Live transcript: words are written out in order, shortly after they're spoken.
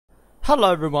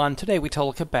Hello everyone, today we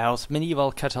talk about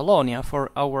medieval Catalonia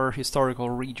for our historical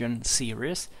region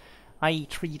series. I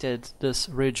treated this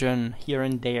region here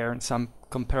and there in some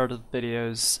comparative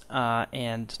videos,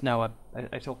 and now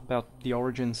I talk about the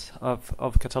origins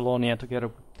of Catalonia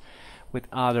together with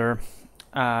other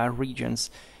regions.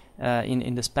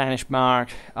 In the Spanish mark,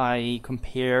 I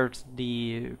compared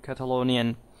the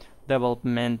Catalonian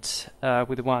development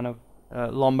with the one of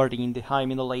Lombardy in the High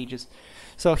Middle Ages.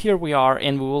 So here we are,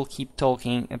 and we will keep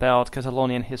talking about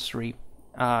Catalonian history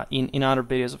in other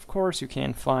videos. Of course, you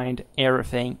can find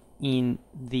everything in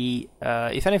the,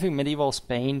 if anything, medieval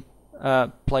Spain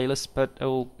playlist, but I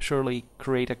will surely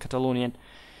create a Catalonian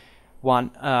one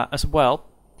as well.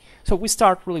 So we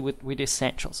start really with the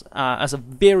essentials. As a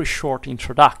very short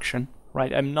introduction,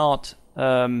 right? I'm not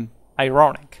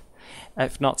ironic,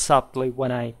 if not subtly,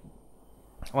 when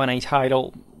I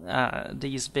title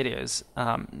these videos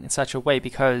in such a way,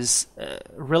 because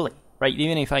really, right,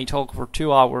 even if I talk for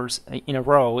 2 hours in a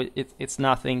row, it's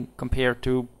nothing compared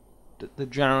to the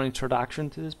general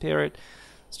introduction to this period.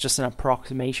 It's just an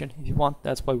approximation, if you want.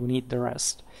 That's why we need the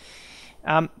rest.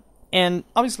 And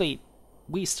obviously,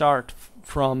 we start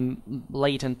from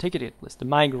late antiquity, at least the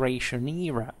migration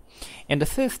era, in the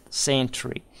 5th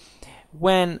century,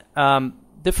 when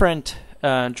different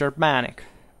Germanic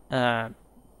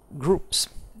groups,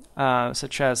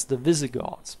 such as the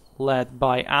Visigoths, led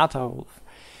by Ataulf,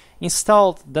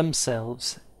 installed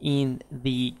themselves in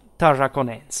the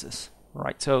Tarraconenses.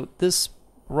 Right, so this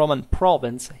Roman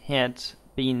province had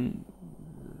been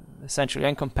essentially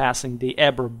encompassing the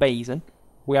Ebro Basin.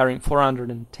 We are in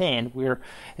 410. We're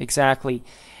exactly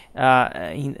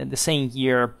in the same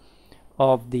year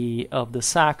of the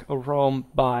sack of Rome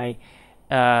by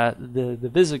the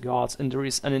Visigoths, and there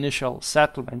is an initial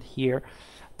settlement here.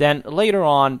 Then later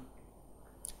on,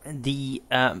 the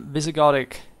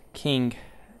Visigothic king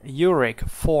Euric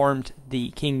formed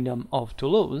the kingdom of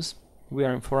Toulouse. We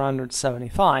are in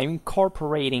 475,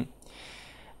 incorporating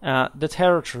the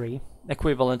territory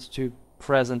equivalent to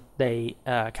present-day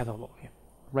Catalonia.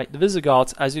 Right, the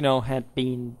Visigoths, as you know, had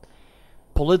been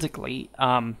politically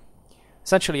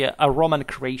essentially a Roman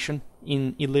creation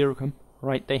in Illyricum.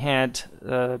 Right, they had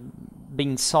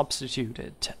been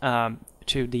substituted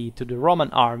to the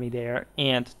Roman army there,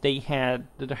 and there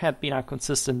had been a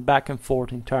consistent back and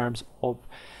forth in terms of,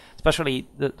 especially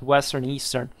the Western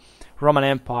Eastern Roman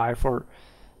Empire, for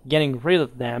getting rid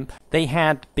of them. They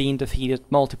had been defeated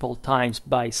multiple times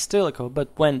by Stilicho, but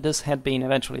when this had been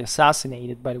eventually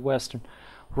assassinated by the Western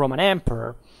Roman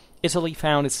Emperor, Italy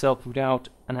found itself without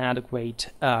an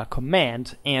adequate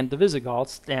command, and the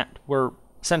Visigoths, that were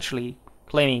essentially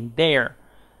claiming their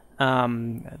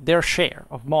share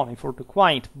of money for the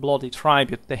quite bloody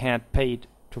tribute they had paid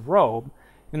to Rome,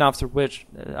 and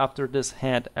after this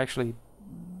had actually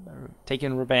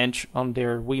taken revenge on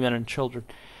their women and children,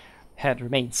 had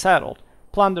remained settled,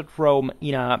 plundered Rome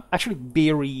in a actually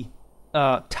very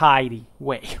tidy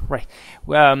way, right?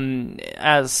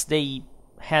 As they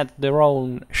had their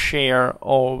own share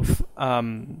of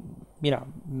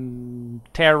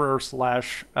terror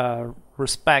slash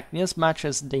respect, as much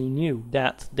as they knew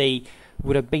that they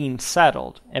would have been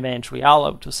settled, eventually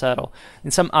allowed to settle, in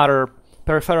some other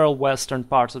peripheral western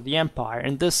parts of the empire.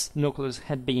 And this nucleus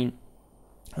had been,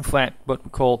 in fact, what we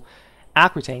call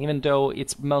Aquitaine, even though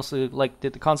it's mostly, like,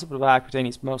 the concept of Aquitaine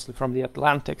is mostly from the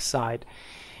Atlantic side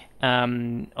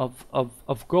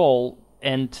of Gaul.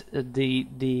 And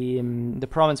the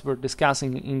province we're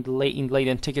discussing in late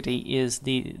antiquity is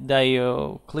the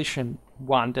Diocletian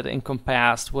one, that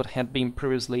encompassed what had been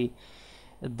previously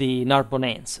the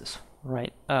Narbonenses,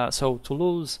 right? So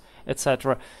Toulouse,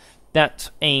 etc., that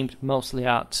aimed mostly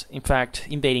at, in fact,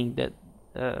 invading the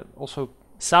also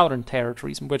southern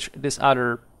territories, in which these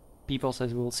other peoples,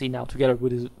 as we'll see now, together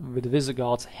with the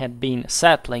Visigoths, had been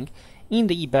settling in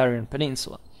the Iberian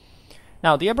Peninsula.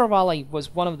 Now, the Ebro Valley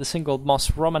was one of the single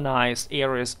most Romanized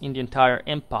areas in the entire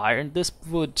empire, and this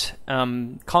would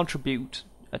contribute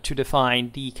to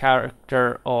define the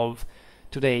character of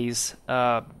today's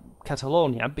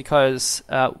Catalonia, because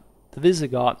the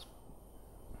Visigoths,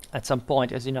 at some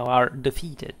point, as you know, are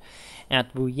defeated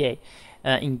at Vouillé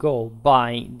in Gaul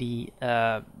by the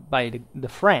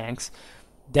Franks,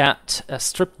 that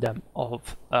stripped them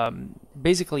of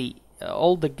basically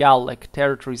all the Gallic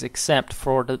territories except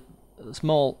for the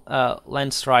small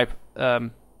land stripe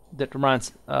that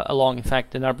runs along, in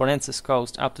fact, the Narbonensis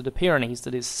coast up to the Pyrenees,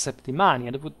 that is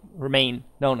Septimania, that would remain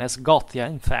known as Gothia,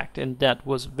 in fact, and that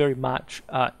was very much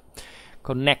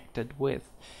connected with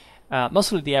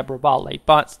mostly the Ebro Valley.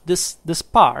 But this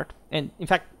part, and in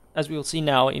fact, as we will see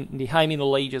now, in the High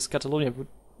Middle Ages, Catalonia would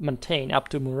maintain up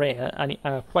to Murea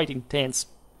a quite intense,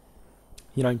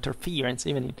 interference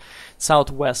even in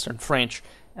southwestern French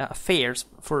affairs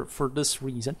for this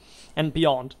reason and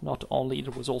beyond. Not only,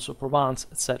 there was also Provence,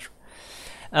 etc.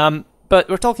 But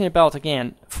we're talking about,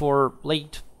 again, for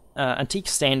late antique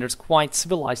standards, quite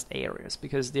civilized areas,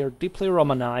 because they're deeply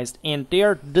Romanized and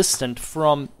they're distant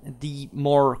from the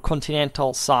more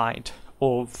continental side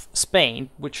of Spain,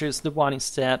 which is the one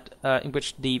instead in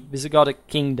which the Visigothic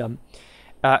kingdom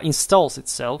installs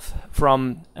itself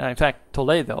from, in fact,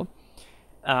 Toledo,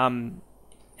 an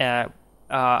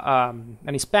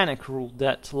Hispanic rule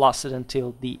that lasted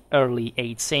until the early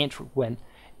 8th century, when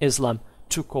Islam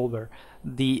took over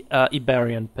the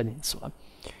Iberian Peninsula.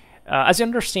 As you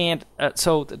understand,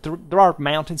 so there are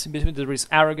mountains in between. There is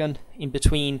Aragon in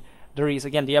between. There is,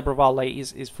 again, the Ebro Valley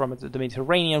is from the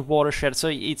Mediterranean watershed. So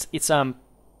it's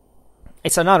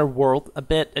another world a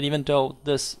bit. And even though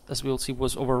this, as we'll see,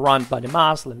 was overrun by the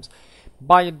Muslims,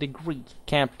 by a degree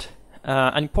kept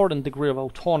an important degree of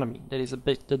autonomy. That is a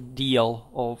bit the deal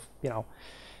of,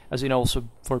 as you know, also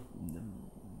for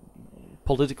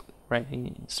political, right,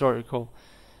 in historical.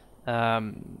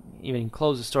 Even in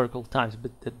close historical times,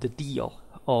 but the deal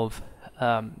of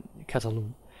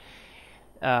Catalonia.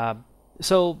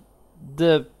 So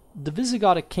the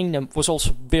Visigothic kingdom was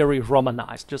also very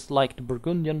Romanized, just like the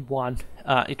Burgundian one.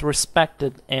 It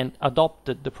respected and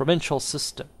adopted the provincial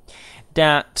system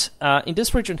that in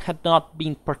this region had not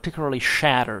been particularly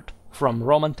shattered from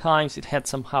Roman times. It had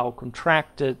somehow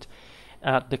contracted,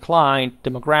 declined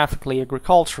demographically,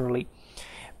 agriculturally,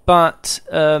 but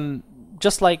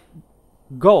just like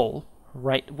Gaul,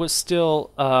 right, was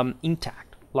still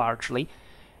intact largely,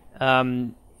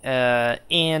 and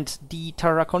the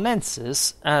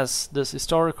Tarraconenses, as this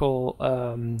historical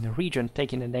region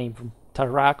taking the name from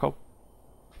Tarraco,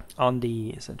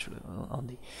 essentially on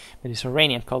the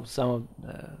Mediterranean coast, some of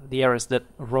the areas that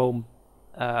Rome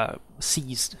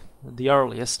seized the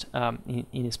earliest in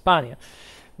Hispania,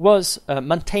 was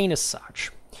maintained as such.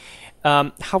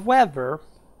 However,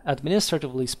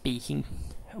 administratively speaking,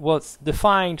 what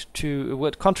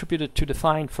contributed to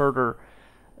define further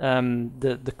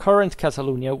the current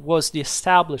Catalonia was the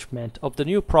establishment of the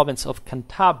new province of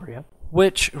Cantabria,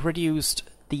 which reduced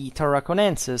the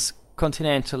Tarraconenses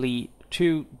continentally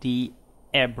to the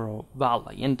Ebro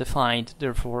Valley and defined,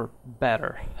 therefore,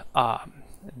 better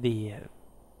the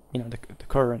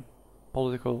current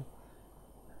political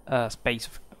space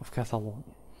of Catalonia.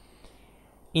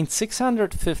 In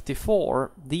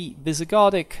 654, the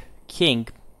Visigothic king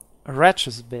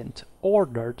Recesvint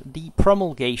ordered the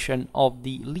promulgation of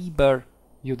the Liber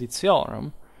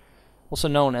Judiciorum, also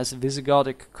known as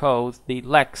Visigothic Code, the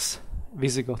Lex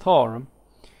Visigothorum,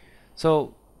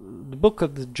 so the Book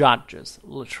of the Judges,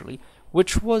 literally,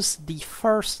 which was the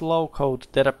first law code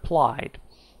that applied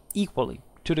equally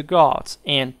to the Goths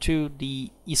and to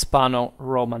the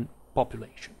Hispano-Roman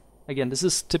population. Again, this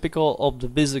is typical of the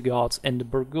Visigoths and the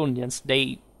Burgundians.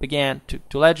 They began to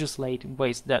legislate in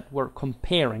ways that were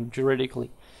comparing juridically,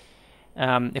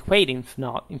 equating, if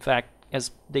not, in fact,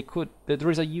 as they could. There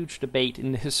is a huge debate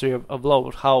in the history of law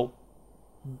of how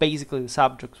basically the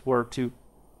subjects were to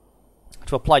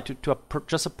apply to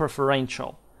just a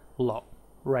preferential law,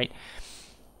 right?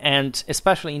 And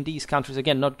especially in these countries,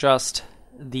 again, not just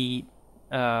the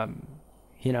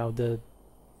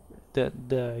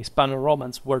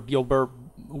Hispano-Romans were the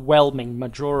overwhelming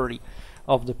majority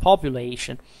of the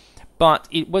population, but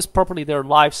it was probably their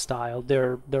lifestyle,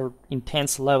 their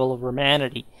intense level of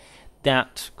Romanity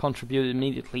that contributed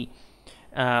immediately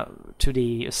to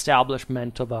the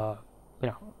establishment of a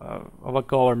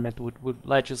government would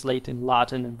legislate in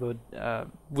Latin and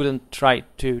wouldn't try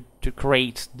to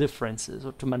create differences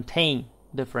or to maintain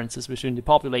differences between the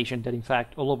population that, in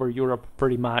fact, all over Europe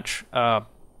pretty much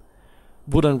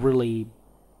wouldn't really,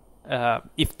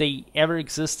 if they ever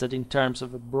existed in terms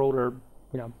of a broader,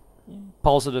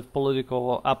 positive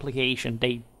political application,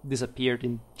 they disappeared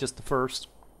in just the first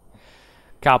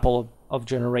couple of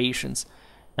generations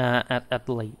at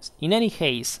the latest. In any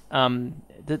case,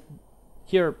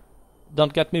 here,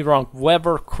 don't get me wrong,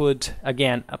 whoever could,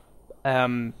 again,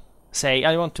 say,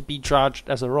 I want to be judged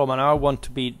as a Roman, I want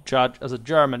to be judged as a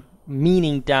German,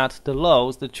 meaning that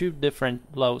the two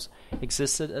different laws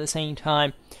existed at the same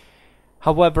time.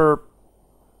 However,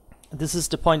 this is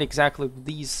the point exactly of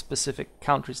these specific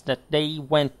countries, that they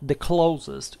went the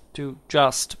closest to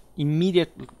just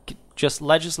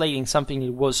legislating something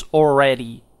that was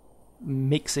already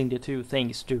mixing the two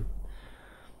things to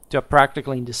a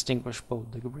practically indistinguishable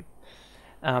degree.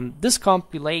 This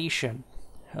compilation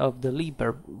of the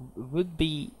Liber would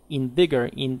be in vigor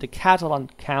in the Catalan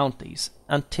counties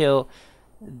until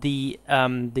the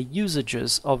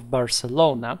usages of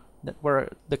Barcelona, that were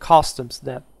the customs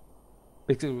that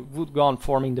would go on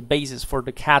forming the basis for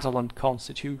the Catalan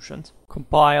constitutions,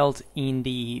 compiled in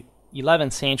the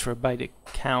 11th century by the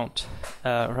Count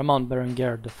Ramon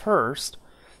Berenguer I,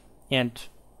 and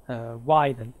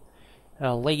widened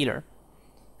later.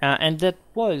 And that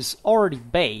was already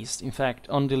based, in fact,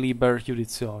 on the Liber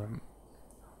Judiciorum,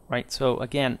 right? So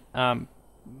again,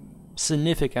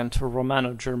 significant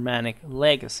Romano-Germanic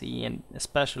legacy, and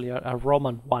especially a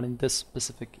Roman one in this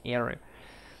specific area.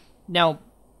 Now,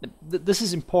 this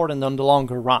is important on the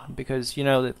longer run, because you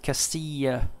know that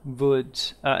Castilla would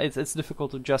it's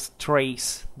difficult to just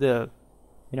trace the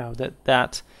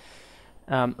that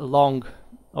long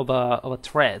of a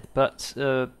thread, but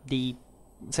the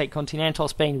say continental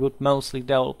Spain would mostly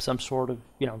develop some sort of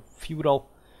feudal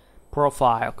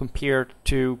profile compared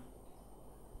to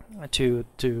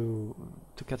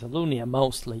Catalonia,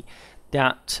 mostly,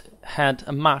 that had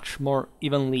a much more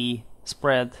evenly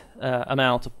spread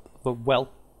amount of wealth,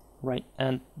 right?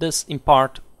 And this in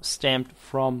part stemmed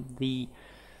from the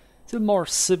more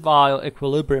civil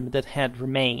equilibrium that had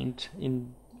remained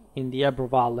in the Ebro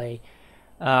Valley,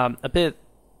 a bit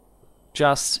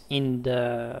just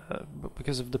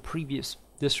because of the previous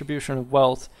distribution of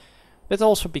wealth, but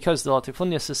also because the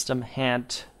latifundia system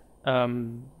had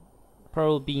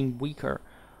probably been weaker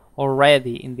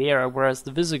already in the area, whereas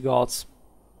the Visigoths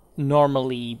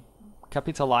normally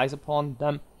capitalize upon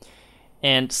them,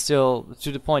 and still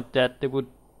to the point that they would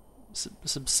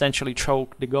substantially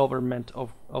choke the government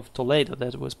of Toledo,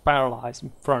 that was paralyzed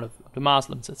in front of the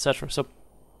Muslims, etc. So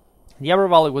the Ebro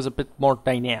Valley was a bit more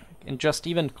dynamic, and just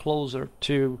even closer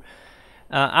to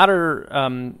other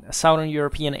southern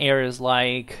European areas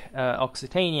like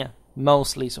Occitania,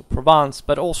 mostly, so Provence,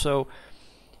 but also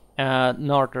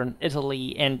northern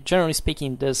Italy, and generally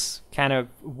speaking, this kind of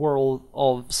world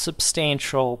of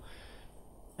substantial,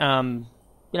 you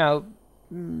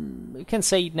can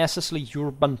say necessarily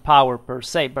urban power per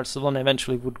se. Barcelona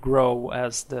eventually would grow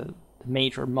as the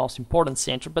major, most important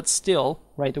center, but still,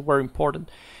 right, there were important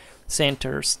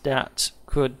centers that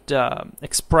could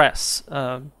express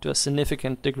to a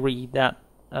significant degree that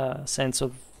sense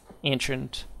of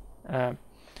ancient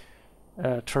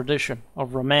tradition, of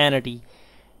Romanity,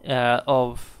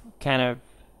 of kind of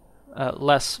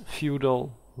less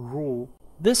feudal rule.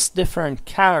 This different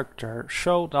character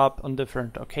showed up on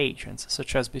different occasions,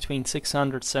 such as between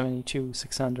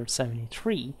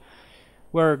 672-673,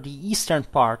 where the eastern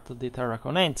part of the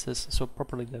Tarraconenses, so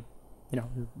properly the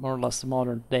more or less the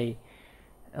modern day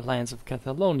lands of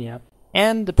Catalonia,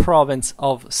 and the province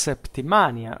of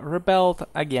Septimania rebelled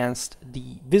against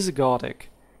the Visigothic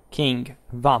king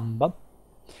Vamba,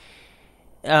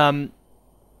 and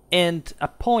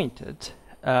appointed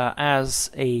as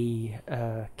a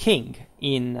king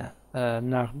in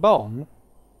Narbonne,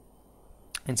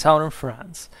 in southern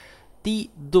France, the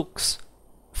Dux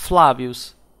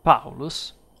Flavius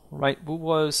Paulus, right, who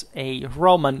was a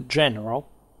Roman general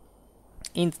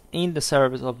in the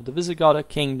service of the Visigothic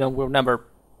kingdom. We'll never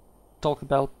talk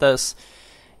about this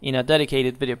in a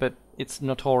dedicated video, but it's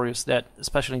notorious that,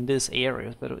 especially in these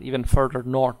areas, but even further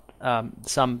north,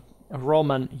 some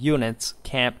Roman units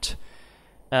kept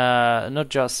not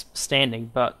just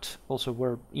standing, but also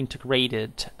were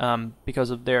integrated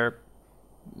because of their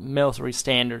military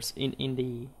standards in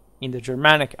the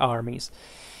Germanic armies.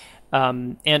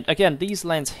 And again, these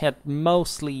lands had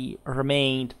mostly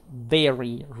remained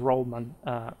very Roman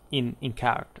in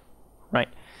character, right?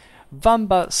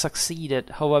 Vamba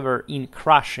succeeded, however, in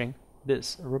crushing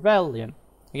this rebellion.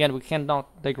 Again, we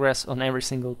cannot digress on every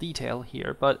single detail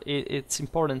here, but it's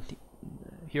important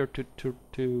here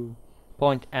to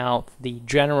point out the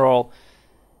general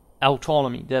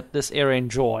autonomy that this area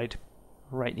enjoyed,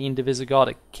 right, in the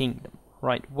Visigothic kingdom,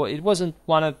 right? Well, it wasn't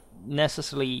one of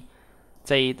necessarily,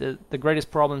 say, the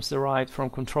greatest problems derived from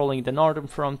controlling the northern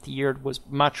frontier. It was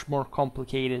much more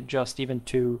complicated, just even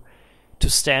to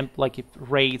stamp, like if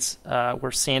raids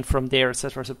were sent from there,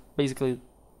 etc. So basically,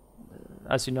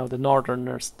 as you know, the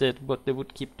northerners did what they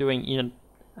would keep doing even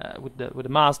with the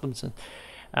Muslims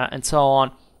and so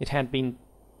on. It had been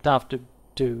tough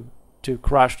to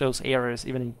crush those areas,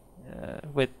 even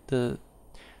with the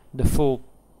full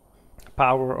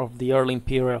power of the early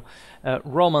imperial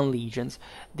Roman legions.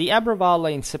 The Ebro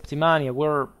Valley and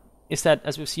Septimania is that,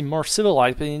 as we see, more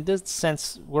civilized, but in this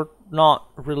sense were not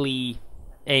really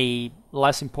a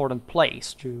less important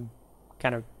place to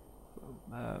kind of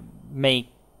make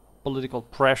political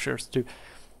pressures to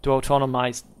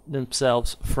autonomize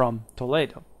themselves from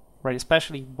Toledo, right?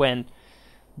 Especially when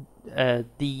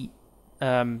the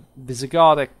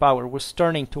Visigothic power was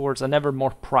turning towards an ever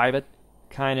more private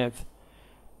kind of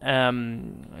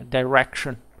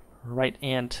direction, right?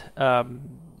 And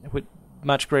with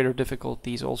much greater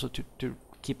difficulties also to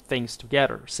keep things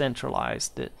together,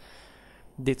 centralized.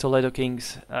 The Toledo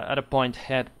kings at a point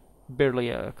had barely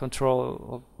a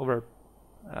control over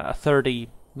a 30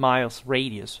 miles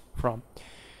radius from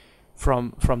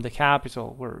the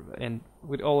capital, and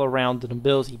with all around the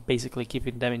nobility basically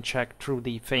keeping them in check through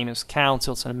the famous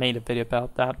councils, and I made a video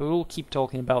about that. We will keep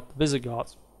talking about the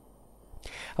Visigoths.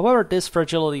 However, this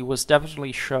fragility was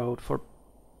definitely showed for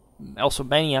also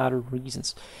many other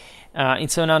reasons. In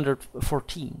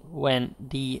 714, when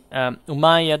the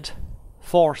Umayyad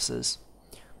forces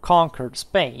conquered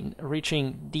Spain,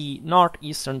 reaching the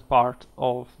northeastern part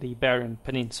of the Iberian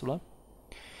Peninsula,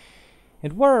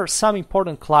 and where some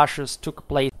important clashes took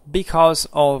place because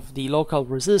of the local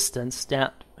resistance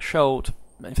that showed,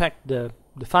 in fact, the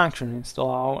functioning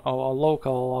of our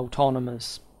local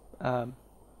autonomous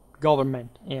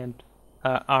government and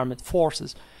armed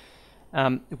forces.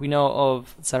 We know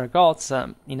of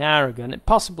Zaragoza in Aragon, and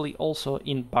possibly also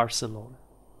in Barcelona.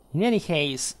 In any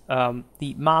case,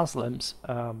 the Muslims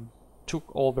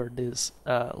took over these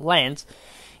lands.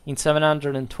 In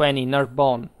 720,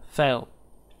 Narbonne fell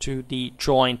to the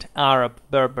joint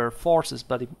Arab-Berber forces,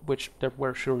 but in which there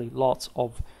were surely lots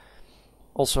of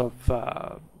also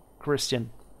of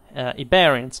Christian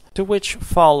Iberians, to which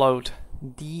followed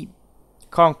the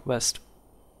conquest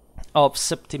of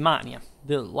Septimania,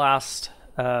 the last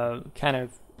kind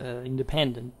of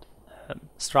independent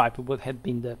stripe of what had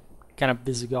been the kind of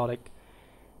Visigothic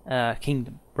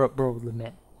kingdom, broadly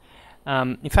meant.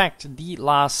 In fact, the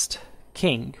last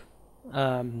king,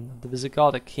 the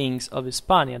Visigothic kings of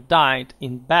Hispania, died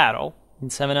in battle in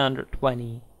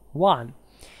 721,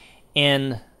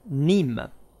 and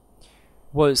Nîmes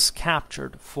was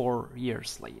captured 4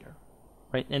 years later.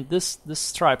 Right, and this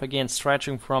stripe, again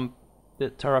stretching from the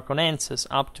Tarraconenses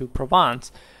up to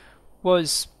Provence,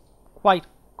 was quite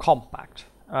compact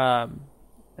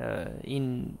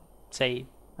in, say,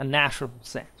 a national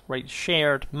sense, right?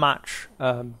 Shared much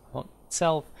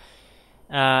itself,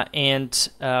 and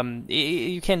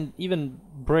you can even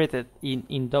breathe it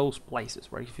in those places,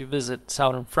 right? If you visit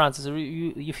southern France,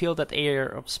 you feel that air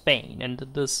of Spain, and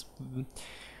this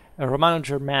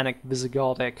Romano-Germanic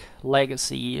Visigothic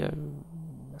legacy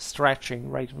stretching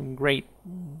right from great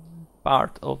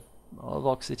part of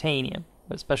Occitania,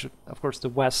 especially, of course, the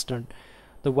western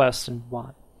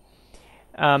one.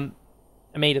 I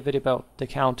made a video about the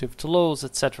County of Toulouse,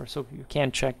 etc., so you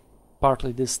can check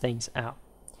partly these things out.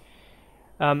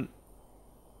 In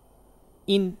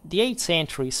the 8th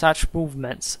century, such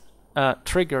movements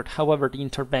triggered, however, the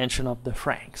intervention of the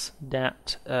Franks,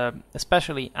 that,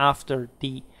 especially after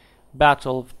the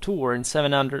Battle of Tours in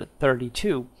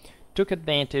 732, took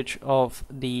advantage of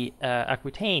the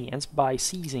Aquitanians by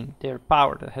seizing their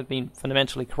power that had been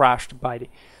fundamentally crushed by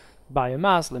the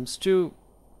Muslims to,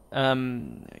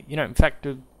 in fact,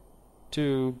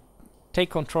 to take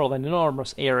control of an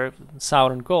enormous area of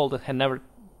southern Gaul that had never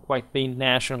quite been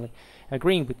nationally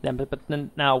agreeing with them, but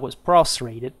then now was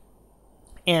prostrated,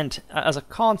 and as a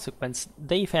consequence,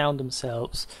 they found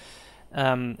themselves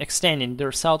extending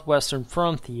their southwestern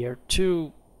frontier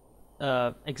to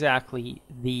exactly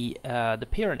the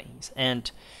Pyrenees,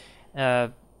 and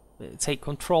say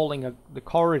controlling the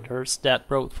corridors that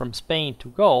brought from Spain to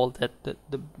Gaul that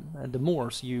the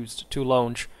Moors used to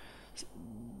launch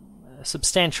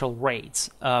substantial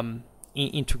raids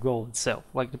into Gaul itself.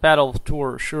 Like the Battle of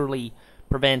Tours surely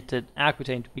prevented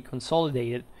Aquitaine to be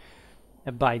consolidated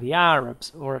by the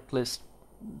Arabs, or at least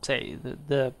say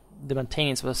the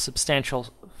maintenance of a substantial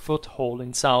foothold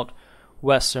in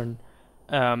southwestern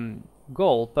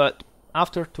Gaul. But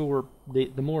after Tours,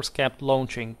 the Moors kept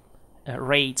launching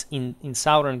raids in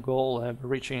southern Gaul,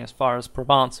 reaching as far as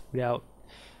Provence without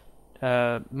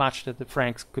much that the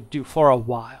Franks could do for a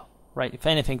while, right? If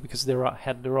anything, because they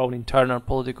had their own internal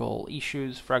political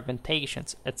issues,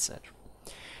 fragmentations, etc.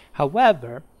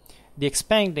 However, the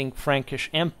expanding Frankish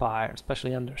Empire,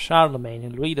 especially under Charlemagne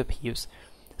and Louis the Pious,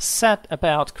 set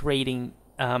about creating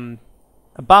a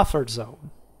buffer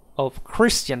zone of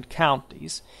Christian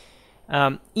counties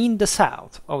in the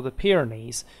south of the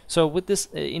Pyrenees. So with this,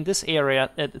 in this area,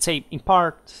 say in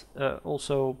part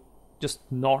also just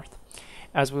north,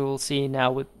 as we will see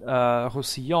now with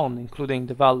Roussillon, including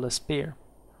the Val d'Espire,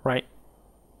 right,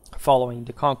 following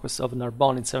the conquest of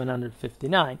Narbonne in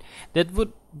 759, that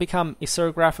would become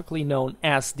historiographically known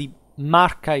as the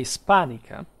Marca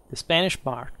Hispanica, the Spanish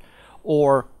mark,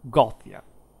 or Gothia,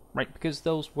 right, because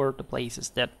those were the places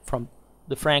that, from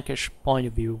the Frankish point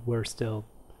of view, were still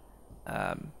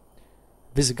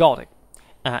Visigothic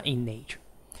in nature.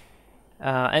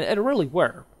 and really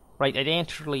were, right,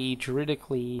 identically,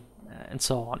 juridically, and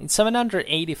so on. In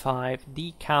 785,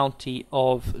 the county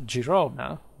of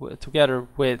Girona, together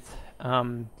with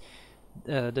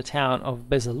the town of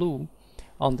Besalú,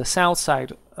 on the south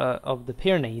side of the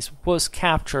Pyrenees, was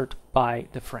captured by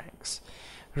the Franks.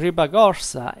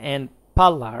 Ribagorza and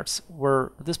Pallars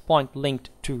were at this point linked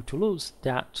to Toulouse.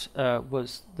 That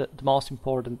was the most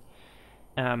important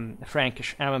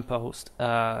Frankish avampost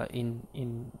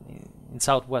in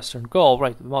southwestern Gaul,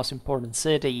 right? The most important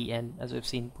city, and as we've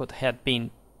seen, what had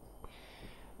been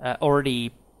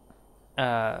already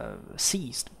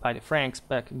seized by the Franks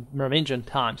back in Merovingian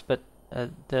times, but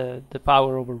the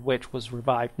power over which was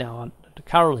revived now under the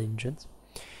Carolingians.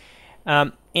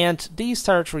 And these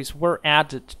territories were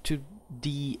added to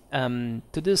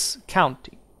this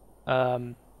county,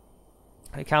 the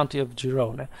county of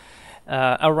Girona,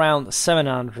 around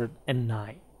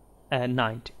 790.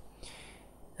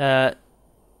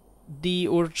 The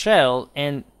Urgell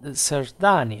and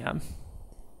Cerdanya,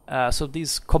 so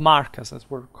these comarcas, as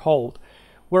were called,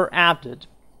 were added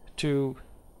to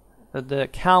the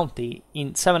county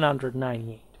in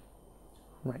 798.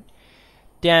 Right.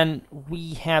 Then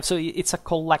we have, so it's a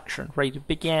collection, right? It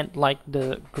began like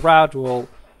the gradual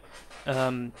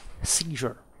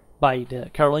seizure by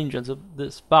the Carolingians of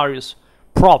these various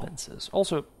provinces.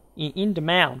 Also in the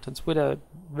mountains, with a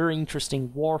very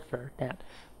interesting warfare that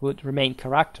would remain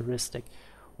characteristic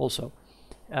also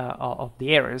of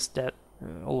the areas that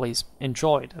always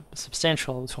enjoyed a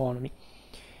substantial autonomy.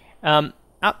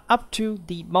 Up to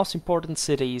the most important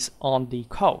cities on the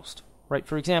coast, right?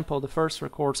 For example, the first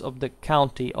records of the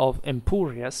county of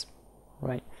Empúries,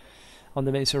 right, on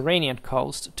the Mediterranean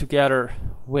coast, together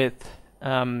with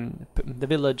the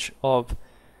village of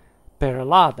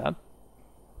Perelada,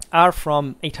 are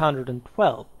from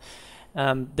 812.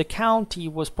 The county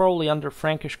was probably under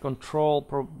Frankish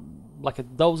control like a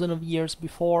dozen of years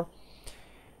before.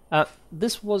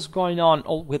 This was going on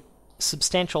with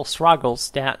substantial struggles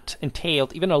that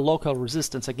entailed even a local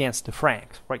resistance against the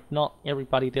Franks, right? Not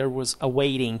everybody there was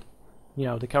awaiting,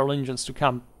 the Carolingians to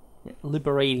come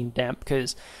liberating them,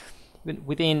 because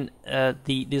within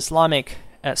the Islamic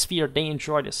sphere, they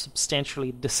enjoyed a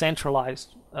substantially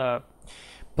decentralized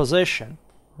position,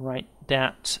 right?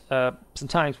 That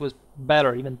sometimes was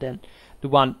better even than the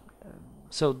one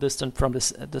so distant from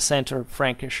the center of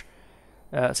Frankish,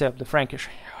 say of the Frankish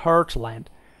heartland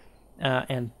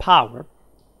and power,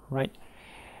 right?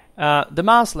 The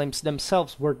Muslims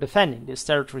themselves were defending these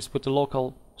territories with the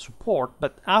local support,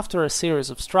 but after a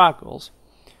series of struggles,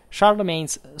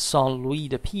 Charlemagne's son Louis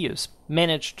de Pius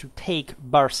managed to take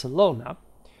Barcelona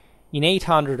in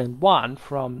 801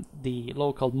 from the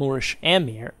local Moorish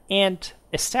emir and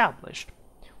established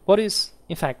what is,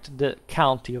 in fact, the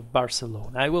county of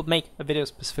Barcelona. I will make a video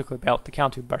specifically about the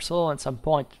county of Barcelona at some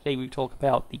point. Today we talk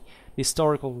about the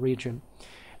historical region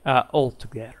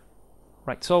altogether.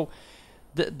 Right, so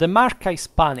the Marca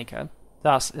Hispanica,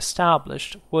 thus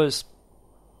established, was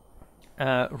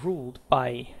ruled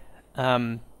by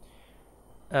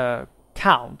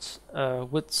counts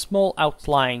with small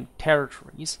outlying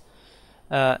territories,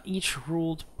 each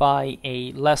ruled by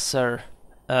a lesser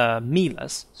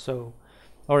miles, so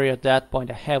already at that point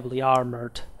a heavily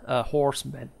armored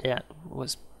horseman that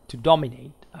was to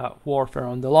dominate warfare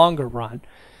on the longer run,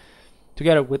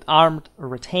 together with armed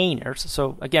retainers.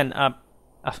 So again,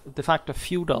 de facto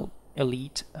feudal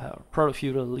elite,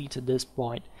 proto-feudal elite at this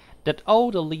point, that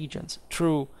owed allegiance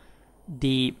through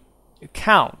the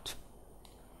count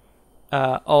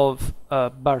of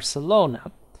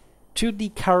Barcelona to the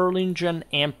Carolingian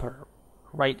emperor,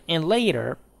 right, and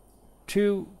later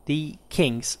to the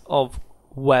kings of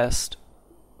West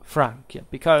Francia,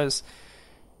 because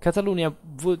Catalonia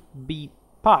would be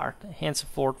part,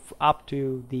 henceforth up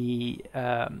to the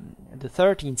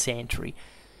 13th century,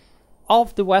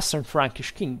 of the Western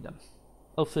Frankish kingdom,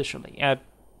 officially.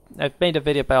 I've made a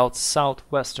video about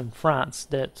southwestern France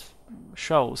that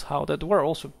shows how that there were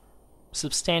also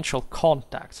substantial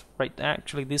contacts, right?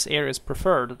 Actually, these areas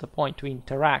preferred at the point to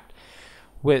interact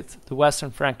with the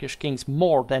Western Frankish kings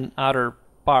more than other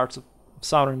parts of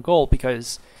southern Gaul,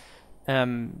 because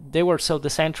they were so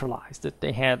decentralized that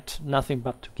they had nothing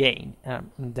but to gain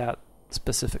in that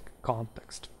specific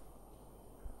context.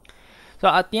 So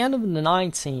at the end of the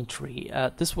 9th century,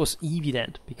 this was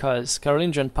evident because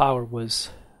Carolingian power was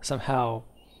somehow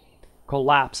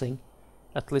collapsing,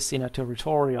 at least in a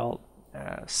territorial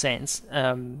sense,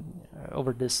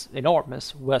 over this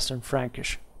enormous Western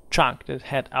Frankish chunk that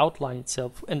had outlined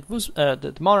itself, and was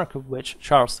the monarch of which,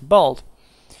 Charles the Bald,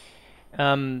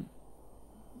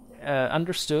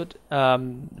 understood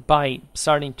by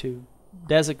starting to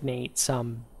designate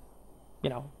some,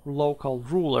 local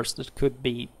rulers that could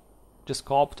be just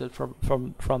co-opted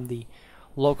from the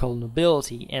local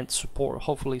nobility and support,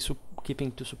 hopefully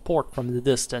keeping to support from the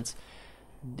distance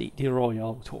the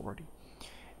royal authority.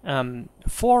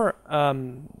 For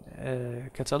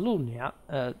Catalonia,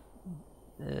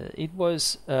 it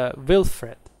was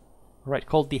Wilfred, right,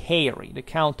 called the Hairy, the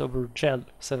Count of Urgell,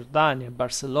 Cerdanya,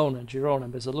 Barcelona, Girona,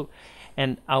 Besalú,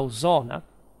 and Ausona,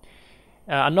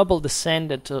 a noble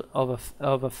descendant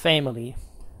of a family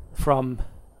from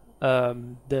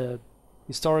the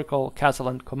historical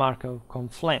Catalan comarca of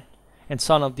Conflent, and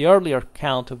son of the earlier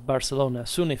Count of Barcelona,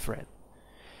 Sunifred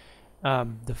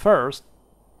the first,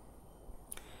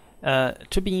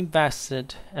 to be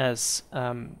invested as,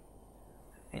 on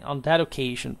that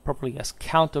occasion, properly as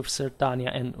Count of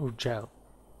Cerdanya and Urgell,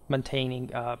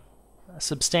 maintaining a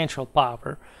substantial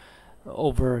power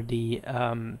over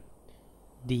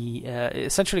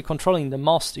essentially controlling the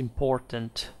most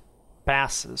important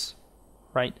passes,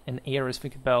 right, and areas.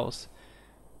 Think about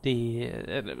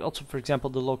also, for example,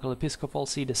 the local episcopal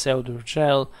see, the Seu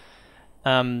d'Urgell,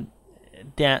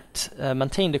 that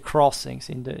maintain the crossings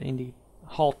in the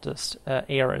hottest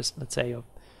areas, let's say,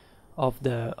 of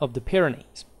the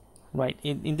Pyrenees, right?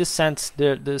 In this sense,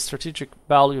 the strategic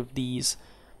value of these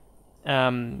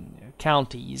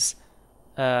counties,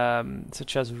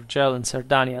 such as Urgell and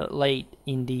Cerdanya, lay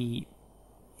in the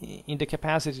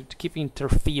capacity to keep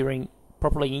interfering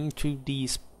properly into the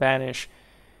Spanish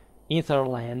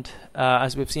hinterland,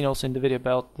 as we've seen also in the video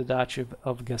about the Duchy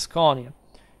of Gasconia.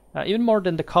 Even more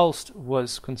than the coast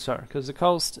was concerned, because the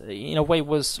coast, in a way,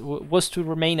 was to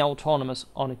remain autonomous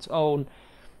on its own.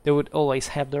 They would always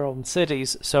have their own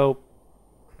cities, so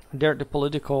there the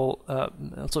political,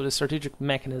 also the strategic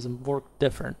mechanism worked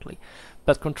differently.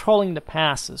 But controlling the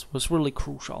passes was really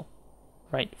crucial,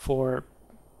 right? For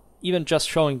even just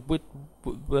showing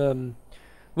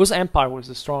whose empire was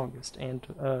the strongest and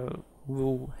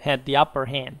who had the upper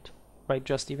hand, right?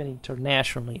 Just even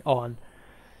internationally on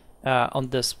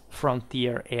this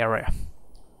frontier area,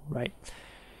 right?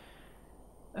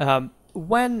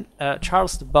 When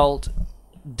Charles the Bold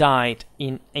died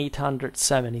in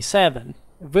 877,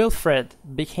 Wilfred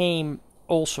became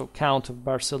also Count of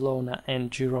Barcelona and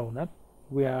Girona.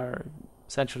 We are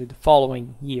essentially the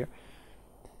following year,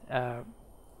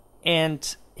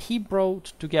 and he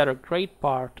brought together a great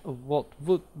part of what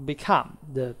would become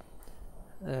the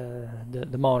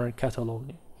modern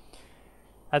Catalonia.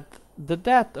 At the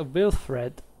death of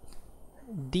Wilfred,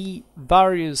 the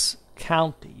various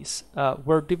counties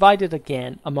were divided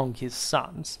again among his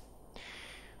sons,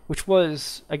 which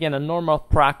was again a normal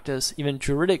practice, even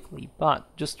juridically,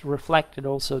 but just reflected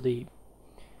also the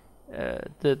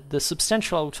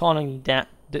substantial autonomy that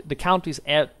the counties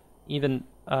had even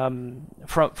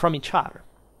from each other.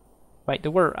 Right, they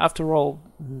were, after all,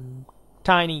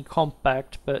 tiny,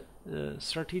 compact, but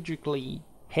strategically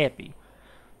heavy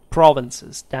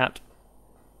provinces that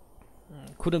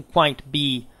couldn't quite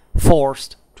be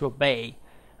forced to obey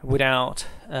without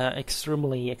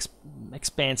extremely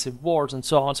expansive wars and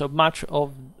so on. So much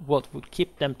of what would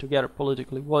keep them together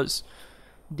politically was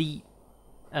the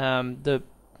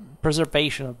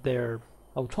preservation of their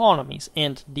autonomies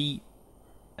and the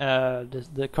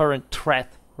current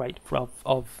threat, right,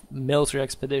 of military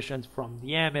expeditions from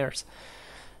the emirs,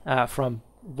 from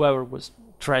whoever was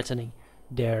threatening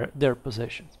their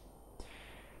positions.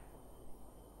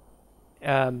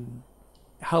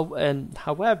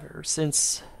 However,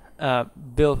 since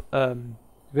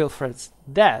Wilfred's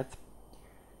death,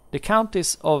 the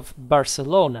counties of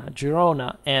Barcelona,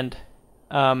 Girona, and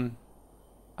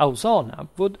Ausona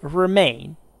would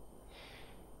remain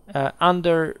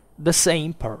under the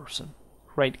same person,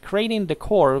 right, creating the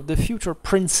core of the future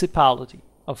Principality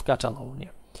of Catalonia.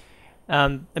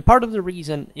 And part of the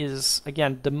reason is,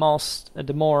 again, the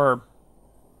more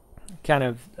kind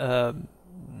of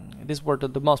these were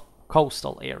the most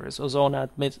coastal areas. Ausona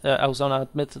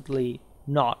admittedly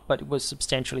not, but it was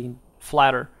substantially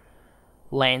flatter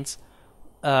lands,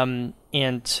 and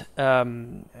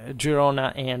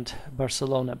Girona and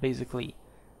Barcelona basically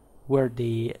were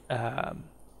the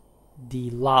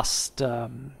last.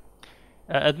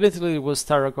 Admittedly, it was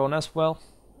Tarragona as well,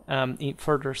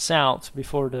 further south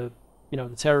before the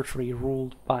territory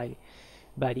ruled by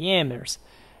the emirs,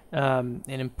 and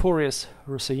Empúries,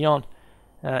 Roussillon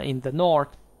in the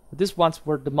north. These ones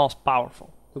were the most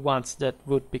powerful, the ones that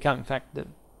would become, in fact, the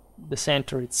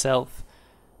center itself,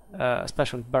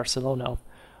 especially Barcelona,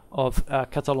 of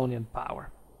Catalonian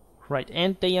power, right?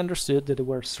 And they understood that they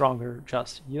were stronger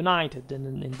just united,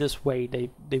 and in this way they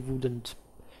wouldn't,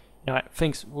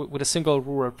 things with a single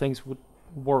ruler, things would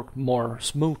work more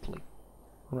smoothly,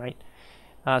 right?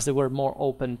 As they were more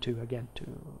open to, again,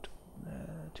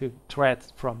 to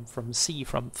threat from sea,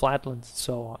 from flatlands, and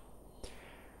so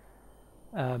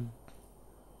on.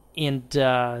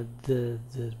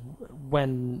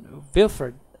 When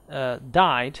Wilfred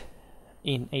died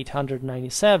in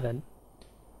 897,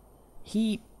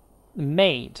 he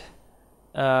made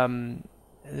the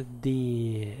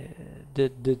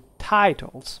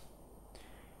titles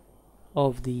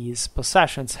of these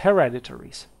possessions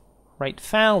hereditaries, right?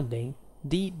 Founding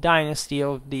the dynasty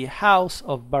of the House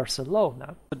of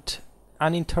Barcelona would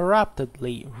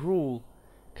uninterruptedly rule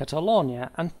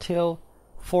Catalonia until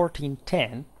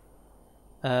 1410,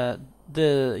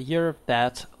 the year of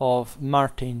death of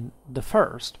Martin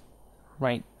I,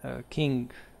 right?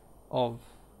 King of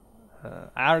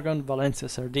Aragon, Valencia,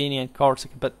 Sardinia, and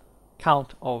Corsica, but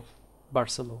Count of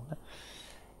Barcelona,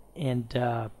 and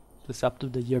this up to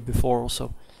the year before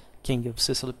also King of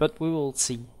Sicily. But we will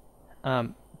see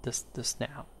this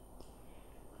now.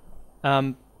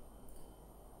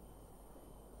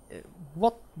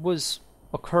 What was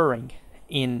occurring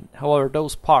in, however,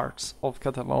 those parts of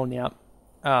Catalonia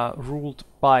ruled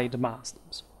by the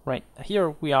Muslims, right? Here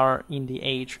we are in the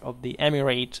age of the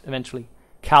Emirate, eventually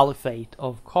Caliphate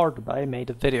of Cordoba. I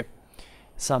made a video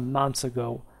some months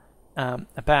ago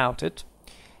about it.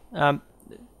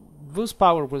 Whose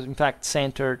power was in fact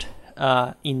centered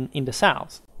in the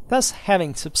south, thus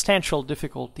having substantial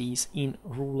difficulties in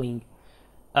ruling,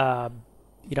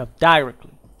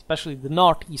 directly, especially the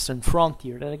northeastern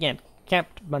frontier. That again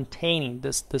kept maintaining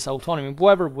this autonomy.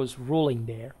 Whoever was ruling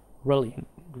there, really, and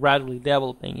gradually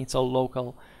developing its own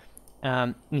local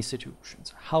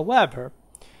institutions. However,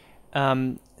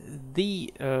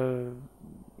 the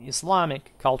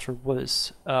Islamic culture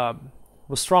was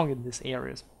strong in these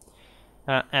areas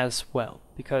as well,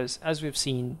 because as we've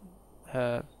seen,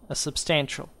 a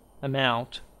substantial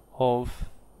amount of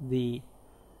the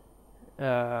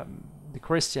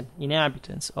Christian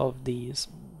inhabitants of these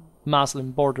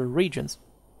Muslim border regions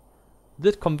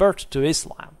did convert to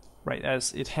Islam, right,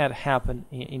 as it had happened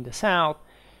in the south,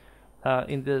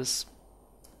 in this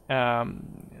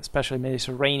especially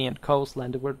Mediterranean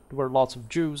coastland. There were lots of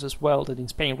Jews as well that in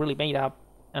Spain really made up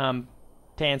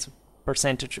tens of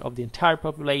percentage of the entire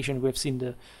population. We've seen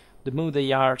the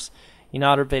Mudayars in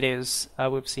other videos.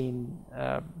 We've seen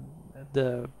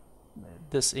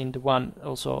this in the one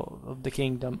also of the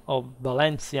Kingdom of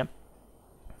Valencia,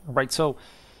 right? So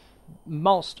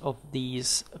most of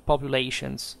these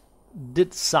populations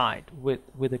did side with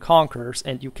the conquerors,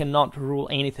 and you cannot rule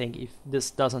anything if this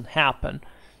doesn't happen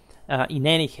in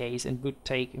any case, and would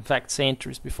take, in fact,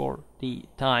 centuries before the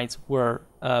tides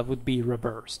would be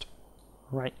reversed,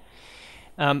 right?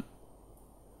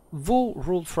 Wu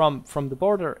ruled from the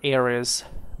border areas,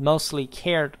 mostly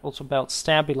cared also about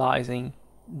stabilizing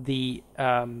the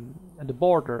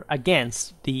border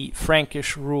against the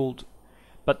Frankish-ruled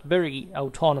but very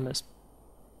autonomous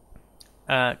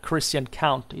Christian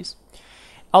counties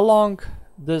along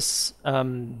this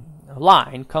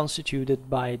line constituted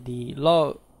by the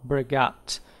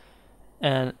Llobregat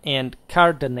and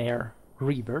Cardener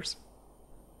rivers,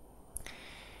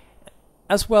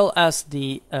 as well as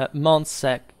the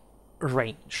Montsec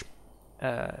range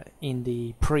in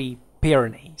the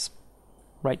pre-Pyrenees.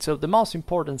 Right, so the most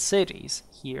important cities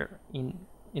here in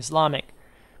Islamic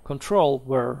control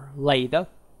were Lleida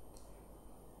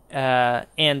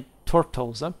and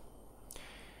Tortosa,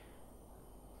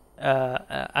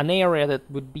 an area that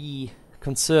would be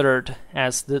considered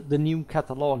as the new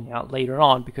Catalonia later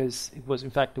on, because it was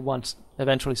in fact the one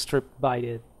eventually stripped from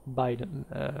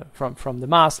the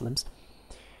Muslims,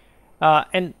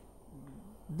 and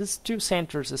these two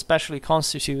centers especially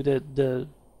constituted the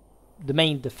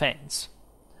main defense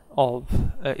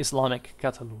of Islamic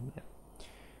Catalonia.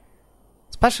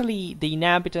 Especially the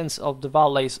inhabitants of the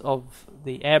valleys of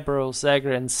the Ebro,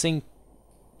 Segre, and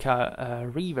Cinca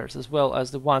rivers, as well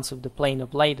as the ones of the plain of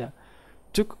Lleida,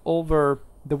 took over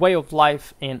the way of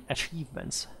life and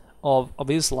achievements of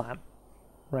Islam,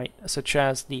 right? Such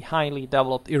as the highly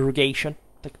developed irrigation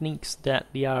techniques that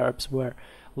the Arabs were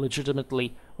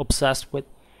legitimately obsessed with,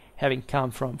 having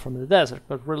come from the desert,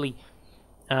 but really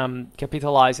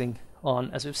capitalizing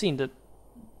on, as we've seen, the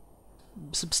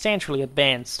substantially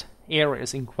advanced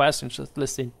areas in question, at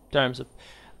least in terms of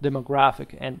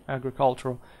demographic and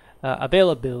agricultural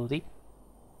availability,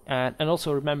 and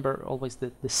also remember always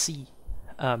the sea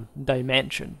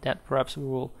dimension that perhaps we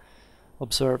will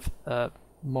observe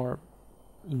more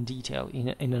in detail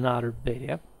in another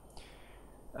video.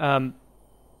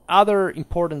 Other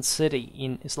important city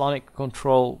in Islamic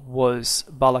control was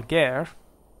Balaguer,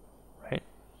 right?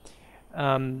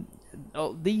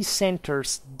 These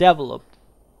centers developed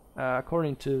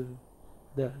according to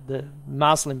the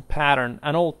Muslim pattern,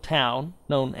 an old town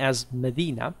known as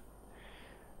Medina,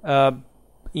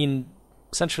 in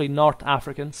essentially North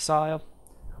African style,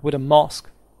 with a mosque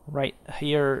right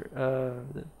here.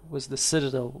 Was the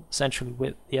citadel, essentially,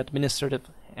 with the administrative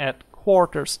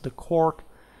headquarters, the court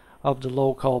of the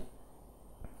local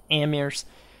emirs.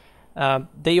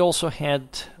 They also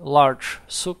had large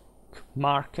souk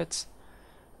markets,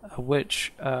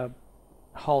 which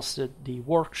hosted the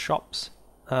workshops,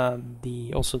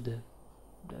 also the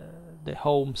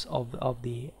homes of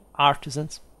the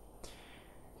artisans.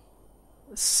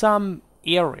 Some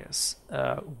areas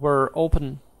were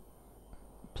open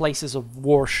places of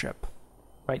worship,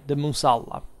 right? The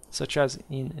musalla, such as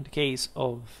in the case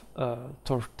of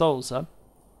Tortosa,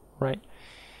 right?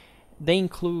 They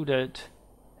included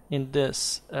in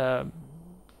this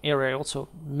area also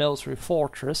military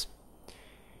fortress.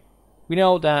 We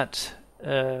know that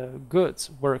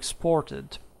goods were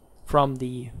exported from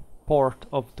the port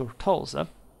of Tortosa,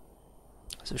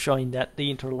 so showing that the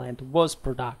hinterland was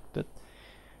productive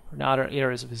in other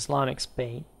areas of Islamic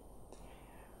Spain.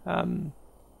 And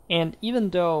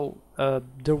even though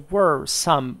there were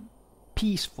some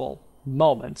peaceful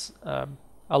moments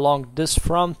along this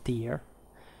frontier,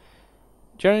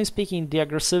 generally speaking, the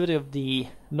aggressivity of the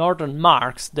northern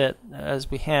marks that, as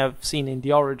we have seen in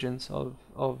the origins of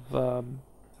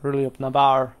really of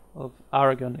Navarre, of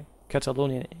Aragon,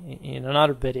 Catalonia in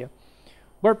another video,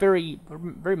 were very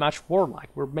much warlike.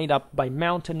 Were made up by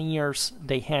mountaineers.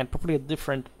 They had probably a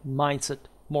different mindset,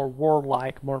 more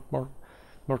warlike, more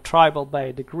tribal by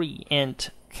a degree, and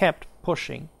kept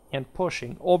pushing and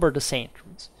pushing over the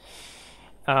centuries.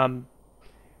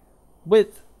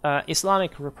 With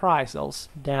Islamic reprisals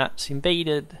that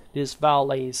invaded these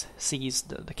valleys, seized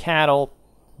the cattle,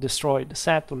 destroyed the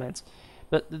settlements,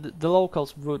 but the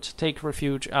locals would take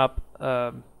refuge up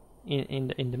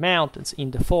in the mountains,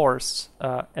 in the forests,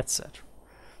 etc.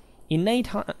 In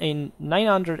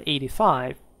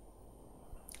 985,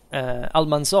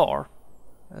 Al-Mansur,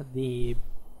 the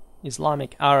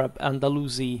Islamic Arab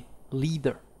Andalusi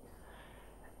leader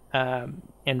and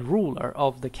ruler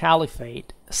of the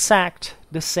Caliphate, sacked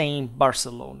the same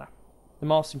Barcelona, the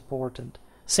most important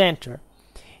center,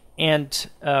 and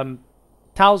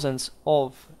thousands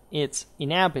of its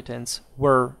inhabitants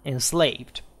were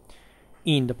enslaved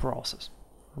in the process,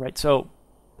 right? So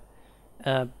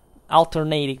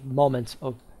alternating moments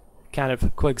of kind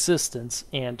of coexistence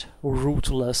and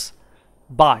ruthless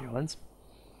violence.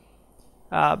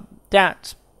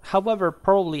 That, however,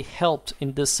 probably helped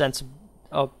in this sense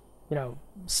of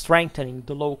strengthening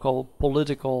the local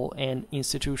political and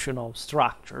institutional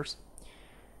structures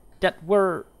that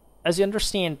were, as you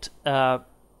understand,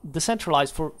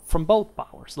 decentralized from both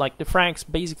powers. Like the Franks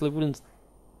basically wouldn't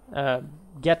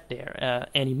get there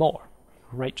anymore,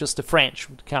 right? Just the French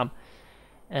would come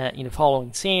in the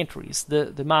following centuries.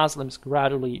 The Muslims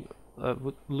gradually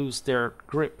would lose their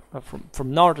grip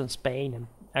from northern Spain, and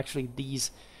actually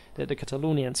the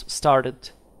Catalonians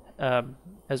started,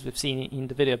 as we've seen in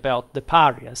the video about the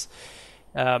parias,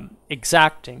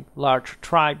 exacting large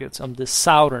tributes on the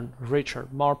southern, richer,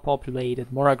 more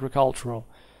populated, more agricultural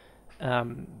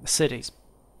cities,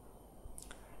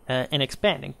 and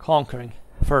expanding, conquering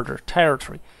further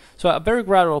territory. So a very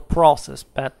gradual process,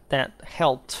 but that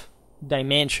helped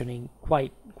dimensioning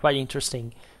quite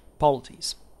interesting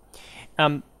polities.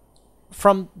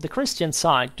 From the Christian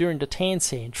side, during the 10th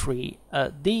century,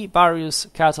 the various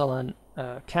Catalan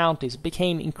counties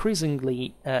became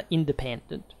increasingly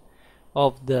independent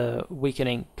of the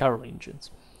weakening Carolingians.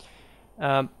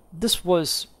 This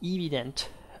was evident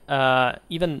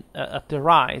even at the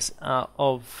rise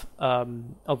of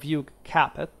Hugh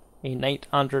Capet in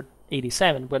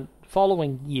 887, when the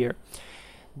following year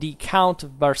the Count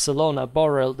of Barcelona,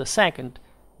 Borrell II,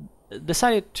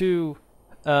 decided to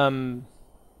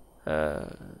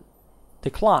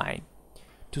decline,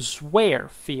 to swear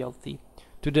fealty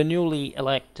to the newly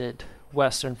elected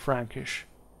Western Frankish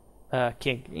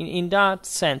king. In that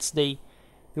sense, they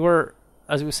were,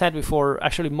 as we said before,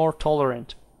 actually more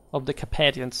tolerant of the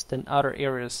Capetians than other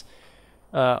areas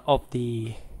of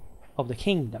the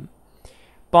kingdom.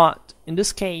 But in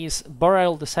this case,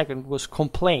 Borrell II was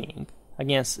complaining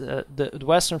against the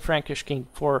Western Frankish king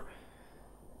for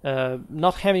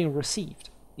not having received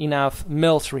enough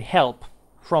military help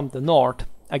from the north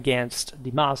against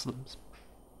the Muslims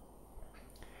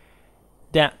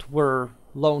that were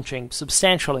launching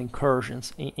substantial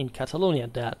incursions in Catalonia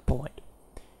at that point.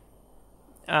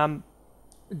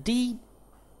 The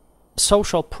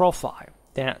social profile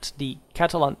that the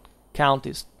Catalan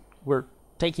counties were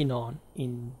taking on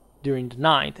in during the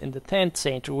 9th and the 10th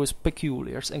century was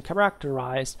peculiar and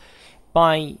characterized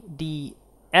by the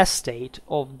estate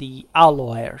of the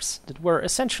alloyers that were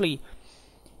essentially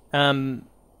small,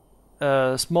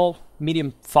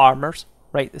 medium farmers,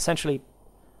 right? Essentially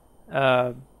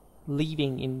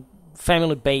living in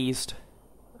family-based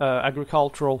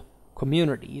agricultural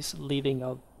communities,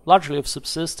 living largely of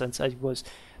subsistence, as was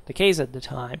the case at the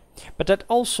time, but that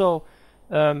also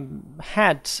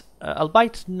had,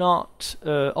 albeit not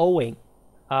owing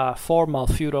formal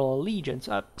feudal allegiance,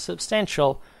 a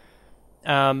substantial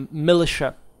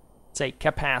militia, say,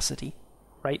 capacity,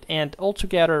 right? And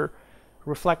altogether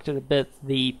reflected a bit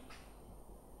the,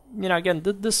 again,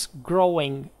 this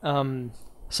growing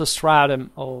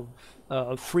substratum of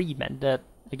freedmen that,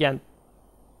 again,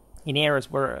 in areas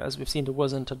where, as we've seen, there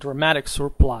wasn't a dramatic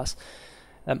surplus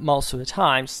most of the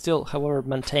time, still, however,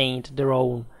 maintained their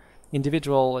own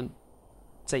individual and,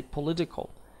 say,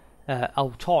 political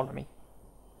autonomy.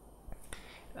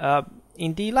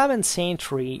 In the 11th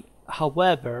century,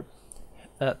 however,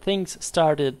 things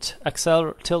started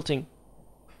tilting,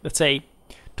 let's say,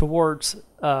 towards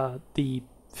the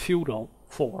feudal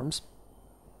forms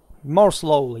more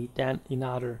slowly than in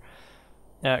other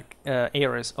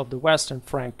areas of the Western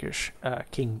Frankish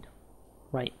kingdom.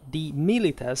 Right, the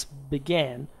milites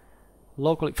began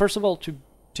locally. First of all, to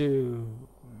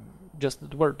just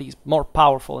there were these more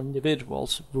powerful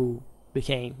individuals who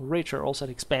became richer, also at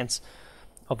the expense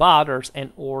of others,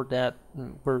 and or that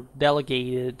were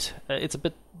delegated. It's a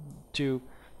bit two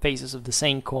faces of the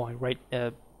same coin, right?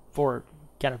 For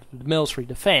kind of the military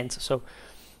defense. So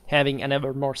having an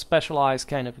ever more specialized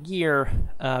kind of gear,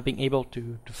 being able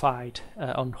to fight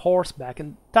on horseback,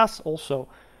 and thus also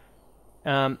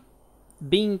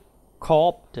being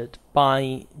co-opted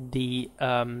by the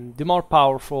more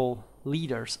powerful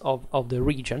leaders of the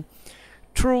region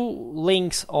through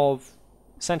links of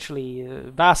essentially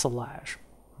vassalage,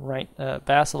 right?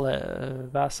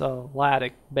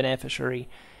 Vassalatic beneficiary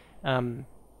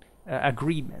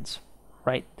agreements,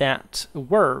 right? That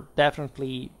were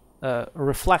definitely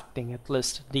reflecting at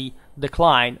least the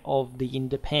decline of the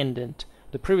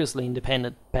previously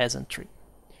independent peasantry.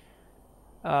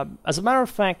 As a matter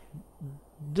of fact,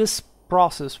 this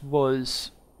process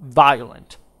was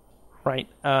violent, right?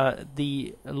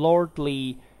 The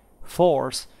lordly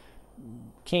force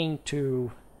came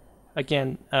to,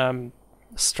 again,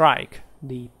 strike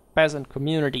the peasant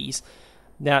communities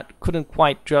that couldn't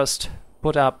quite just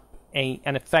put up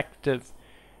an effective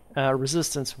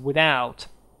resistance without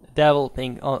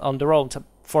developing on their own some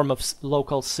form of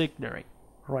local signory,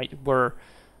 right? Where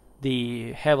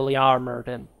the heavily armored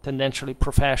and tendentially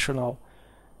professional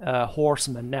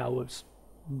horseman now was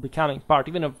becoming part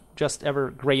even of just ever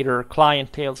greater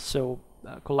clientele, so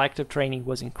collective training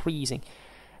was increasing.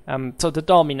 So the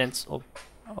dominance of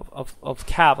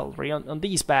cavalry on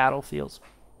these battlefields,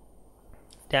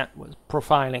 that was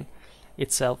profiling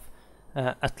itself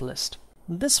at least.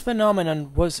 This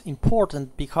phenomenon was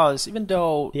important because even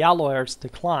though the alloyers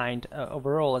declined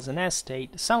overall as an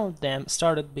estate, some of them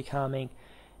started becoming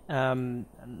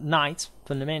knights,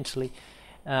 fundamentally,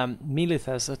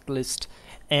 milites at least,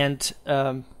 and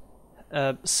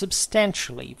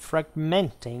substantially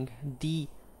fragmenting the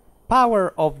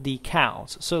power of the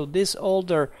counts. So these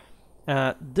older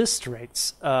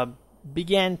districts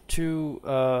began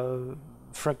to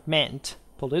fragment,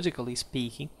 politically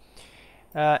speaking,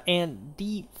 and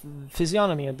the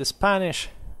physiognomy of the Spanish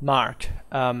mark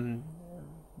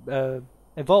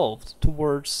evolved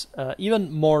towards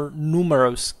even more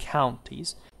numerous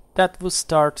counties that would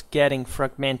start getting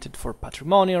fragmented for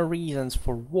patrimonial reasons,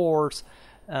 for wars,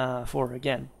 for,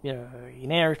 again,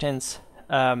 inheritance,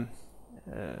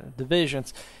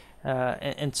 divisions,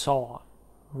 and so on,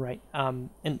 right? And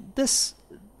this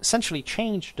essentially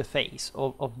changed the face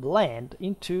of the land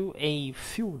into a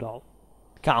feudal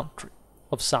country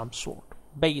of some sort,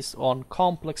 based on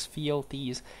complex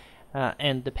fealties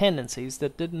and dependencies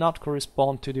that did not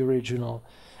correspond to the original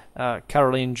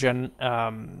Carolingian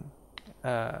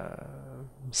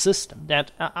system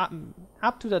that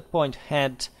up to that point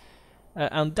had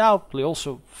undoubtedly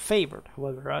also favored,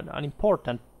 however, an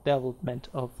important development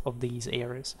of these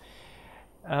areas.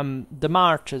 The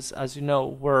marches, as you know,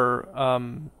 were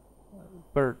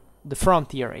the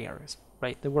frontier areas,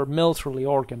 right? They were militarily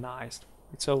organized,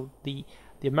 so the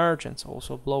emergence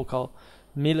also of local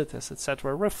milites,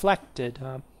 etc., reflected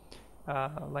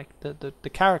like the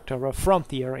character of a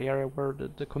frontier area where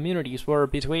the communities were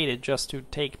habituated just to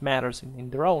take matters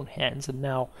in their own hands, and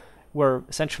now were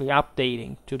essentially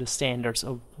updating to the standards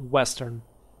of Western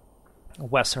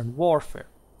warfare.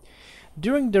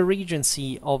 During the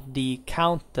regency of the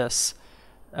Countess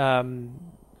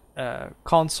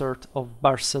Consort of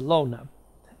Barcelona,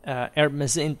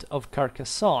 Hermesinde of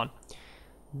Carcassonne,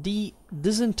 the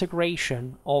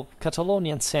disintegration of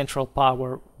Catalonian central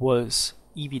power was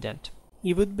evident.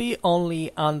 It would be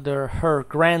only under her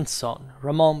grandson,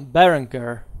 Ramon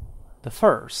Berenguer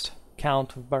I,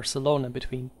 Count of Barcelona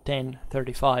between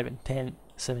 1035 and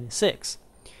 1076,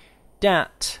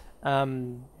 that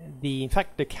in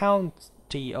fact the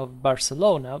County of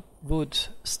Barcelona would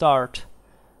start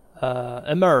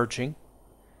emerging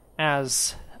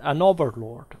as an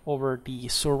overlord over the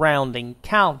surrounding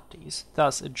counties,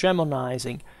 thus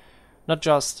hegemonizing not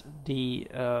just the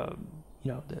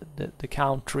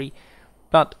country,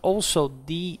 but also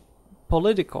the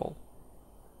political,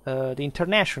 the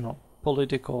international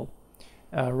political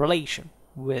relation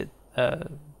with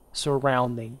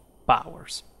surrounding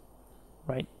powers,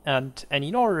 right? And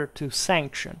in order to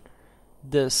sanction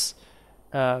this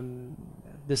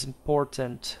this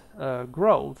important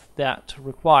growth that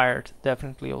required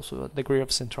definitely also a degree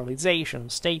of centralization,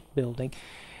 state building,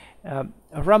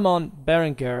 Ramon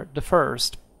Berenguer I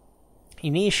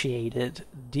initiated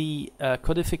the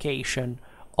codification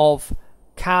of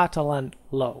Catalan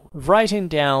law, writing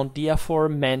down the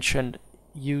aforementioned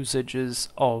usages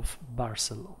of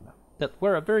Barcelona that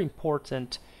were a very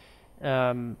important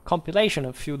compilation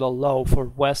of feudal law for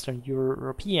Western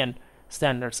European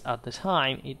standards at the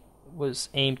time. It was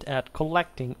aimed at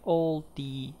collecting all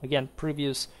the, again,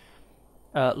 previous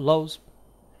laws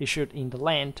issued in the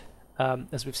land.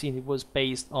 As we've seen, it was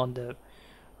based on the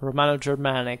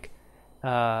Romano-Germanic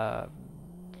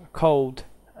code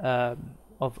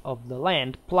of the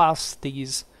land, plus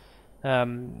these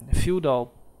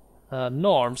feudal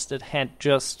norms that had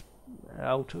just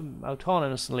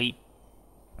autonomously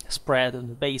spread on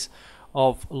the base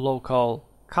of local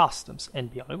customs and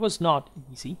beyond. It was not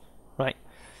easy, right?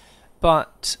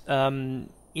 But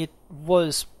it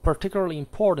was particularly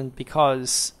important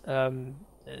because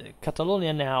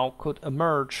Catalonia now could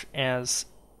emerge as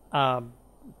a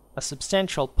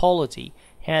substantial polity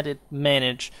had it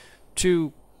managed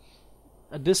to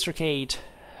districate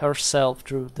herself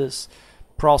through this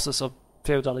process of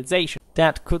feudalization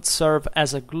that could serve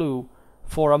as a glue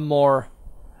for a more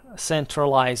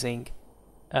centralizing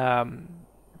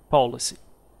policy.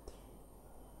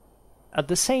 At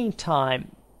the same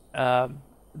time,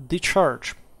 the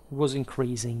church was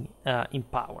increasing in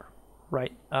power,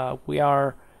 right? We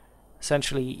are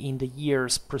essentially in the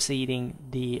years preceding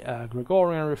the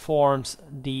Gregorian reforms.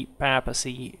 The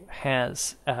papacy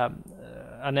has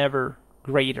an ever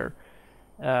greater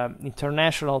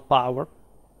international power,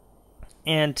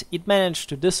 and it managed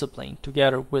to discipline,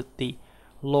 together with the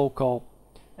local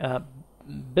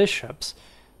bishops,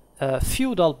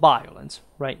 feudal violence,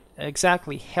 right?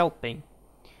 Exactly helping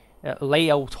lay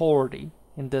authority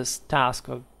in this task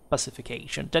of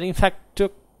pacification that in fact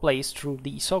took place through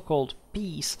the so-called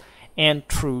peace and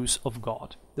truce of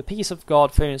God. The peace of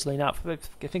God, famously enough, I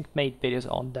think made videos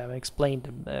on them, explained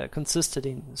them, consisted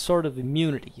in sort of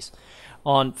immunities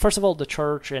on, first of all, the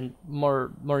church, and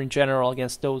more in general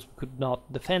against those who could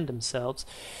not defend themselves,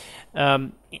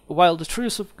 while the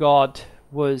truce of God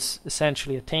was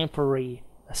essentially a temporary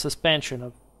suspension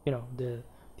of the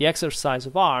exercise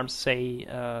of arms, say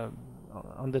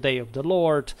on the Day of the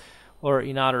Lord or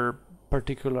in other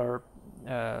particular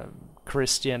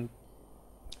Christian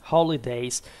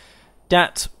holidays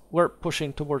that were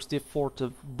pushing towards the effort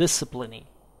of disciplining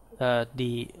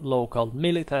the local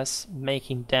milites,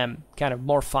 making them kind of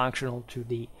more functional to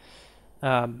the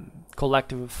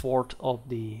collective effort of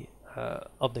the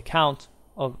Count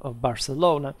of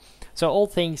Barcelona. So all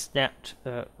things that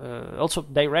also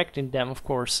directing them, of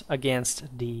course, against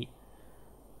the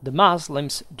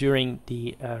Muslims during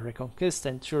the Reconquista,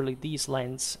 and surely these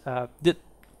lands did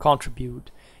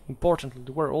contribute importantly.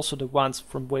 They were also the ones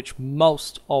from which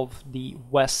most of the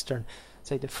Western,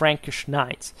 say the Frankish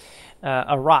knights,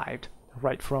 arrived,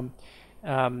 right, from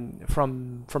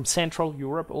Central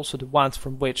Europe, also the ones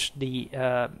from which the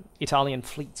Italian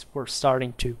fleets were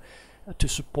starting to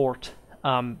support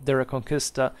the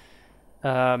Reconquista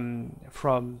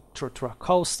through a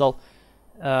coastal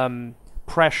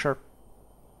pressure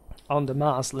on the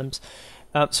Muslims.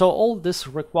 So all this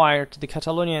required the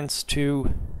Catalonians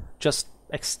to just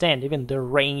extend even their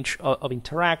range of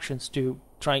interactions to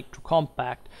try to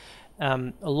compact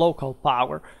a local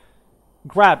power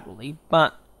gradually,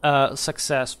 but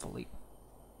successfully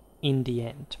in the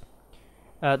end.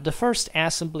 The first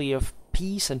assembly of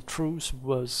peace and truce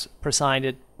was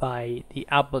presided by the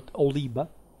Abbot Oliba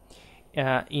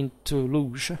in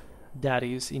Toulouse, that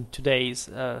is in today's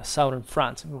southern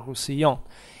France, Roussillon,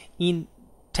 in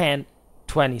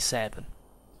 1027.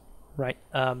 right?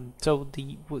 So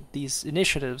these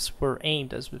initiatives were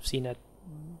aimed, as we've seen, at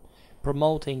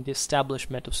promoting the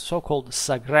establishment of so-called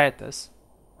sagretes,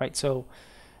 right? So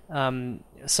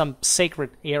some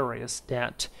sacred areas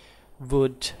that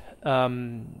would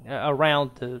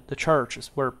around the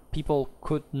churches where people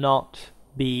could not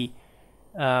be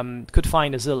could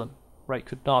find asylum, right?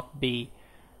 Could not be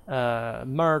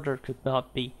murdered, could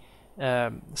not be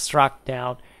struck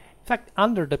down. In fact,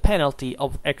 under the penalty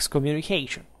of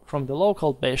excommunication from the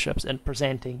local bishops and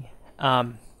presenting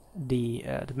the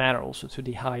matter also to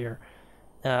the higher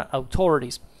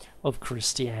authorities of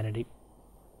Christianity.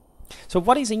 So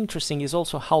what is interesting is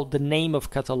also how the name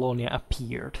of Catalonia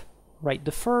appeared, right?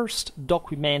 The first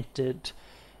documented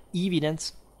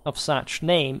evidence of such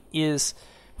name is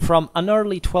from an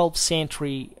early 12th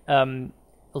century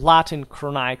Latin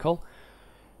chronicle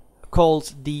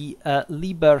called the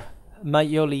Liber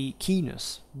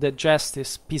Maiolicinus, de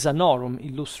Gestis Pisanorum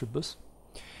Illustribus,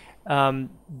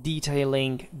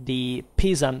 detailing the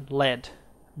Pisan-led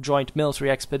joint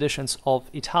military expeditions of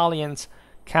Italians,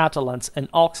 Catalans, and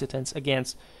Occitans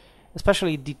against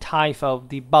especially the Taifa of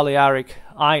the Balearic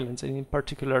Islands, and in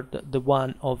particular the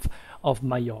one of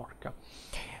Majorca,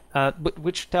 but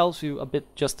which tells you a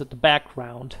bit just the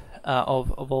background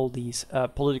of all these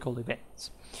political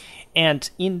events. And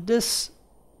in this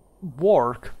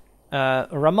work,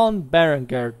 Ramon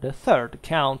Berenguer III,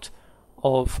 Count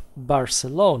of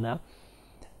Barcelona,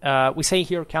 we say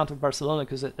here Count of Barcelona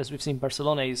because, as we've seen,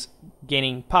 Barcelona is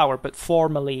gaining power, but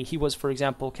formally he was, for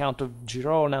example, Count of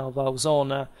Girona, of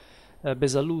Ausona,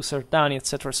 Besalú, Cerdagne,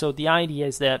 etc. So the idea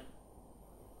is that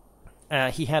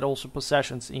he had also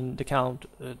possessions in the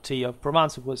County of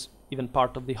Provence. It was even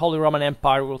part of the Holy Roman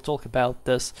Empire. We'll talk about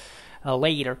this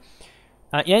later.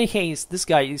 In any case, this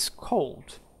guy is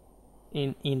called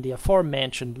in the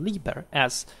aforementioned Liber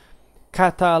as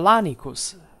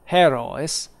Catalanicus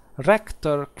Heroes,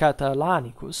 Rector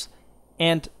Catalanicus,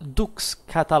 and Dux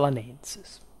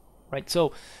Catalanensis, right?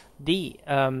 So the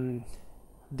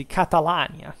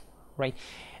Catalonia, right,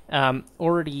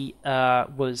 already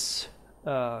was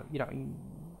a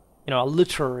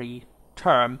literary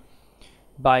term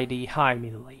by the High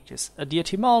Middle Ages. The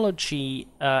etymology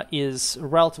is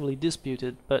relatively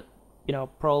disputed, but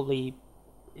probably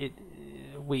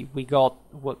we got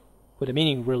what the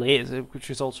meaning really is, which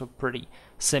is also pretty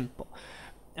simple.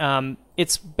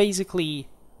 It's basically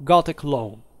Gothic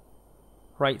loam,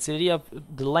 right? It's the idea of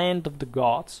the land of the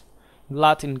Goths,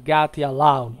 Latin Gatia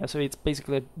Launia, so it's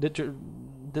basically the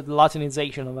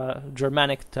Latinization of a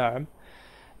Germanic term.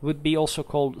 Would be also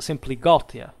called simply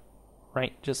Gothia,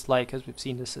 right? Just like, as we've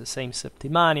seen, this is the same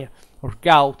Septimania or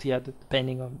Gautia,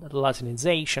 depending on the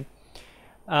Latinization.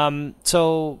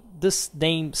 So this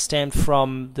name stemmed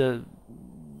from the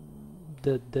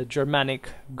Germanic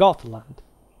Gotland,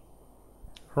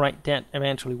 right? That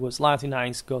eventually was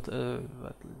Latinized in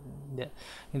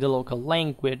the local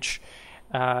language,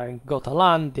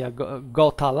 Gotalandia,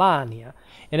 Gotalania,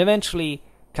 and eventually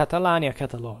Catalonia,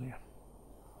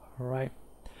 right?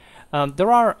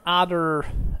 There are other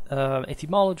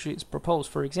etymologies proposed,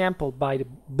 for example, by the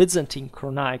Byzantine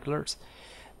chroniclers,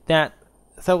 that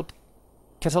thought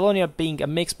Catalonia being a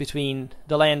mix between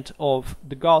the land of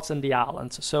the Goths and the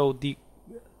Alans, so the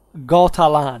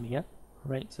Gotalania,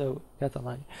 right? So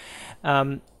Catalonia.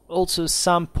 Also,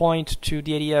 some point to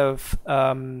the idea of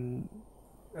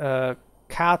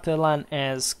Catalan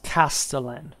as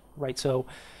Castellan, right? So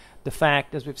the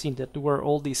fact, as we've seen, that there were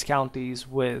all these counties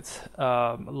with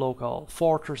local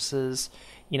fortresses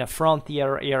in a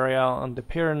frontier area on the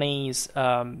Pyrenees,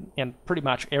 and pretty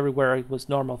much everywhere it was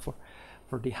normal for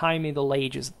the High Middle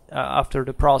Ages after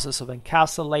the process of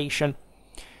encapsulation.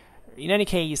 In any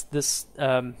case, this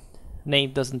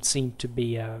name doesn't seem to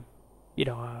be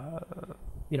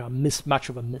much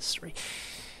of a mystery.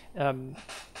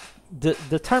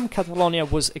 The term Catalonia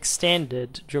was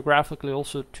extended geographically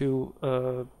also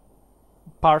to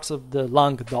parts of the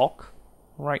Languedoc,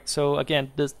 right? So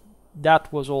again,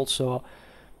 that was also,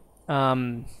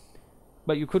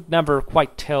 but you could never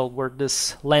quite tell where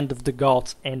this land of the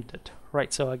Goths ended,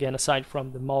 right? So again, aside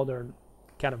from the modern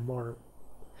kind of more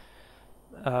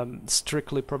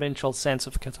strictly provincial sense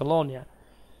of Catalonia,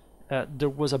 there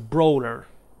was a broader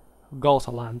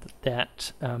Gothland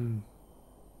that,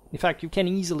 in fact, you can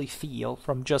easily feel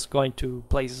from just going to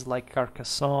places like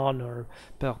Carcassonne or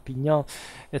Perpignan,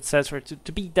 etc.,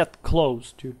 to be that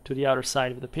close to the other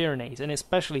side of the Pyrenees, and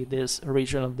especially this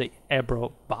region of the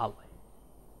Ebro Valley.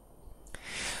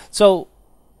 So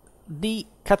the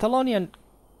Catalonian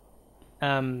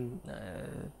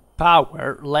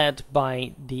power, led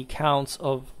by the Counts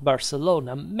of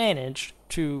Barcelona, managed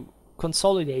to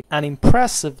consolidate an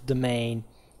impressive domain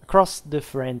across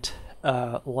different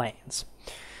lands.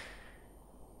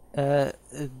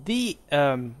 The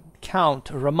Count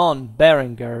Ramon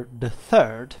Berenguer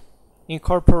III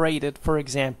incorporated, for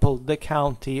example, the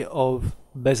county of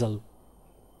Besalú,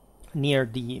 near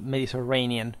the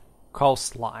Mediterranean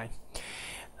coastline.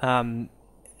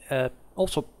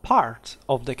 Also part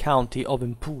of the county of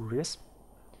Empúries,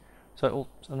 so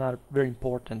another very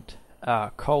important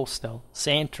coastal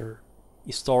center,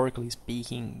 historically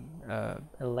speaking,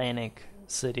 Hellenic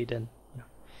city, then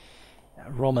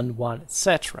Roman one,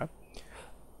 etc.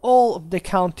 All of the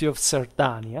county of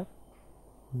Sardinia,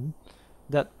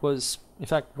 that was in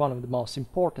fact one of the most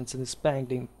important, and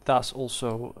expanding thus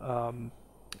also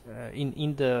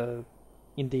in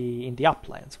the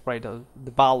uplands, right,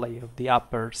 the valley of the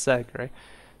Upper Segre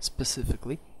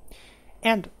specifically,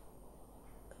 and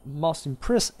most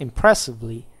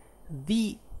impressively,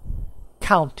 the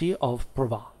county of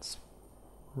Provence,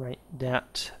 right,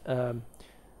 that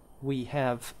we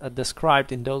have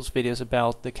described in those videos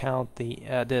about the county,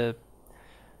 the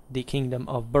kingdom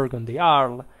of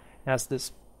Burgundy-Arles, as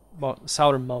this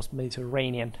southernmost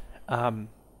Mediterranean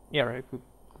area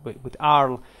with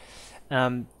Arles.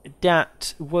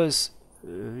 That was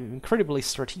incredibly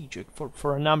strategic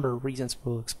for a number of reasons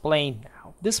we'll explain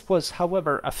now. This was,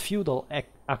 however, a feudal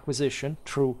acquisition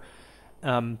through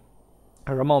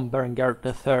Ramon Berenguer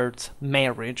III's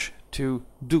marriage to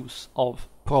Douce of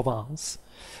Provence,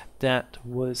 that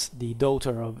was the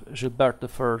daughter of Gilbert I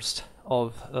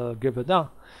of Gévaudan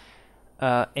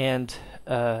and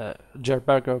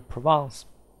Gerberga of Provence.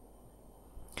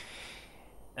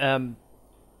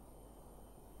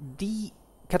 The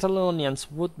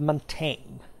Catalonians would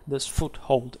maintain this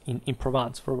foothold in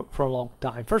Provence for a long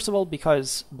time. First of all,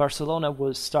 because Barcelona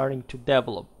was starting to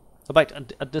develop, but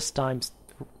at this time,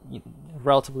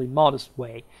 relatively modest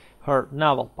way, her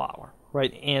naval power,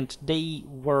 right? And they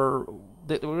were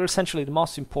essentially the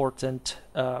most important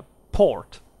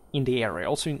port in the area,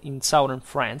 also in southern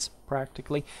France,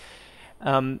 practically.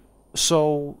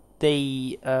 So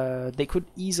they could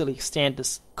easily extend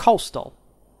this coastal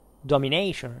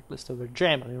domination, at least over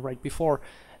Germany, right? Before,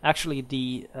 actually,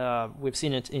 we've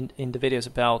seen it in the videos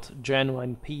about Genoa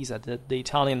and Pisa, that the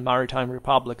Italian maritime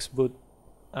republics would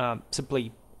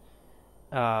simply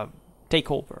take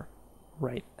over,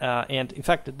 right? And in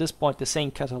fact, at this point, the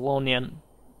same Catalonian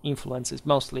influence is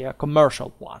mostly a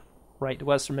commercial one, right? The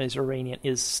Western Mediterranean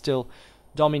is still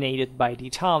dominated by the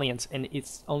Italians, and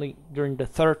it's only during the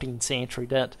 13th century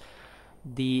that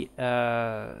the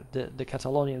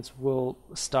Catalonians will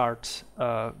start,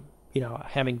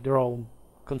 having their own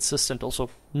consistent, also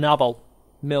naval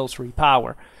military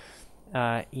power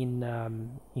in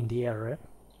the area.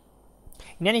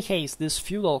 In any case, these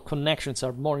feudal connections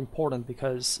are more important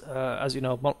because, as you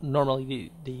know,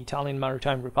 normally the Italian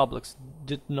maritime republics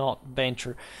did not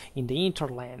venture in the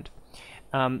hinterland,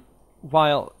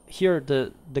 while here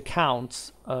the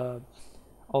counts of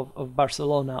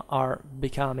Barcelona are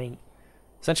becoming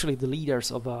essentially the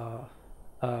leaders of a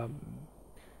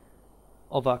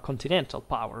continental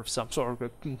power of some sort,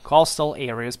 coastal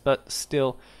areas, but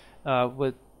still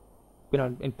with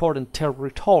important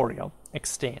territorial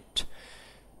extent.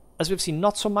 As we've seen,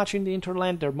 not so much in the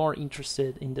hinterland. They're more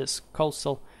interested in this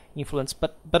coastal influence,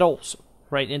 but also,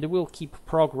 right, and they will keep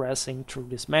progressing through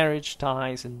these marriage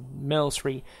ties and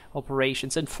military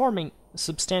operations and forming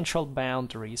substantial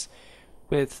boundaries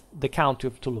with the county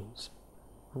of Toulouse,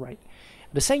 right?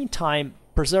 At the same time,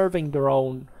 preserving their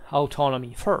own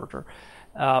autonomy further.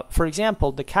 For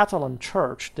example, the Catalan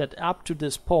Church, that up to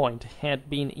this point had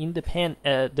been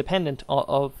dependent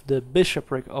of the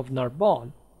bishopric of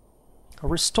Narbonne,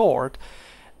 restored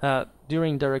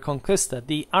during the Reconquista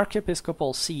the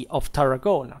archiepiscopal see of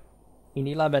Tarragona in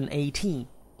 1118,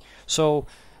 so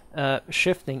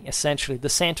shifting essentially the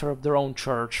center of their own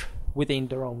church within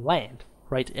their own land,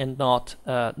 right, and not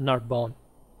Narbonne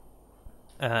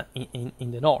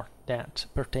in the north, that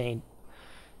pertained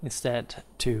instead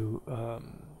to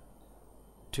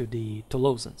the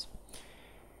Toulousains.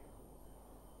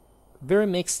 Very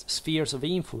mixed spheres of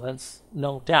influence,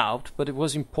 no doubt, but it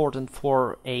was important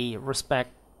for a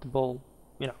respectable,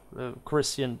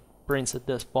 Christian prince at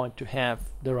this point to have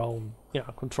their own,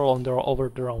 control over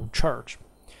their own church,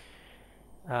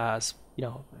 as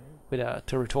with a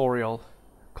territorial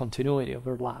continuity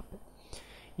overlap.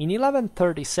 In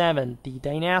 1137, the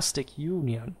dynastic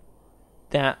union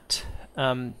that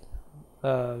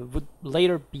would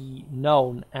later be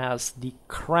known as the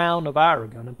Crown of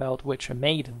Aragon, about which I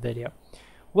made a video,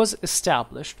 was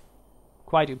established,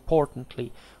 quite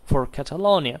importantly, for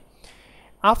Catalonia,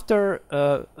 after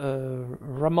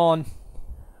Ramon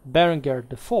Berenguer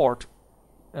IV,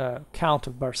 Count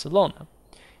of Barcelona,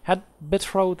 had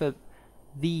betrothed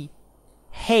the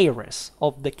heiress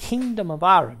of the Kingdom of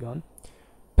Aragon,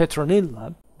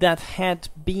 Petronilla, that had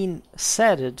been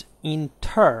ceded in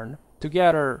turn,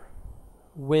 together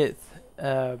with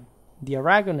the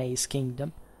Aragonese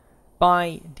kingdom,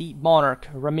 by the monarch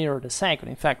Ramiro II,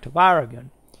 in fact of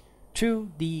Aragon,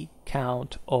 to the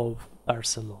Count of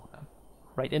Barcelona.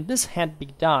 Right, and this had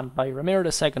been done by Ramiro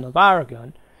II of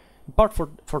Aragon, in part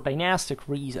for dynastic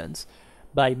reasons,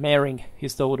 by marrying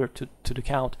his daughter to the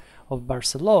Count of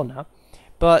Barcelona,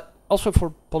 but also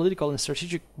for political and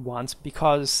strategic ones,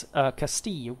 because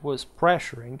Castile was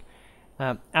pressuring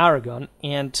Aragon,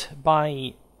 and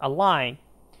by allying,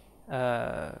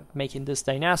 making this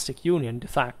dynastic union de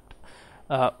facto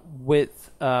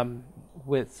with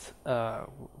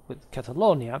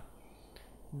Catalonia,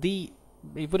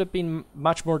 it would have been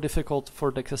much more difficult for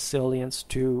the Castilians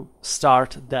to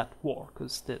start that war,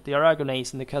 because the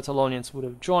Aragonese and the Catalonians would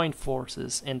have joined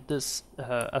forces, and this,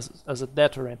 as a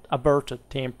deterrent, averted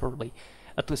temporarily.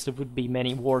 At least there would be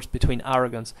many wars between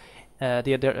Aragon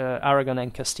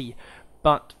and Castile.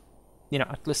 But,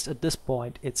 at least at this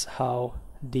point, it's how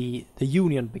the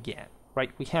union began. Right?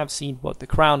 We have seen what the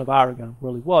Crown of Aragon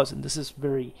really was, and this is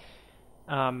very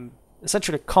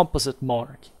essentially a composite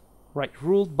monarchy. Right,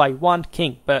 ruled by one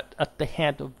king, but at the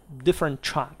head of different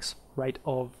chunks, right,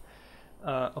 of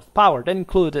power. That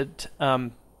included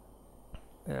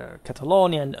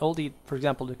Catalonia and all the, for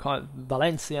example,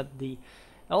 Valencia,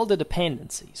 all the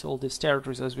dependencies, all these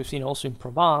territories, as we've seen also in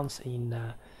Provence, in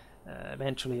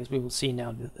eventually, as we will see now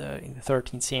in the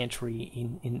 13th century,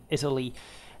 in Italy,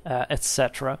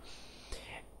 etc.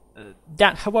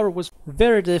 That, however, was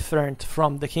very different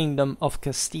from the kingdom of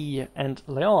Castile and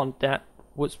Leon, that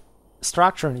was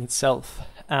structuring itself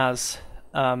as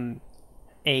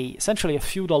essentially a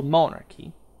feudal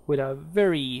monarchy with a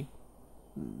very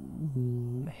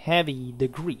heavy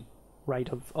degree, right,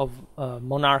 of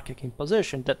monarchic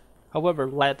imposition, that, however,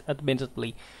 led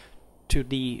admittedly to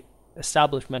the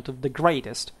establishment of the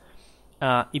greatest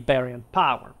Iberian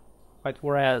power, right,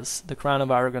 whereas the Crown of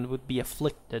Aragon would be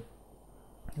afflicted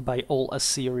by all a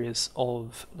series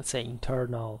of, let's say,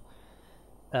 internal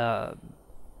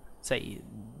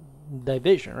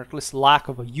division, or at least lack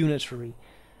of a unitary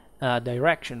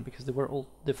direction, because there were all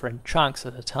different chunks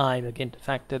at a time. Again, the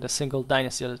fact that a single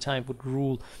dynasty at a time would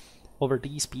rule over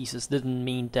these pieces didn't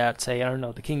mean that, say, I don't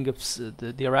know, the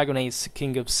Aragonese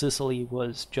king of Sicily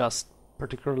was just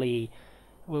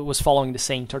was following the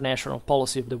same international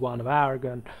policy of the one of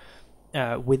Aragon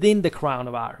within the Crown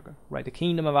of Aragon, right? The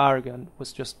Kingdom of Aragon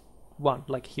was just one,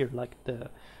 like here, like the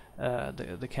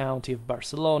county of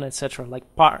Barcelona, etc., like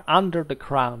under the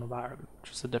Crown of Aragon,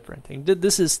 which is a different thing.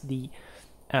 This is the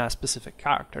specific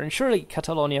character, and surely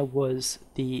Catalonia was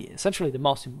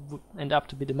would end up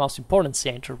to be the most important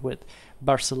center, with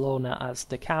Barcelona as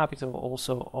the capital,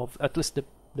 also of at least the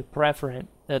preferred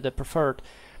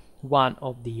one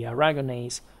of the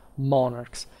Aragonese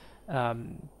monarchs,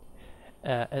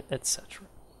 etc.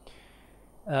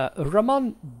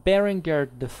 Ramon Berenguer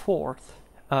IV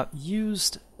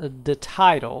used the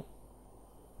title.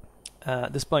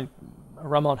 At this point,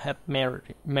 Ramon had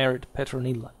married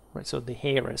Petronilla, right? So the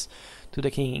heiress to the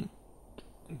kingdom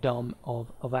of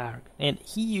Aragon, and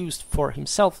he used for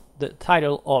himself the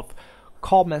title of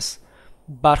Comes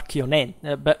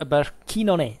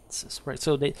Barquinonenses, right?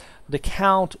 So the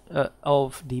Count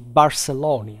of the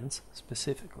Barcelonians,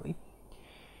 specifically,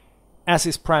 as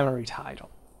his primary title,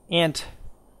 and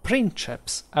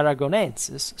Princeps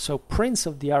Aragonensis, so Prince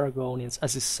of the Aragonians,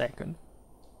 as his second,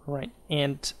 right?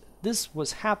 And this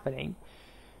was happening,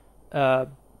 let's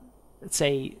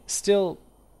say, still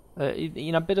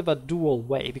in a bit of a dual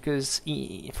way, because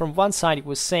from one side it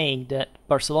was saying that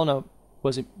Barcelona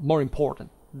was more important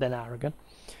than Aragon,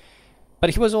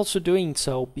 but he was also doing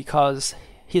so because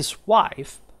his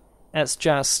wife, as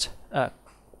just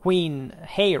Queen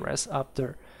Heiress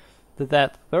after the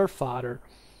death of her father,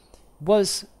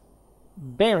 was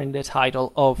bearing the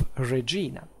title of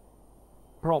Regina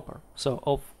proper, so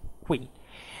of Queen.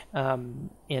 And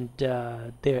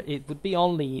it would be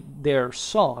only their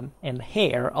son and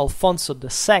heir, Alfonso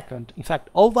II, in fact,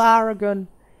 of Aragon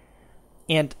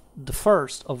and the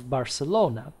first of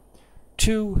Barcelona,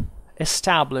 to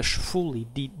establish fully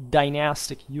the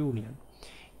dynastic union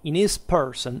in his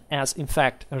person as, in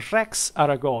fact, Rex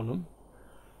Aragonum,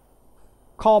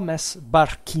 Comes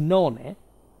Barquinone,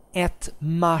 et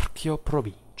Marchio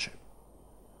Province.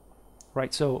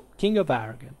 Right, so King of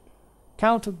Aragon,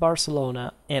 Count of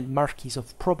Barcelona, and Marquis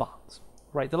of Provence.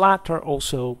 Right, the latter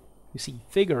also, you see,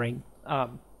 figuring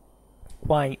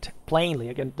quite plainly.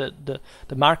 Again, the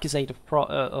Marquisate of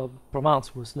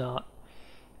Provence was not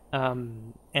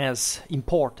as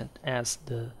important as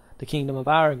the Kingdom of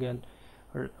Aragon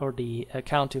or the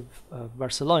County of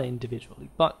Barcelona individually.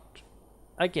 But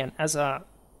again, as a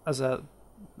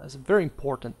very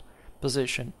important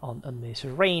position on the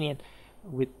Mediterranean,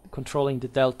 with controlling the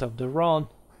delta of the Rhone,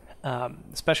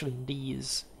 especially in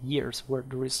these years where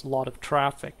there is a lot of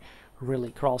traffic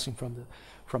really crossing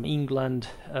from England,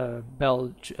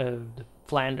 Belgium, the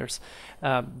Flanders,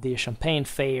 the Champagne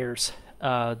fairs,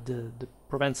 the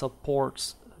Provençal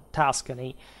ports,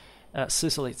 Tuscany,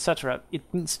 Sicily, etc. It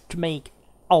means to make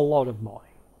a lot of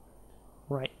money,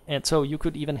 right? And so you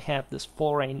could even have this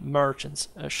foreign merchants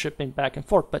shipping back and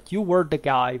forth, but you were the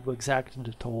guy who exacted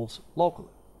the tolls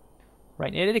locally,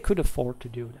 right? And they could afford to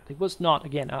do that. It was not,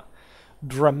 again, a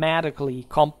dramatically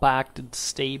compacted,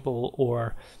 stable,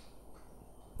 or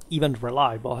even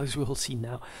reliable, as we will see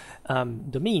now,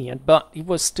 dominion, but it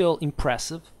was still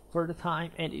impressive for the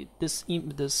time, and this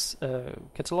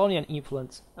Catalonian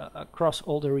influence across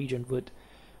all the region would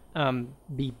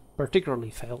be particularly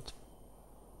felt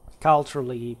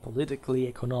culturally, politically,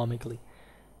 economically,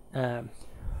 for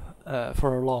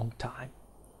a long time,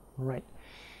 right?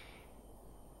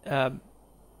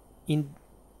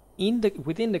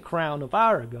 Within the crown of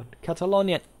Aragon,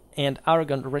 Catalonia and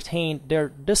Aragon retained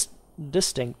their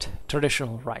distinct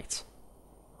traditional rights,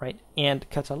 right? And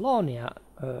Catalonia,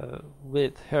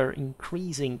 with her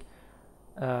increasing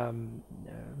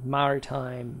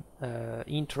maritime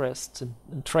interests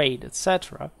and trade,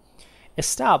 etc.,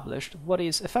 established what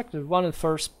is effectively one of the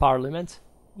first parliaments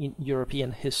in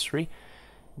European history,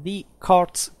 the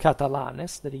Corts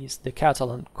Catalanes, that is, the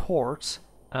Catalan courts,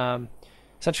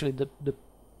 essentially the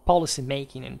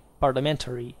policy-making and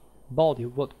parliamentary body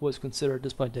of what was considered at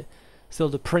this point still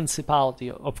the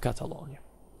Principality of Catalonia,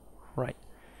 right?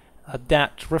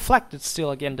 That reflected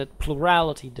still, again, that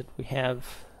plurality that we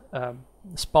have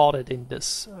spotted in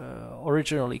this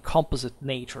originally composite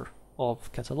nature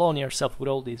of Catalonia herself, with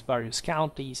all these various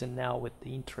counties, and now with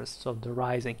the interests of the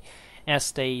rising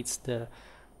estates, the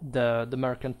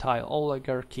mercantile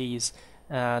oligarchies,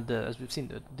 as we've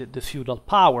seen, the feudal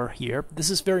power here. This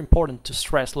is very important to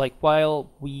stress. Like, while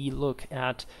we look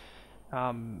at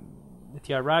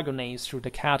the Aragonese through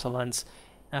the Catalans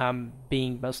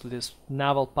being mostly this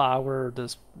naval power,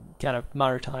 this kind of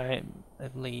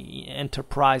maritimely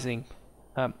enterprising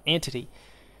entity,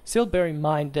 still bear in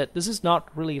mind that this is not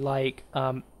really like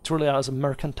truly as a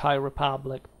mercantile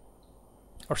republic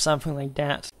or something like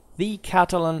that. The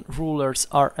Catalan rulers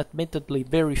are admittedly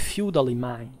very feudally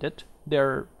minded.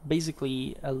 They're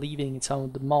basically living in some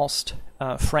of the most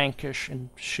Frankish and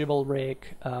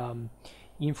chivalric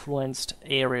influenced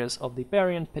areas of the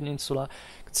Iberian Peninsula.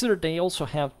 Consider they also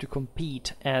have to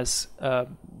compete as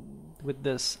with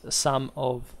this sum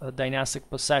of dynastic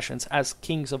possessions as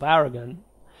kings of Aragon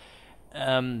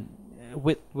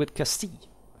with Castile,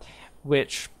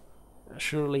 which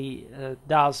surely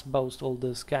does boast all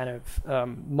this kind of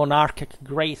monarchic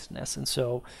greatness, and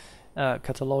so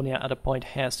Catalonia at a point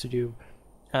has to do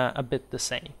a bit the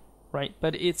same, right?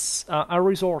 But it's a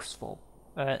resourceful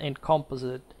and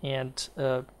composite and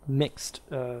mixed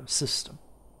system,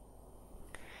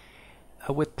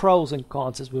 with pros and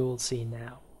cons, as we will see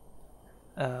now.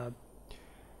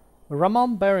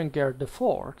 Ramon Berenguer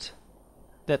IV,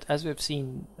 that, as we've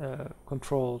seen,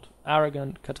 controlled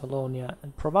Aragon, Catalonia,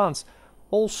 and Provence,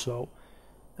 also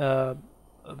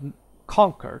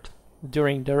conquered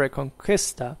during the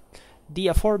Reconquista the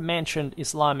aforementioned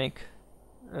Islamic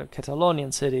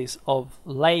Catalonian cities of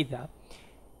Lleida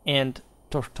and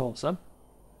Tortosa,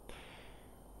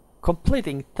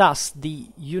 completing thus the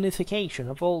unification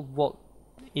of all what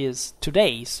is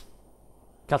today's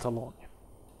Catalonia,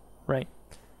 right?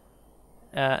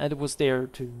 And it was there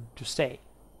to stay.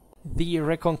 The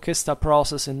Reconquista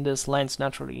process in this lands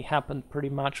naturally happened pretty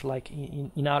much like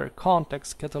in other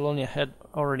contexts. Catalonia had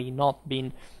already not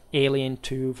been alien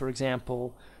to, for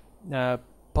example,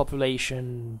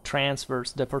 population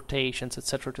transfers, deportations,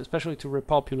 etc., especially to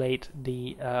repopulate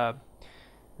the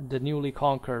newly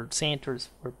conquered centers,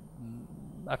 where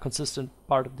a consistent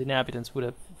part of the inhabitants would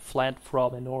have fled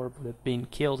from and or would have been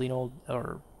killed in all,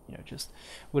 or just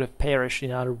would have perished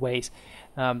in other ways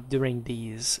during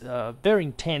these very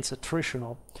intense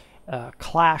attritional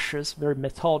clashes, very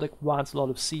methodic ones, a lot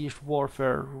of siege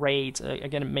warfare, raids.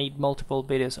 Again, I made multiple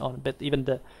videos on it, but even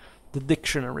the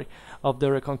dictionary of the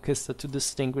Reconquista to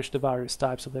distinguish the various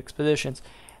types of expeditions,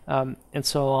 and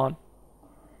so on.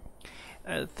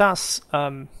 Thus,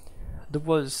 there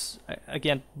was,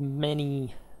 again,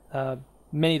 many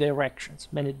directions,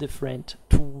 many different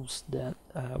tools that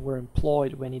were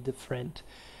employed when in different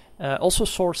also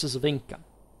sources of income.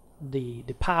 The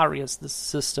parias, the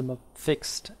system of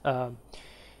fixed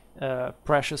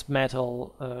precious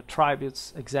metal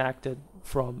tributes exacted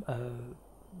from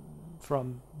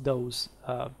those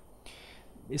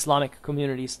Islamic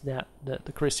communities that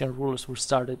the Christian rulers were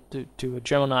started to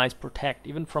hegemonize, protect,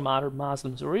 even from other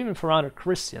Muslims or even from other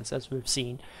Christians, as we've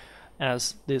seen,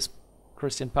 as these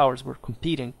Christian powers were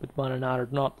competing with one another,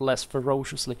 not less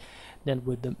ferociously than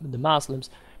with the Muslims.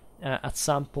 At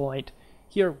some point,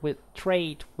 here with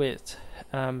trade, with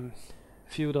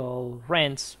feudal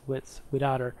rents, with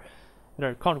other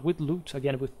with loot,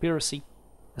 again with piracy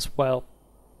as well,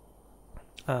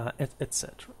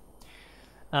 etc.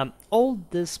 All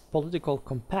this political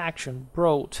compaction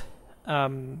brought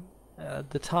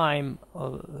the time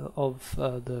of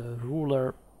the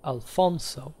ruler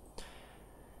Alfonso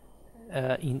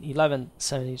in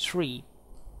 1173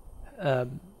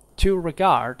 to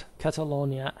regard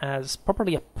Catalonia as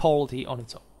properly a polity on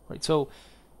its own. Right, so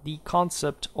the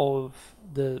concept of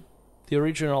the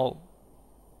original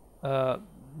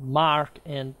mark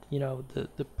and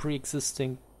the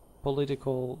pre-existing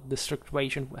political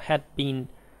districtuation had been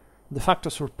de facto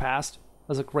surpassed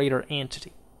as a greater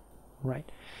entity,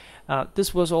 right?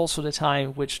 This was also the time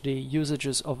in which the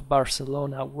usages of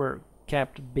Barcelona were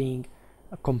kept being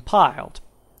compiled,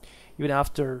 even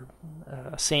after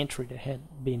a century that had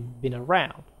been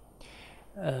around,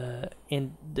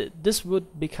 and this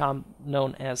would become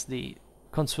known as the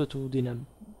Consuetudinem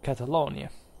Catalonia,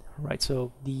 right?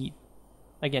 So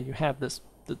again, you have this.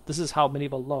 This is how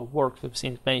medieval law works. We've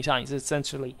seen it many times. It's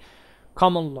essentially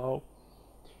common law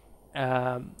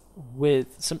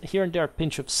with some here and there a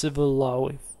pinch of civil law,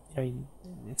 in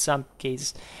some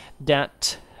cases,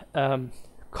 that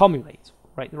cumulate.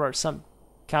 Right, there are some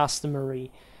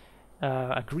customary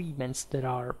agreements that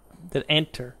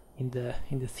enter in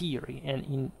the theory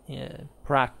and in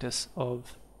practice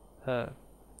of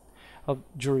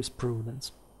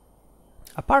jurisprudence.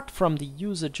 Apart from the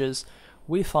usages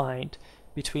we find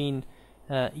between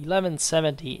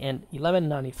 1170 and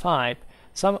 1195,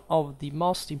 some of the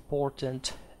most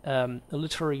important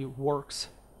literary works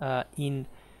in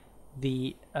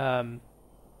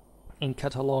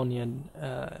Catalonian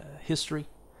history,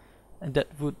 and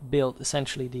that would build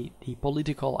essentially the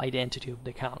political identity of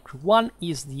the country. One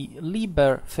is the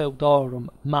Liber Feudorum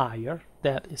Maior,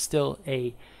 that is still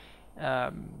a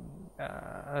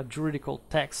juridical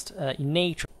text in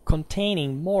nature,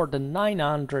 containing more than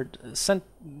 900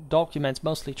 documents,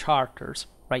 mostly charters,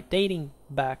 right, dating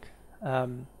back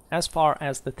as far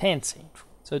as the 10th century.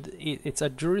 So it's a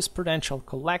jurisprudential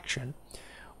collection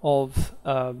of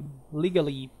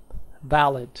legally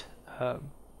valid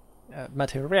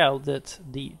material that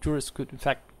the jurists could in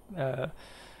fact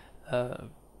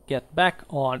get back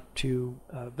on to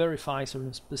verify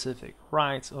certain specific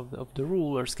rights of the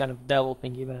rulers, kind of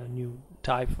developing even a new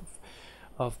type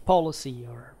of policy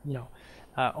or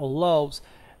laws,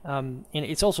 and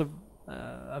it's also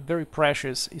a very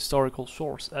precious historical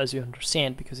source, as you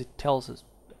understand, because it tells us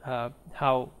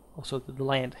how also the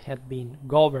land had been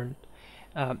governed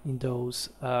in those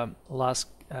last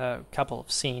couple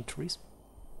of centuries.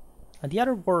 And the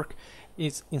other work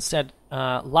is instead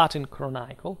Latin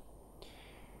Chronicle,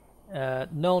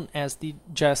 known as the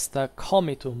Gesta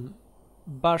Comitum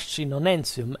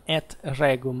Barcinonensium et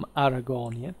Regum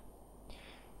Aragonia,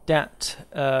 that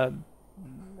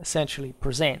essentially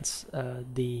presents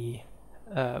the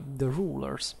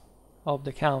rulers of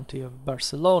the county of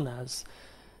Barcelona as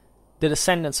the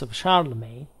descendants of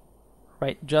Charlemagne,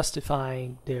 right,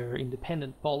 justifying their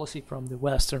independent policy from the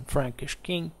Western Frankish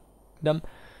kingdom,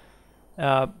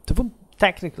 to whom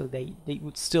technically they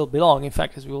would still belong. In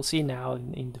fact, as we will see now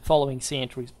in the following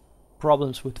centuries,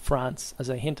 problems with France, as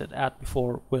I hinted at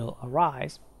before, will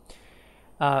arise,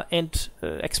 and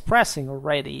expressing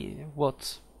already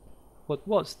what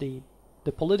was the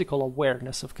political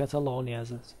awareness of Catalonia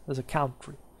as a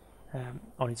country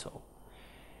on its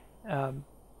own.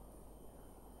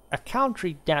 A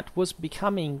country that was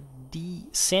becoming the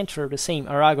center of the same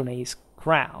Aragonese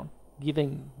crown,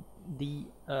 giving the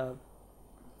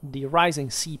rising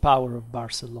sea power of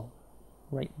Barcelona.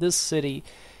 Right, this city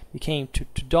became to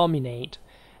dominate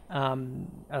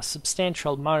a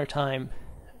substantial maritime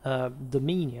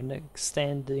dominion,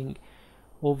 extending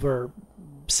over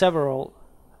several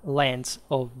lands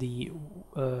of the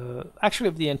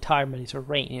entire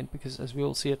Mediterranean, because as we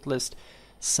will see, at least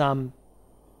some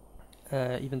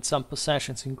even some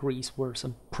possessions in Greece were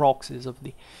some proxies of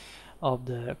the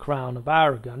crown of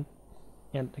Aragon.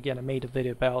 And again, I made a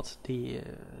video about the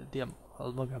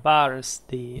Almogabares,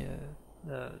 the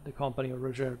the company of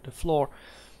Roger de Flor,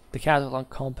 the Catalan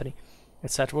company,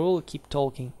 etc. We will keep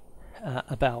talking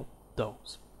about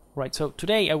those. Right, so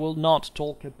today I will not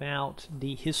talk about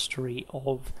the history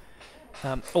of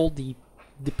all the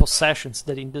possessions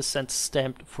that in this sense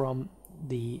stemmed from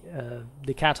the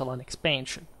Catalan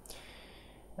expansion,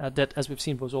 that, as we've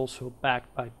seen, was also backed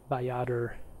by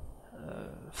other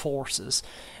forces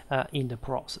in the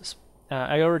process.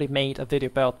 I already made a video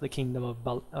about the Kingdom of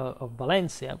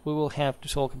Valencia. We will have to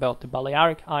talk about the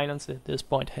Balearic Islands that at this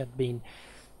point have been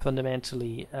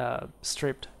fundamentally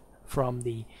stripped from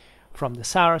the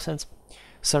Saracens.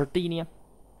 Sardinia,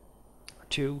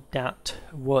 too, that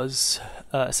was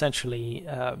essentially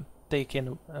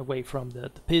taken away from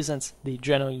the Pisans. The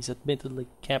Genoese admittedly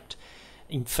kept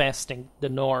infesting the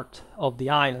north of the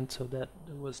island, so that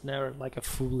it was never like a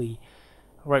full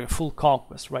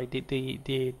conquest, right?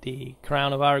 The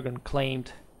Crown of Aragon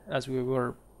claimed, as we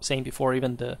were saying before,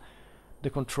 even the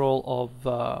control of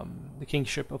the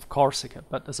kingship of Corsica,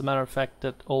 but as a matter of fact,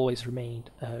 that always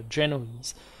remained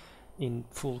Genoese in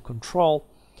full control.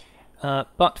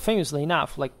 But famously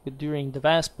enough, like during the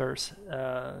Vespers,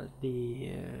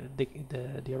 the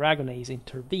Aragonese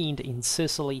intervened in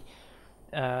Sicily,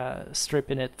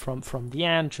 stripping it from the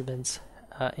Angevins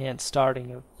and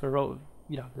starting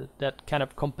that kind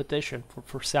of competition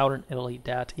for southern Italy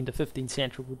that in the 15th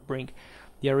century would bring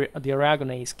the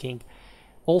Aragonese king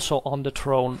also on the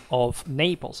throne of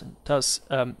Naples, and thus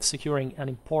securing an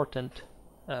important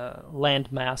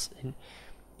landmass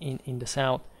in the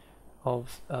south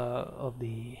of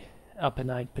the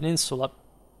Apennine Peninsula.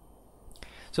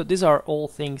 So these are all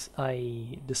things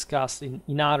I discussed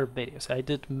in other videos. I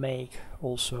did make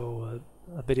also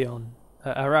a video on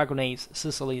Aragonese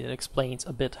Sicily that explains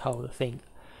a bit how the thing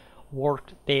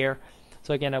worked there.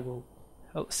 So again, I'll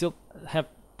still have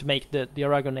to make the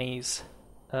Aragonese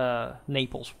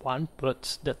Naples one,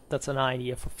 but that's an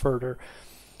idea for further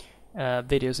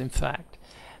videos, in fact.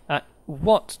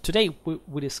 What today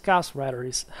we discuss rather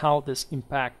is how this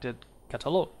impacted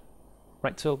Catalonia,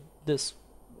 right? So this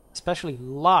especially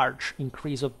large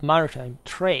increase of maritime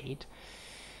trade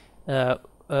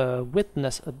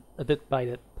witnessed a bit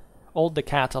by all the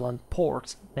Catalan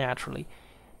ports, naturally,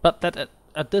 but that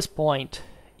at this point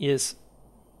is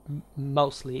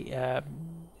mostly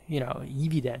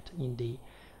evident in the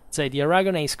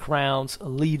Aragonese crown's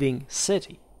leading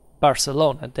city,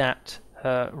 Barcelona, that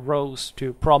rose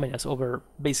to prominence over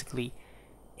basically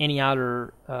any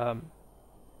other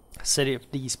city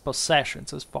of these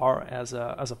possessions as far as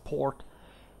a port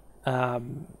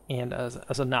and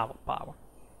as a naval power.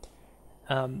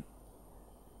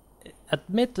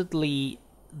 Admittedly,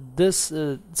 this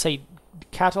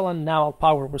Catalan naval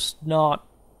power was not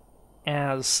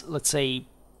as, let's say,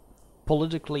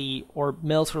 politically or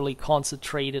militarily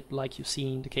concentrated like you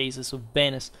see in the cases of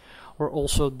Venice, or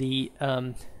also the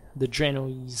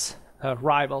Genoese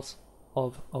rivals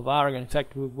of Aragon. In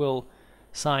fact, we will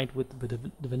side with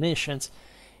the Venetians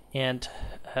and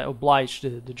oblige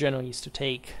the Genoese to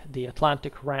take the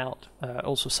Atlantic route,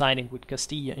 also siding with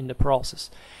Castilla in the process,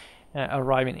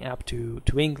 arriving up to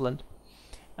England.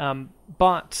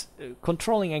 But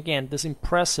controlling again this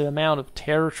impressive amount of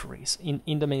territories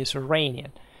in the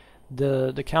Mediterranean,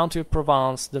 the County of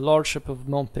Provence, the Lordship of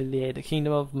Montpellier, the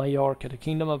Kingdom of Majorca, the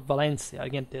Kingdom of Valencia,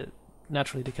 again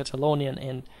naturally the Catalonian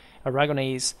and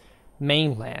Aragonese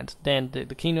mainland, then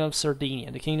the Kingdom of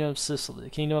Sardinia, the Kingdom of Sicily, the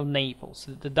Kingdom of Naples,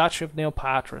 the Duchy of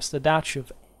Neopatras, the Duchy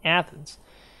of Athens,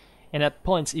 and at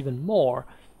points even more,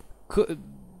 could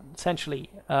essentially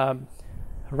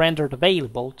rendered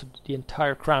available to the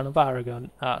entire Crown of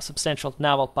Aragon substantial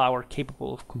naval power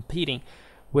capable of competing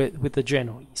with the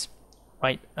Genoese.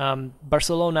 Right?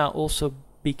 Barcelona also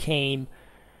became,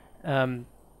 in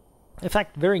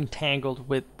fact, very entangled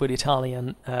with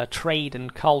Italian trade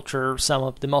and culture. Some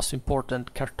of the most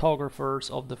important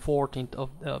cartographers of the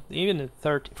 14th, even the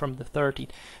 13th, from the 13th,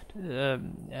 the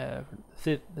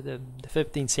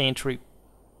 15th century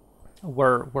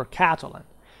were Catalan.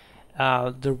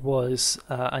 There was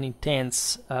an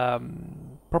intense,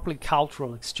 properly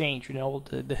cultural exchange.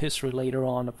 The history later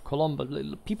on of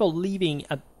Colombo, people living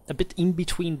a bit in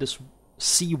between this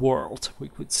sea world, we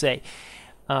could say,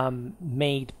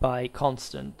 made by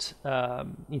constant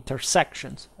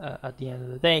intersections at the end of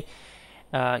the day.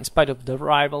 In spite of the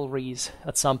rivalries,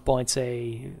 at some point,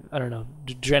 the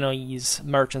Genoese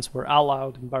merchants were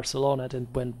allowed in Barcelona, and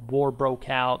when war broke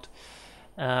out,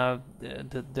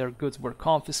 their goods were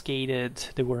confiscated,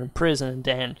 they were imprisoned,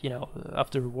 and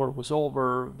after the war was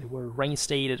over, they were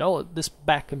reinstated. All this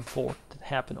back and forth that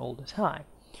happened all the time.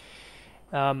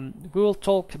 We will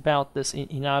talk about this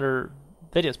in other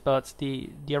videos, but the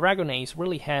Aragonese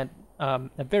really had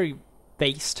a very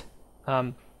vast,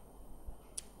 an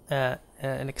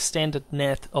extended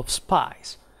net of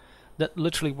spies that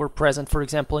literally were present, for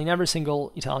example, in every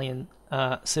single Italian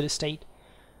city-state,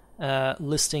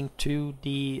 listing to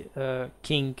the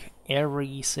king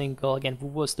every single, again, who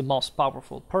was the most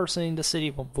powerful person in the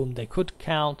city, whom they could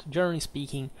count, generally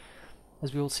speaking,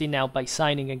 as we will see now by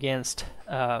siding against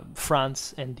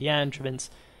France and the Angevins.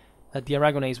 The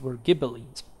Aragonese were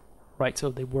Ghibellines, right? So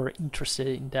they were interested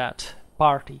in that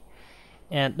party.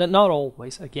 And not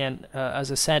always, again,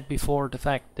 as I said before, the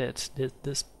fact that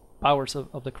these powers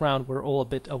of the crown were all a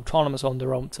bit autonomous on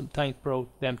their own sometimes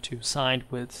brought them to side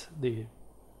with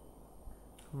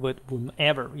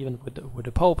whomever, even with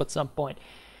the Pope at some point.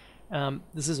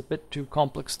 This is a bit too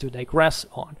complex to digress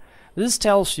on. This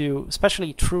tells you,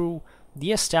 especially through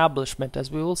the establishment,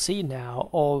 as we will see now,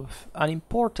 of an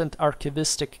important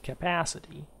archivistic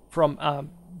capacity from a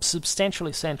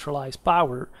substantially centralized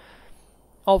power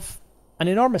of an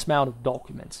enormous amount of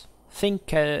documents. Think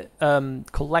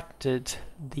collected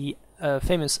the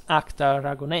famous Acta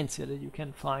Aragonensia that you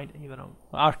can find even on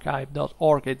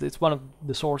archive.org. It's one of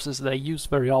the sources that I use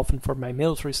very often for my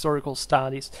military historical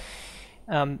studies.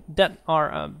 That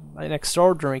are an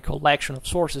extraordinary collection of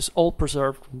sources, all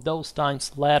preserved from those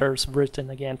times, letters written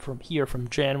again from here, from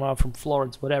Genoa, from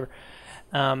Florence, whatever,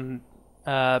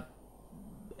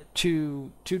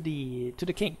 to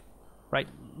the king, right?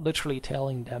 Literally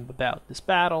telling them about this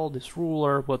battle, this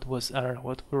ruler, what were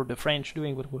the French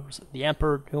doing, what was the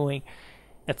emperor doing,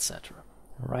 etc.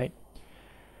 Right?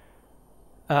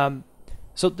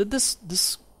 So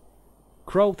this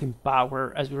growth in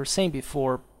power, as we were saying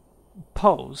before,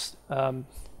 posed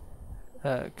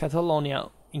Catalonia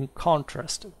in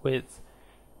contrast with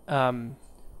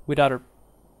other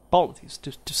polities,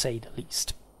 to say the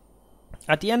least.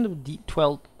 At the end of the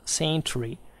 12th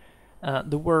century,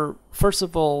 there were, first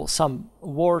of all, some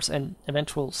wars and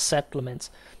eventual settlements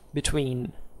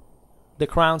between the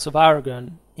crowns of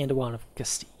Aragon and the one of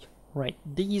Castile. Right?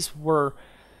 These were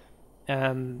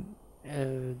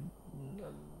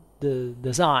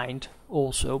designed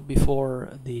also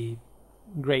before the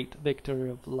great victory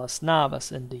of Las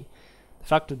Navas and the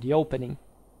fact of the opening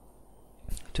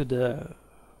to the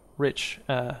rich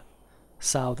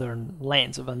southern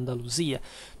lands of Andalusia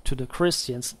to the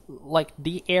Christians, like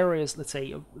the areas, let's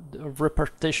say, of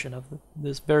repartition of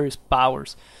these various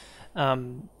powers.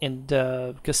 And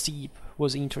Castile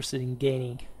was interested in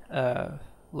gaining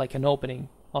like an opening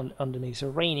on the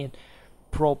Mediterranean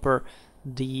proper.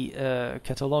 The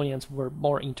Catalonians were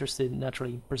more interested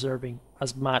naturally in preserving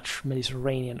as much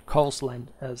Mediterranean coastline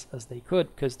as they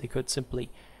could, because they could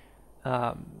simply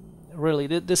really,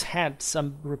 this had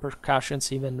some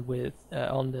repercussions even with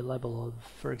on the level of,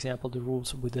 for example, the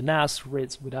rules with the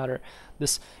Nasrids, with other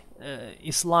this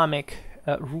Islamic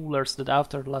rulers that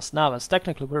after Las Navas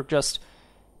technically were just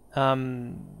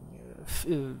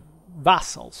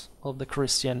vassals of the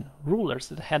Christian rulers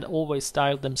that had always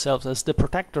styled themselves as the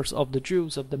protectors of the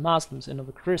Jews, of the Muslims, and of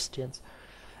the Christians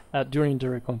during the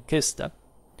Reconquista.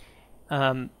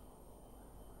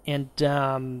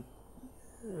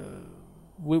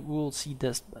 We will see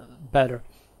this better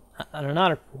at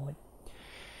another point.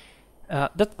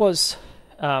 That was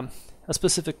a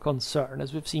specific concern.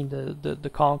 As we've seen,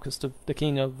 the conquest of the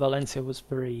Kingdom of Valencia was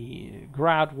very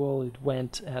gradual. It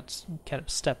went at kind of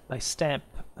step by step.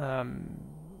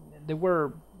 There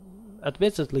were,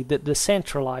 admittedly, the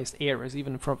centralized areas,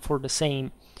 even for the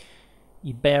same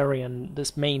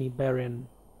main Iberian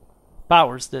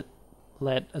powers that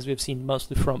led, as we've seen,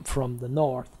 mostly from the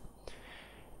north.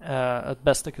 At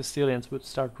best, the Castilians would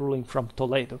start ruling from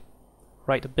Toledo,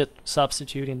 right? A bit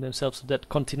substituting themselves to that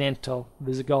continental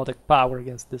Visigothic power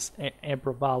against this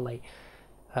Ebro Valley,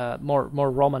 more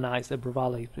Romanized Ebro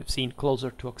Valley we've seen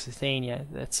closer to Occitania,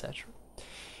 etc.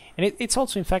 And it's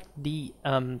also, in fact, the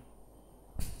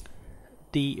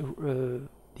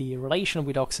relation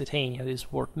with Occitania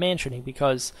is worth mentioning,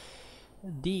 because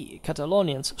the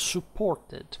Catalonians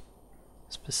supported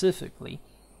specifically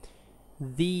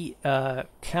the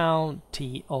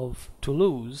county of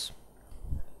Toulouse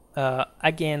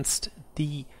against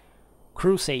the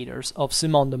Crusaders of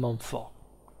Simon de Montfort,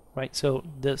 right? So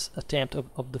this attempt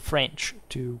of the French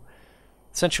to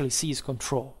essentially seize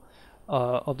control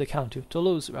of the county of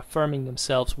Toulouse, affirming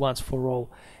themselves once for all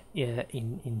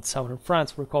in southern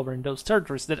France, recovering those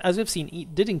territories that, as we've seen,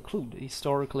 did include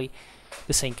historically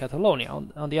the same Catalonia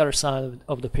on the other side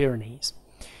of the Pyrenees.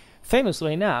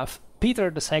 Famously enough,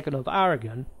 Peter II of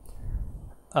Aragon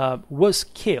was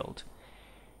killed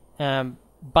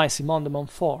by Simon de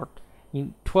Montfort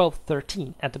in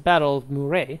 1213 at the Battle of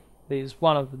Muret. It is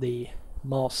one of the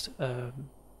most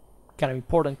kind of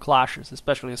important clashes,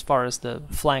 especially as far as the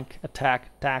flank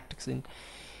attack tactics in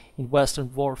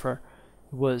Western warfare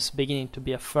was beginning to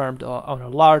be affirmed on a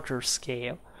larger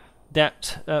scale.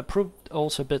 That proved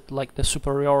also a bit like the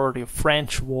superiority of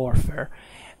French warfare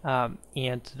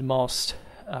and the most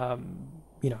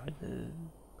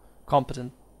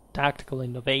competent tactical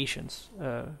innovations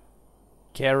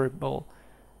carryable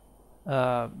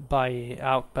by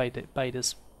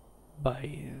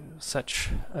such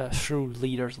shrewd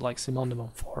leaders like Simon de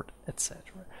Montfort, etc.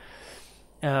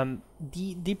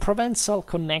 The Provençal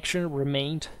connection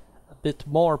remained a bit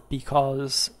more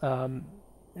because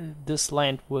this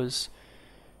land was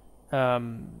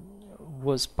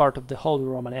part of the Holy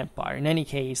Roman Empire. In any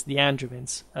case, the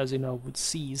Angevins, as you know, would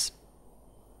seize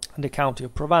the county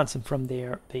of Provence, and from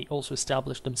there they also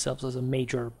established themselves as a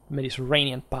major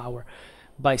Mediterranean power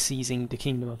by seizing the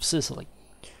Kingdom of Sicily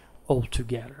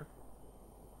altogether.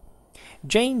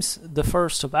 James I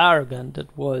of Aragon,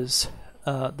 that was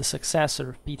the successor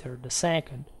of Peter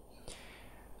II,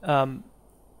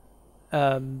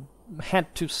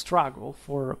 had to struggle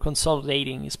for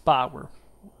consolidating his power.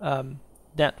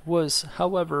 That was,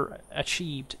 however,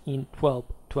 achieved in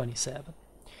 1227.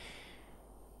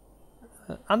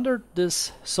 Under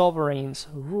this sovereign's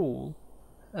rule,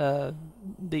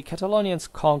 the Catalonians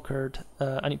conquered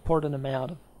an important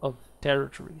amount of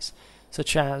territories,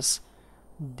 such as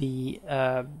the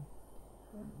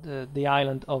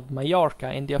island of Majorca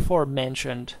and the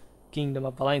aforementioned Kingdom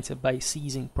of Valencia by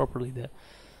seizing properly the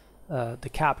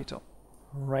capital.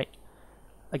 Right?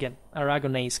 Again,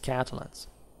 Aragonese Catalans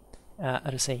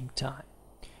at the same time.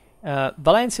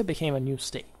 Valencia became a new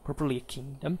state, properly a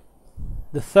kingdom,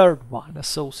 the third one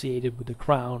associated with the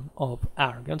crown of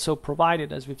Aragon, so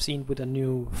provided, as we've seen, with a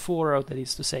new foro, that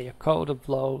is to say, a code of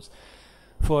laws.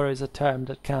 Foro is a term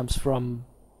that comes from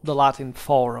the Latin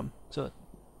forum, so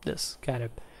this kind of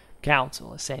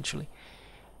council, essentially,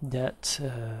 that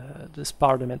this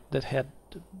parliament that had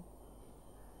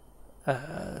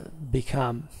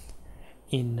become,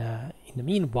 in the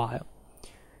meanwhile,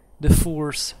 the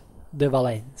Furs de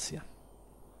Valencia.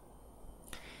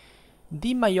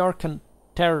 The Majorcan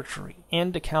territory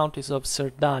and the counties of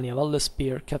Cerdanya,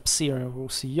 Vallespir, Capcir, and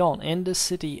Roussillon, and the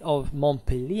city of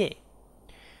Montpellier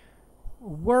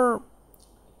were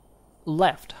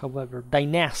left, however,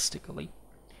 dynastically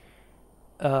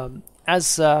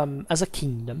as a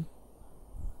kingdom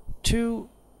to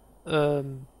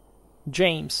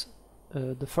James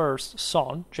the First's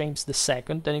son, James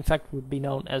II, that in fact would be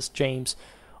known as James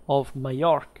of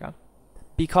Majorca,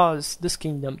 because this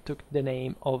kingdom took the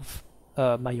name of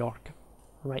Majorca,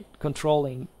 right?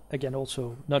 Controlling, again,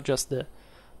 also not just the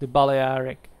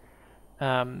Balearic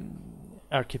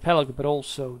archipelago, but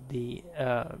also the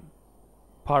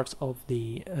parts of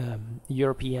the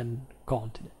European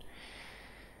continent.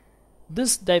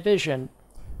 This division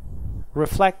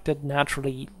reflected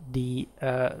naturally the,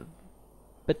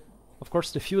 but of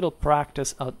course, the feudal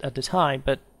practice at the time.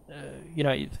 But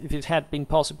if it had been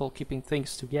possible keeping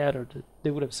things together,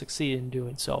 they would have succeeded in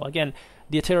doing so. Again,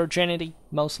 the heterogeneity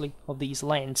mostly of these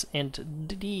lands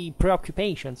and the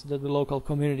preoccupations that the local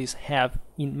communities have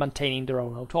in maintaining their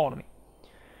own autonomy.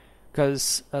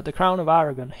 Because the Crown of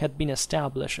Aragon had been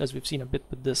established, as we've seen a bit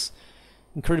with this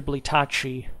incredibly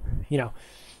touchy, if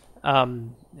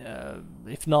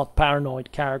not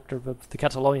paranoid character of the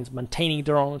Catalonians maintaining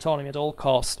their own autonomy at all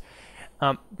costs.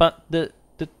 But the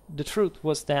truth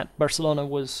was that Barcelona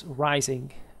was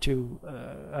rising to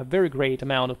a very great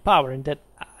amount of power, and that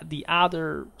the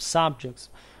other subjects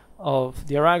of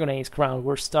the Aragonese crown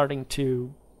were starting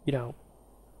to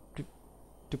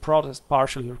protest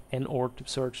partially or to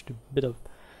search to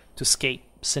escape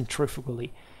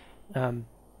centrifugally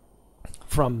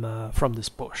from this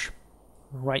push.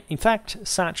 Right. In fact,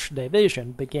 such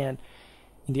division began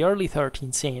in the early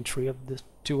 13th century of the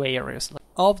two areas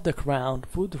of the crown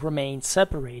would remain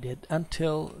separated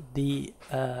until the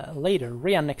later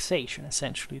reannexation,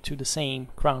 essentially, to the same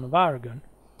crown of Aragon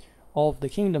of the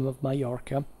Kingdom of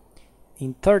Majorca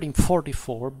in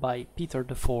 1344 by Peter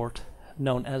IV,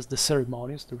 known as the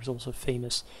Ceremonies. There is also a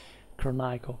famous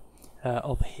chronicle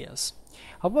of his.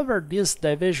 However, these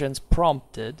divisions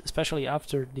prompted, especially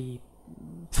after the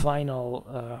final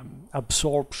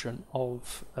absorption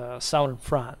of southern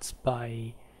France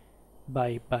by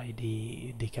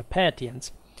the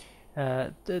Capetians,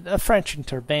 a French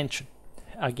intervention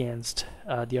against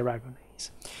the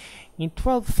Aragonese. In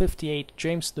 1258,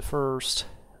 James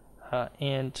I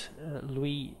and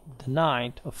Louis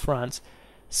IX of France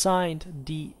signed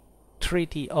the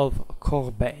Treaty of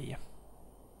Corbeil.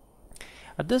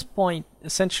 At this point,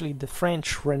 essentially, the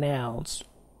French renounced,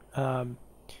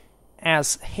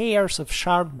 as heirs of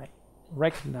Charlemagne,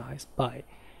 recognized by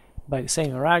the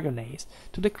same Aragonese,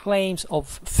 to the claims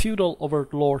of feudal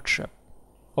overlordship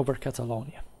over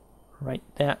Catalonia, right?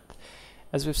 That,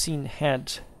 as we've seen,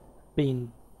 had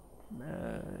been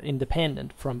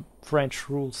independent from French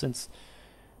rule since,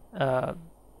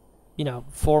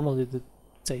 formally the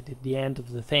end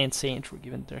of the 10th century,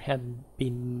 given there hadn't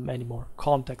been many more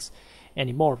contacts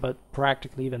anymore, but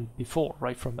practically even before,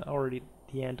 right, from already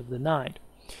the end of the 9th.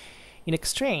 In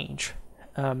exchange,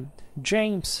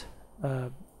 James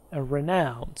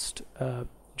renounced,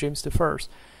 James I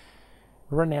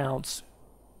renounced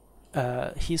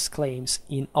his claims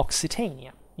in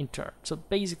Occitania in turn. So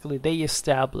basically they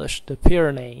established the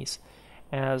Pyrenees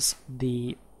as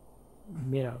the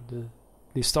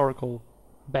historical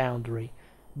boundary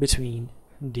between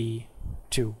the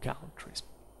two countries.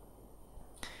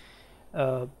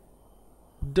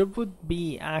 There would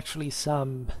be actually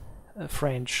some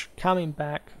French coming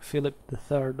back. Philip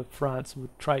III of France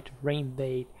would try to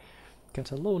reinvade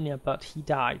Catalonia, but he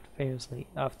died famously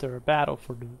after a battle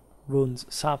for the wounds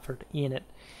suffered in it.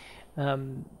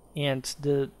 And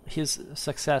his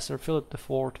successor, Philip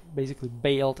IV, basically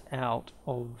bailed out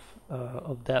of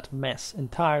that mess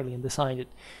entirely and decided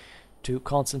to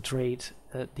concentrate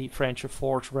the French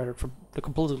efforts rather from the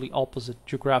completely opposite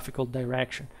geographical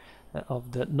direction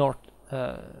of the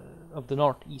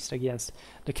northeast against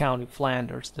the County of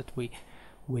Flanders that we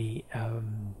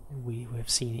have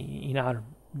seen in other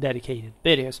dedicated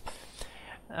videos.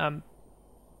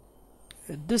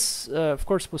 This, of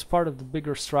course, was part of the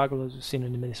bigger struggle as we've seen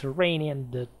in the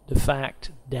Mediterranean. The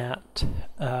fact that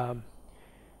as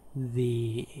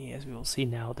we will see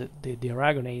now, that the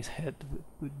Aragonese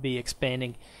would be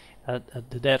expanding at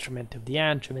the detriment of the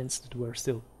Angevins, that were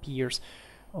still peers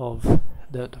of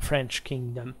the French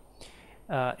kingdom,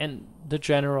 and the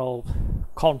general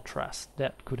contrast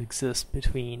that could exist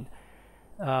between,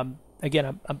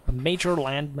 again, a major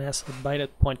landmass, by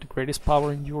that point the greatest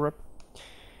power in Europe,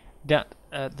 that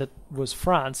was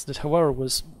France, that however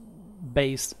was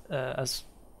based as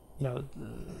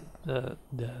the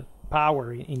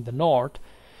power in the north,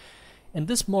 and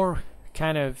this more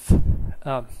kind of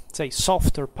say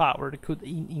softer power that could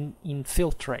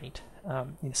infiltrate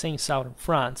in saying southern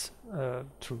France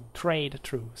through trade,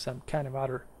 through some kind of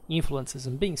other influences,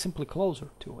 and being simply closer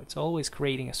to it. It's always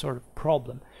creating a sort of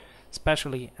problem,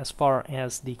 especially as far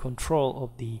as the control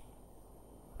of the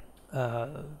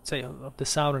of the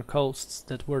southern coasts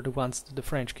that were the ones that the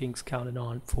French kings counted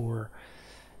on for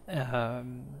their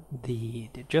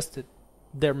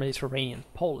Mediterranean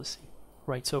policy,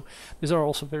 right? So these are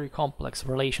also very complex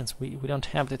relations. We don't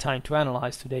have the time to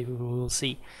analyze today. We will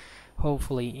see,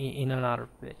 hopefully, in another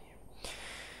video.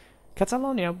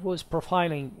 Catalonia was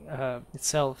profiling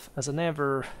itself as an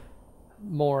ever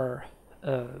more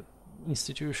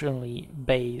institutionally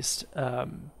based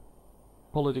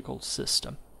political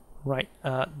system. Right,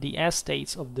 the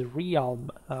estates of the realm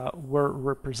were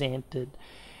represented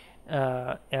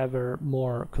ever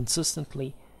more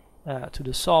consistently to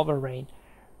the sovereign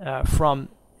from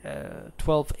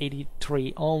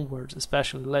 1283 onwards.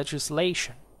 Especially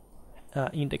legislation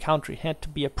in the country had to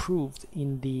be approved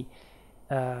in the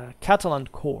Catalan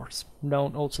courts,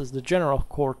 known also as the General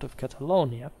Court of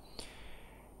Catalonia.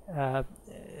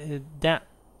 That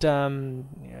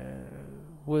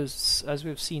was, as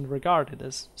we've seen, regarded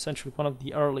as essentially one of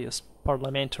the earliest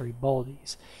parliamentary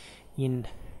bodies in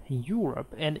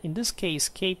Europe, and in this case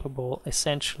capable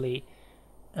essentially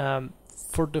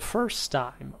for the first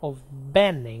time of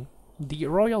banning the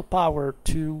royal power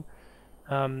to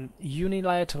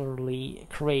unilaterally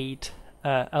create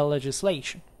a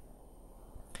legislation.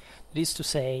 That is to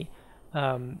say,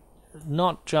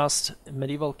 not just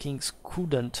medieval kings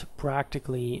couldn't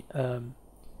practically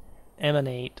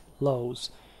emanate laws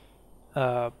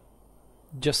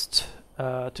just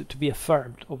to be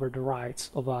affirmed over the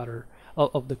rights of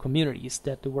the communities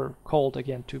that they were called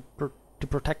again to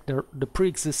protect the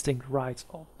pre-existing rights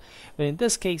of. But in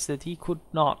this case, that he could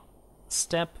not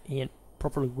step in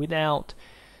properly without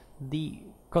the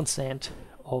consent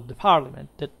of the parliament.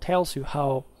 That tells you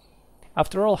how,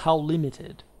 after all, how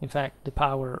limited, in fact, the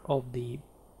power of the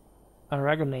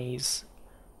Aragonese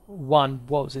one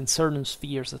was in certain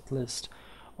spheres, at least,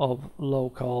 of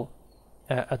local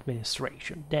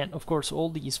administration. Then, of course, all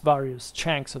these various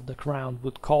chunks of the crown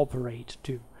would cooperate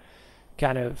to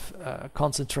kind of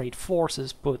concentrate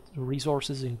forces, put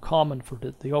resources in common for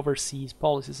the overseas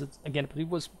policies. Again, but it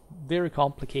was very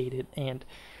complicated, and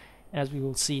as we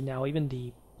will see now, even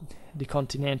the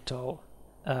continental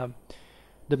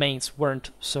domains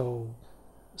weren't so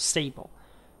stable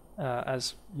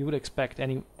as you would expect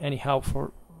anyhow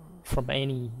from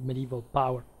any medieval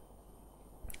power.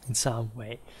 in some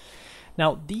way.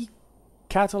 Now, the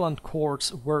Catalan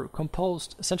courts were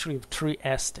composed essentially of 3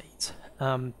 estates,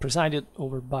 presided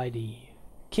over by the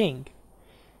king,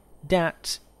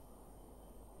 that,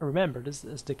 remember, this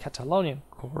is the Catalonian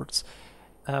courts,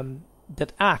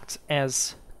 that act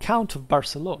as Count of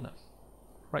Barcelona,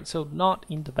 right? So not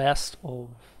in the best of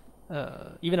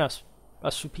even as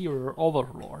a superior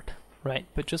overlord, right?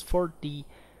 But just for the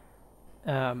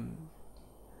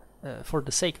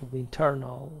sake of the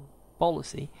internal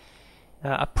policy,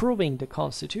 approving the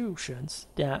constitutions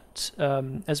that,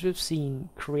 as we've seen,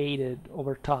 created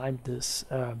over time this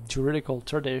juridical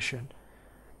tradition,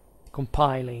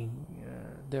 compiling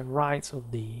the rights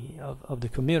of the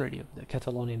community of the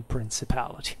Catalonian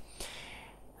Principality.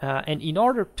 And in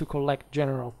order to collect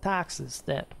general taxes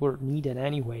that were needed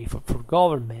anyway for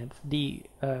government, the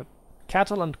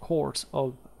Catalan courts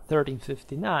of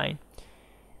 1359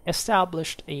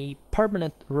 established a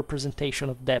permanent representation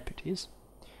of deputies,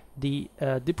 the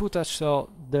Diputació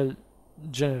del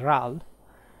General,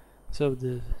 so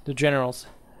the general's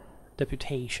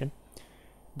deputation,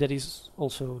 that is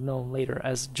also known later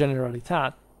as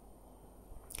Generalitat,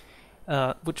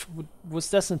 which was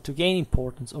destined to gain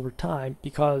importance over time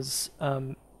because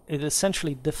it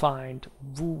essentially defined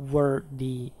who were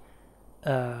the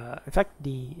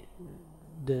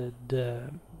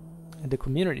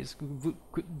communities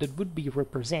that would be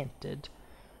represented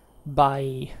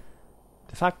by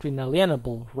de facto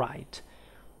inalienable right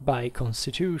by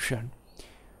constitution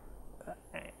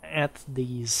at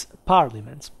these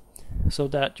parliaments, so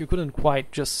that you couldn't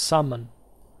quite just summon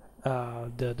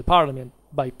the parliament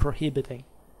by prohibiting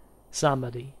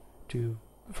somebody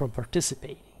from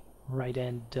participating, right,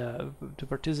 and to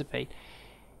participate,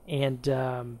 and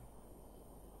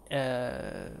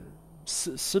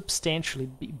substantially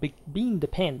being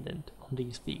dependent on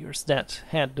these figures that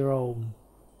had their own,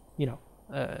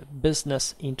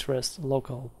 business interests,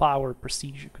 local power,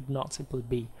 prestige, could not simply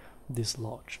be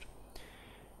dislodged.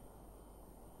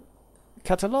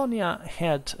 Catalonia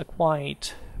had a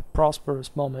quite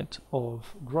prosperous moment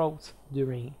of growth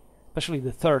during especially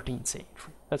the 13th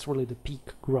century. That's really the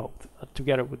peak growth,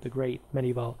 together with the great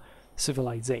medieval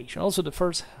civilization. Also, the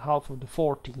first half of the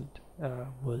 14th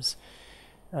was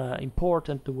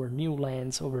important. There were new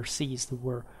lands overseas that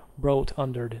were brought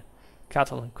under the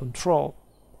Catalan control.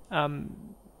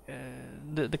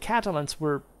 The Catalans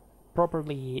were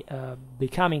properly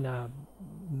becoming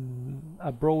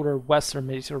a broader Western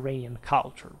Mediterranean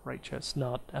culture, right? Just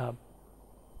not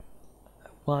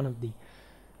one of the,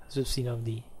 as we've seen, of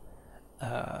the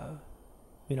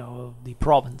of the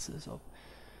provinces of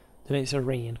the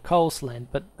Mediterranean coastland,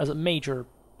 but as a major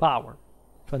power.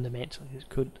 Fundamentally, it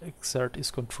could exert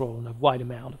its control on a wide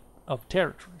amount of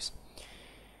territories.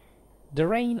 The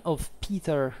reign of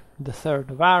Peter III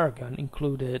of Aragon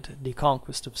included the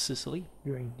conquest of Sicily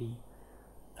during the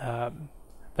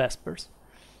Vespers.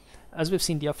 As we've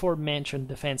seen, the aforementioned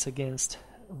defense against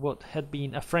what had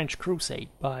been a French crusade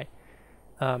by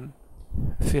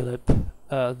Philip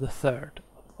III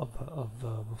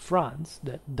of France,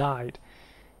 that died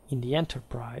in the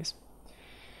enterprise.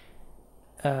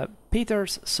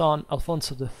 Peter's son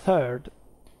Alfonso III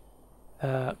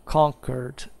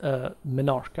conquered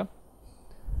Minorca,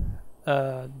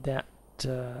 that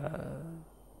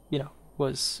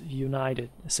was united,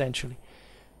 essentially,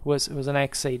 was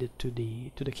annexed to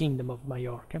the kingdom of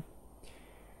Majorca.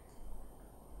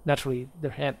 Naturally,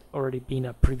 there had already been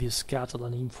a previous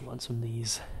Catalan influence on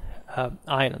these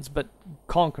islands, but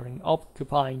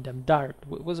occupying them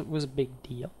directly was a big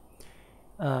deal.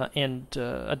 And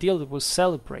a deal that was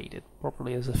celebrated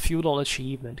properly as a feudal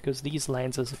achievement, because these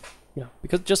lands,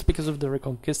 because of the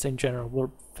Reconquista in general,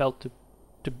 were felt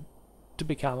to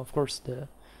become, of course, the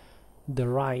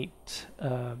right,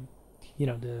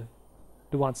 the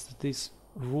ones that these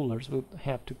rulers would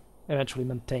have to eventually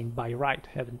maintain by right,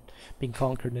 having been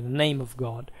conquered in the name of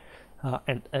God,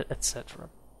 and etc.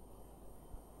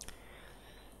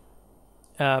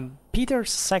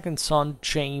 Peter's second son,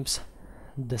 James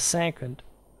II,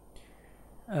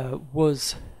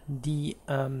 was the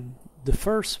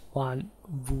first one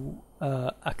who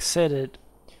acceded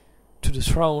to the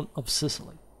throne of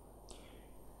Sicily,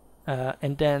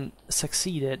 and then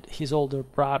succeeded his older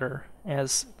brother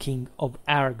as King of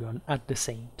Aragon at the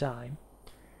same time.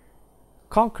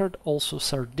 Conquered also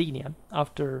Sardinia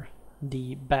after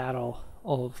the Battle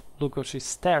of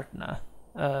Lugocisterna,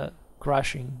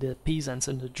 crushing the Pisans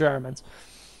and the Germans,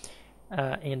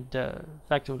 and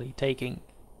effectively taking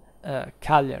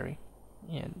Cagliari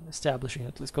and establishing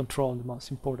at least control in the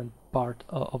most important part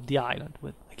of the island,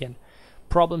 with, again,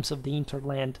 problems of the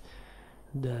interland,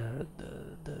 the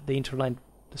interland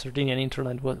the Sardinian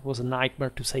hinterland was a nightmare,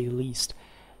 to say the least.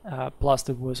 Plus,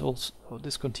 there was also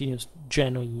this continuous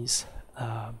Genoese,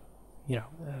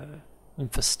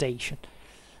 infestation.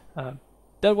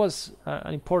 That was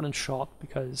an important shot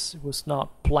because it was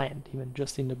not planned, even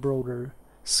just in the broader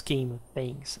scheme of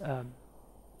things.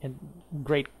 And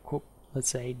great coup, let's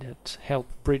say, that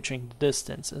helped bridging the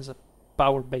distance as a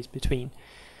power base between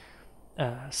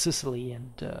Sicily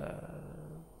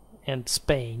and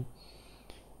Spain,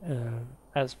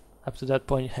 as up to that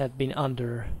point it had been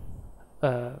under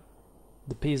the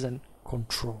Pisan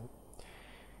control.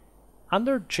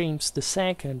 Under James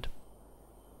II,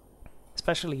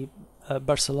 especially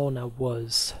Barcelona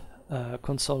was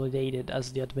consolidated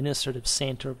as the administrative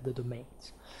center of the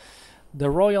domains. The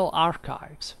royal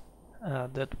archives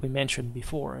that we mentioned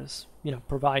before, as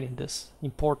providing this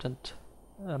important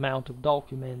amount of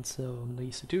documents on the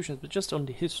institutions, but just on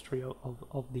the history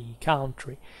of the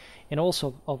country, and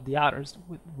also of the others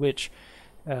with which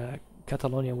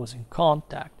Catalonia was in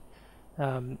contact,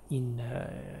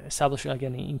 established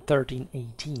again in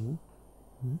 1318.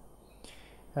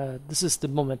 This is the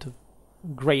moment of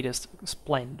greatest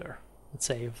splendor, let's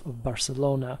say, of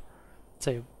Barcelona, let's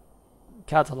say, of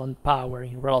Catalan power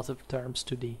in relative terms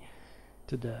to the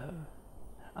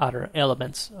other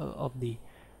elements of the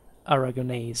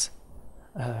Aragonese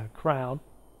crown.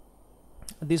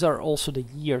 These are also the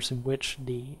years in which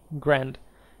the Grand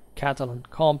Catalan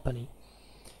Company,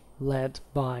 led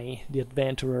by the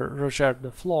adventurer Roger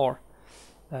de Flor,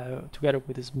 together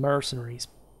with his mercenaries,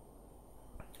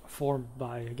 formed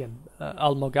by again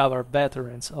Almogavar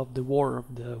veterans of the War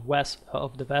of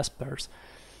the Vespers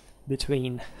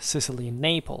between Sicily and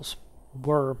Naples,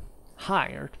 were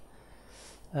hired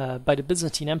by the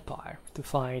Byzantine Empire to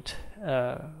fight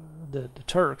the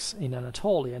Turks in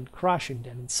Anatolia and crushing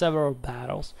them in several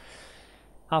battles.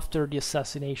 After the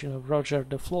assassination of Roger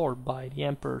de Flor by the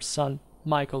emperor's son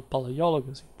Michael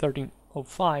Palaeologus in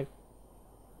 1305,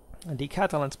 the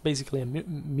Catalans basically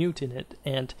mutinied,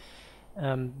 and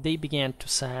they began to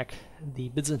sack the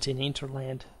Byzantine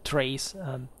hinterland, Thrace,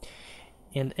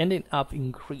 and ended up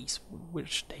in Greece,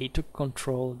 which they took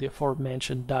control of the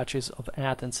aforementioned duchies of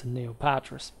Athens and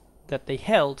Neopatris, that they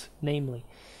held, namely,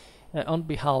 on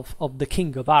behalf of the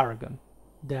King of Aragon,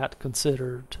 that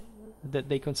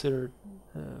they considered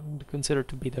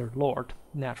to be their lord,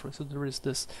 naturally. So there is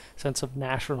this sense of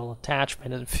national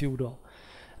attachment and feudal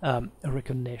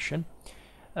recognition.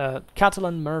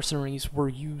 Catalan mercenaries were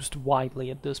used widely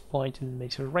at this point in the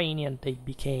Mediterranean. They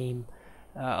became,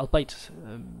 albeit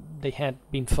they had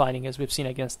been fighting, as we've seen,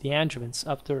 against the Angevins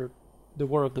after the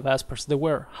War of the Vespers. They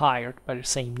were hired by the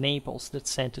same Naples that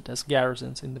sent it as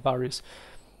garrisons in the various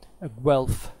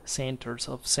wealth centers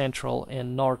of central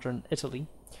and northern Italy,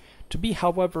 to be,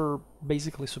 however,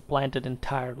 basically supplanted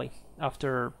entirely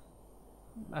after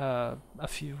one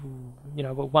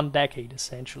decade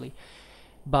essentially,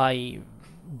 by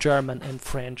German and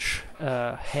French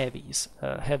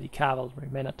heavy cavalry,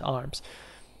 men at arms.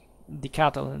 The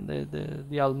Catalan,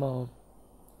 the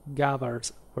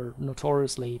Almogavars were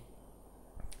notoriously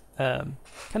kind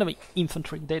of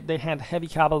infantry. They had heavy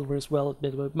cavalry as well,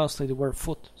 but mostly they were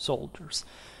foot soldiers.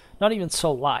 Not even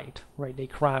so light, right? They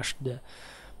crushed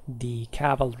the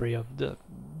cavalry of the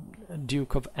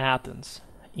Duke of Athens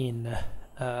in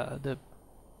the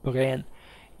Brenne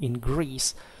in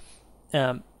Greece,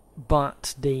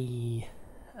 but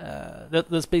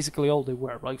that's basically all they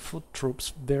were, right? Foot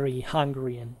troops, very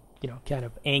hungry and kind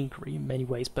of angry in many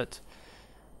ways, but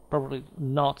probably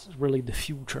not really the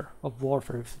future of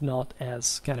warfare, if not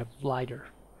as kind of lighter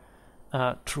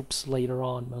troops later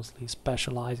on, mostly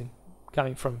specializing,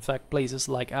 coming from, in fact, places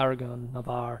like Aragon,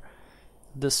 Navarre,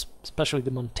 especially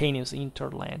the mountainous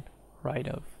hinterland, right,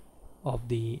 of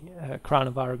the Crown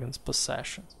of Aragon's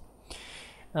possessions.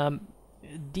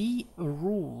 The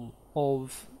rule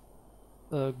of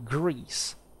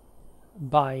Greece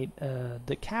by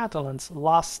the Catalans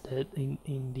lasted in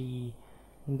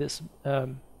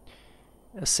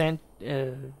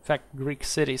fact, Greek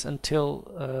cities until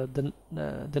the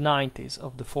 90s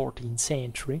of the 14th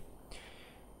century.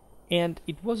 And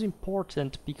it was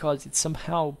important because it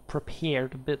somehow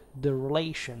prepared a bit the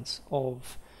relations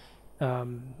of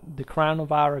the Crown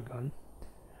of Aragon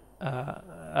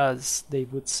as they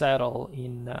would settle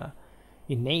in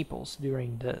Naples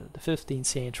during the 15th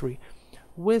century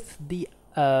with the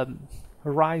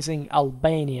rising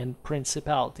Albanian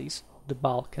principalities of the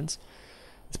Balkans,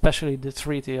 especially the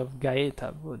Treaty of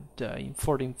Gaeta in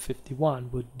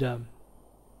 1451 would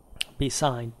be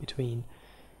signed between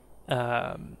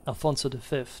Alfonso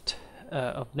V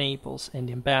of Naples and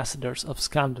the ambassadors of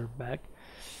Skanderbeg.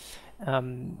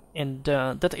 and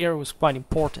that era was quite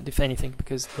important, if anything,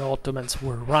 because the Ottomans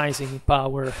were rising in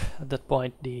power. At that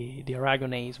point, the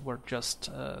Aragonese were just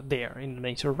there in the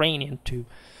Mediterranean to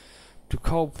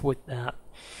cope with that.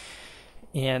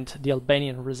 And the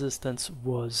Albanian resistance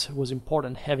was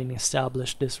important, having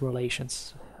established these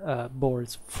relations bore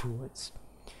its fruits.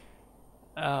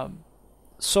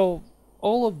 So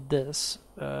all of this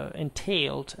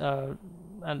entailed a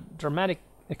dramatic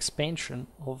expansion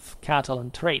of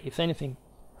Catalan trade, if anything,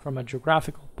 from a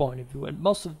geographical point of view. And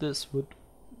most of this would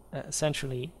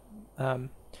essentially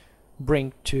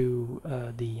bring to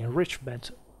the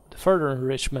further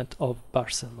enrichment of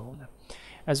Barcelona.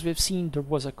 As we've seen, there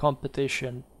was a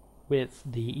competition with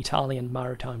the Italian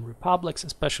maritime republics,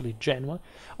 especially Genoa,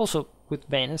 also with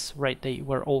Venice, right? They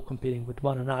were all competing with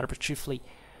one another, but chiefly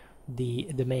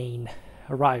the main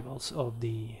rivals of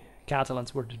the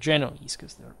Catalans were the Genoese,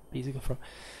 because they're basically from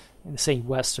the same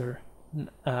western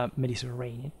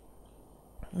Mediterranean.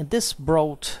 And this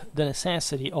brought the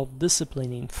necessity of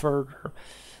disciplining further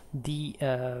the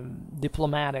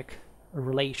diplomatic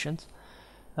relations.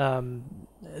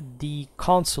 The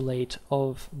consulate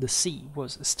of the sea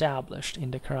was established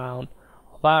in the crown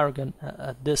of Aragon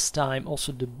at this time.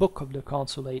 Also, the book of the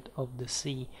consulate of the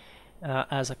sea,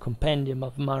 as a compendium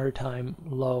of maritime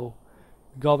law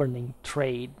governing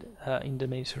trade in the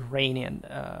Mediterranean,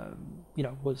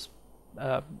 was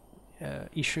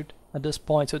issued at this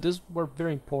point. So these were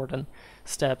very important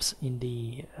steps in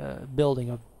the building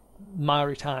of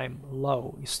maritime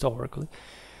law historically.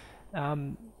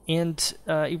 And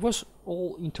it was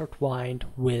all intertwined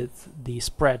with the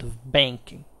spread of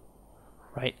banking,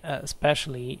 right?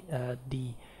 Especially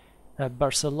the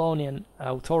Barcelonian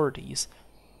authorities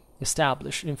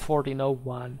established in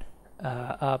 1401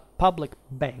 a public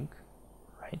bank,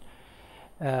 right?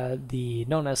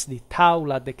 Known as the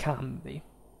Taula de Cambi,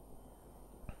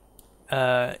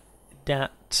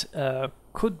 that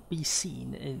could be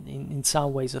seen in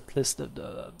some ways, at least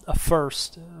a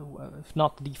first, if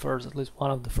not the first, at least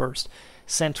one of the first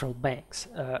central banks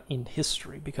in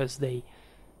history, because they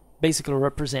basically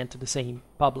represented the same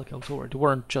public authority. They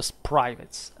weren't just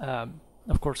privates,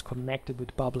 of course connected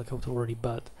with public authority,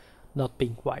 but not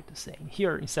being quite the same.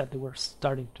 Here, instead, they were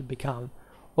starting to become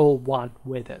all one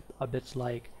with it, a bit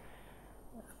like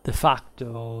de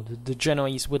facto the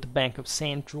Genoese with the Bank of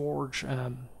St. George,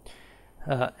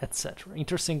 etc.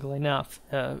 Interestingly enough,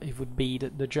 it would be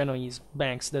the Genoese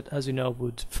banks that, as you know,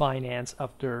 would finance,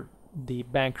 after the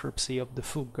bankruptcy of the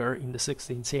Fugger in the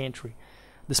 16th century,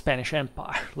 the Spanish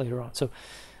Empire later on. So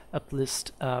at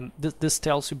least this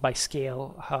tells you by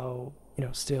scale how,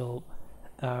 still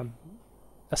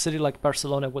a city like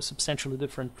Barcelona was substantially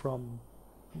different from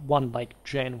one like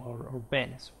Genoa or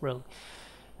Venice, really,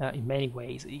 in many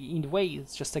ways. In a way,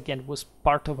 it's just, again, was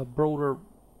part of a broader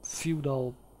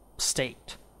feudal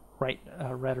state, right,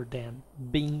 rather than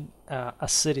being a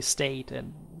city-state,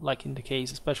 and like in the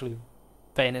case, especially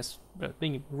Venice,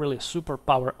 being really a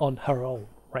superpower on her own,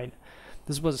 right?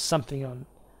 This was something on,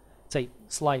 say,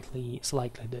 slightly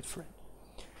different.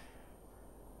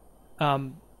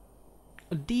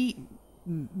 The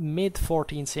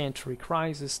mid-14th century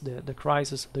crisis, the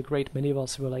crisis of the great medieval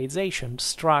civilization,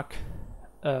 struck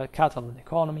Catalan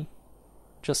economy,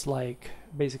 just like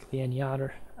basically any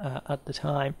other at the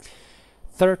time.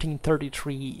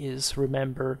 1333 is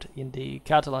remembered in the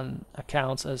Catalan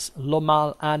accounts as Lo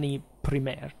mal ani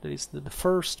primer, that is the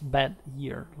first bad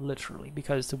year, literally,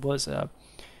 because there was a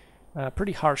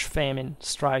pretty harsh famine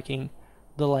striking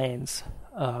the lands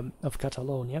of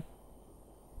Catalonia.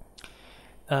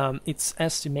 It's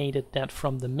estimated that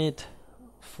from the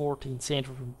mid-14th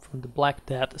century, from the Black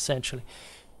Death essentially,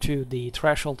 to the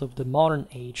threshold of the modern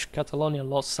age, Catalonia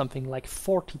lost something like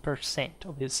 40%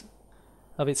 of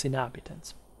its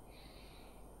inhabitants,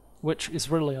 which is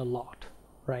really a lot,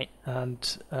 right?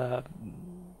 And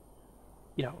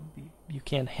you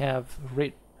can have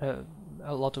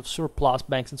a lot of surplus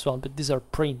banks and so on, but these are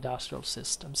pre-industrial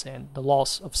systems, and the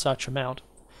loss of such amount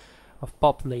of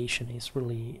population is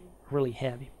really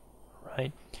heavy,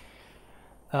 right?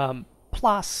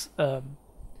 Plus,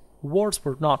 wars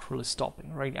were not really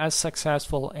stopping, right? As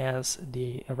successful as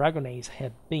the Aragonese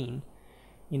had been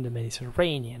in the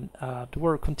Mediterranean, there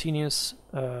were continuous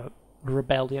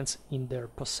rebellions in their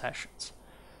possessions.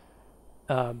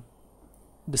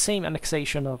 The same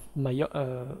annexation of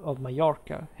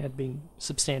Mallorca had been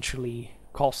substantially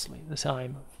costly at the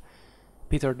time of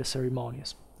Peter the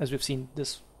Ceremonious. As we've seen,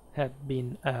 this had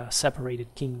been a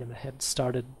separated kingdom that had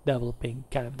started developing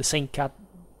kind of the same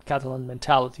Catalan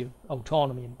mentality of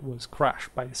autonomy, and was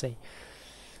crushed by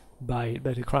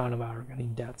the crown of Aragon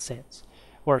in that sense,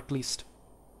 or at least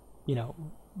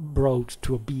brought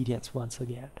to obedience once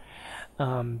again.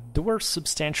 There were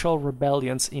substantial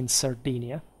rebellions in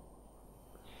Sardinia,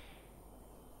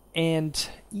 and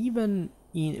even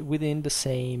within the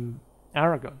same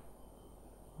Aragon,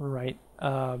 right?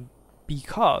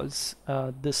 Because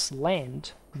this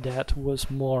land that was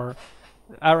more...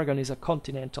 Aragon is a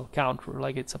continental country,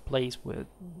 like it's a place with,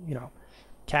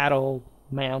 cattle,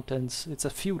 mountains. It's a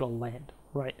feudal land,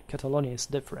 right? Catalonia is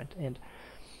different, and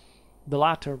the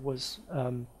latter was,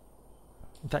 in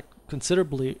fact,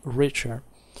 considerably richer,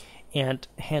 and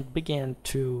had began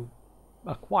to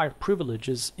acquire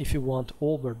privileges, if you want,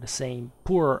 over the same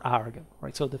poorer Aragon,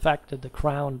 right? So the fact that the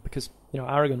crown, because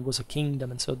Aragon was a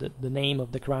kingdom, and so the name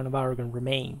of the crown of Aragon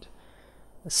remained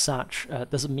as such,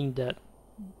 doesn't mean that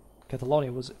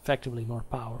Catalonia was effectively more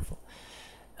powerful.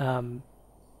 And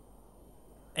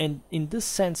in this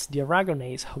sense, the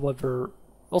Aragonese, however,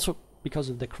 also because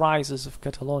of the crisis of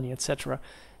Catalonia, etc.,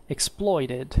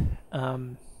 exploited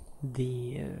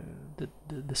the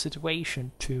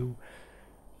situation to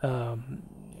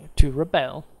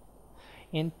rebel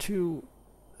and to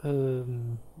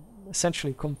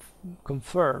essentially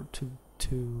confer to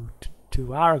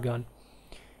Aragon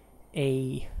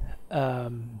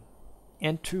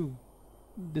and to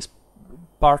this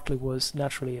partly was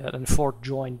naturally an effort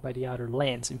joined by the other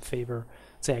lands in favor,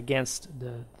 say, against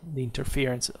the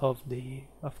interference of the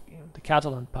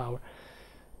Catalan power,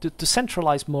 to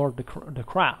centralize more the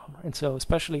crown, and so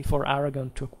especially for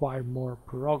Aragon to acquire more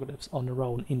prerogatives on their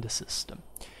own in the system.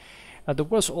 There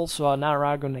was also an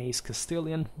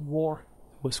Aragonese-Castilian war.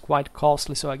 It was quite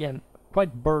costly, so again,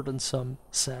 quite burdensome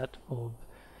set of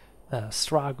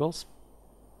struggles.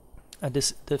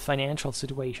 The financial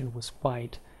situation was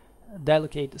quite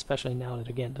delicate, especially now that,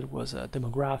 again, there was a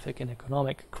demographic and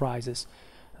economic crisis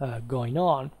going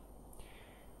on.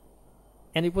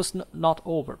 And it was not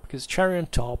over, because cherry on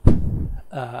top,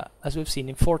 as we've seen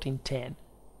in 1410,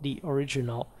 the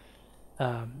original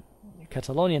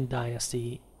Catalonian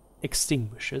dynasty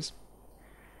extinguishes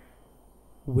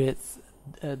with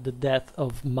the death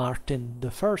of Martin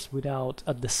I without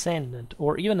a descendant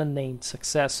or even a named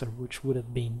successor, which would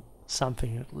have been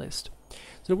something at least.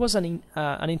 So there was an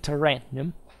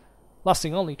interregnum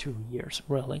lasting only 2 years,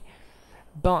 really,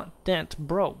 but that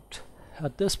brought,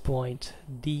 at this point,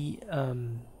 the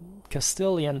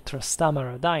Castilian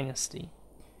Trastamara dynasty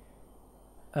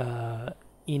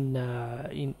in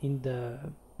the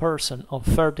person of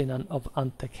Ferdinand of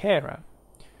Antequera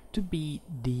to be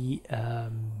the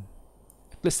at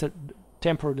least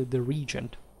temporarily the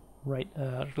regent, right?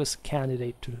 At least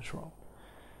candidate to the throne.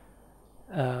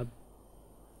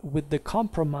 With the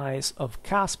Compromise of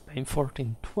Caspe in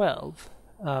 1412,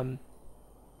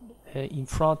 in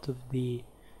front of the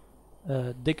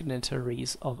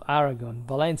dignitaries of Aragon,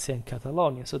 Valencia, and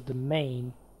Catalonia, so the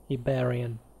main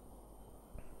Iberian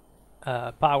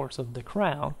powers of the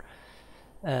crown,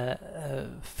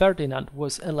 Ferdinand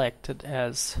was elected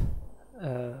as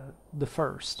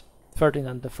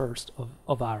Ferdinand I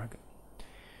of Aragon,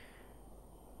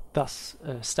 thus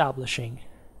establishing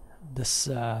this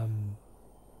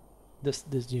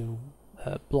new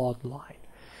bloodline.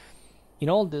 In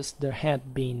all this, there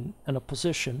had been an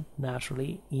opposition,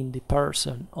 naturally, in the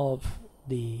person of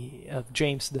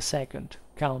James II,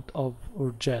 Count of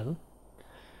Urgell,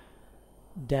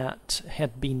 that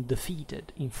had been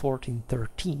defeated in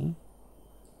 1413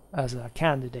 as a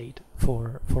candidate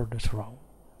for the throne.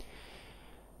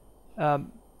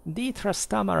 The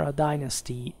Trastamara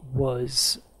dynasty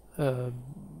was, led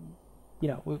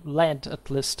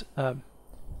at least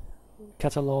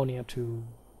Catalonia to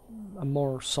a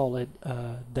more solid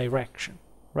direction,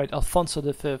 right? Alfonso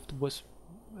V was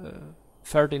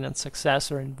Ferdinand's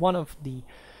successor, and one of the,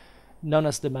 known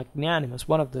as the Magnanimous,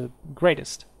 one of the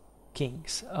greatest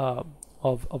kings of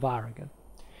Aragon.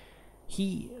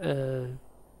 He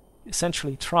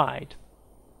essentially tried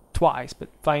twice, but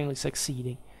finally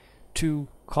succeeding, to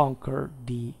conquer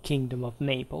the kingdom of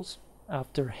Naples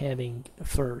after having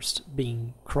first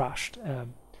been crushed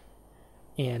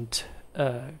and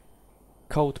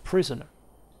caught prisoner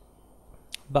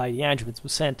by the Angevins, who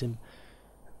sent him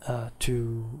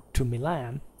to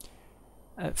Milan,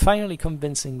 finally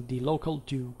convincing the local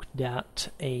duke that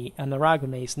an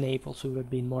Aragonese Naples would have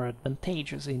been more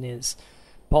advantageous in his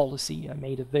policy. I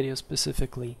made a video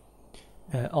specifically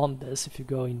on this. If you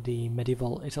go in the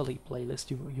Medieval Italy playlist,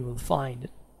 you will find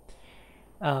it.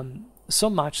 So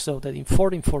much so that in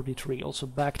 1443, also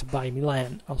backed by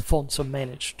Milan, Alfonso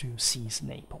managed to seize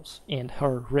Naples and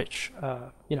her rich,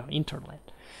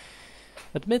 hinterland.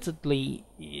 Admittedly,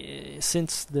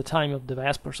 since the time of the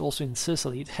Vespers, also in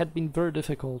Sicily, it had been very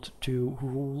difficult to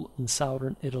rule in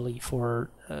southern Italy for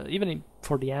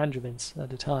for the Angevins at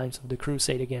the times of the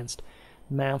crusade against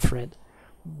Manfred,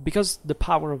 because the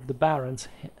power of the barons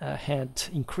had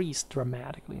increased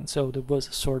dramatically, and so there was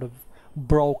a sort of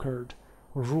brokered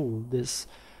rule. These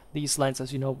lands,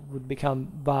 as you know, would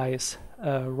become vice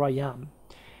reiam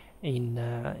in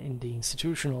the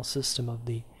institutional system of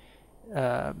the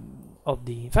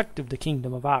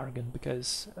Kingdom of Aragon,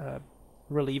 because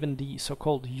really even the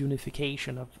so-called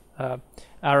unification of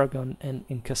Aragon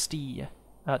and Castile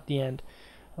at the end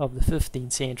of the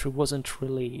 15th century wasn't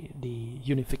really the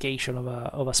unification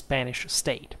of a Spanish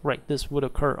state, right? This would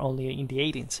occur only in the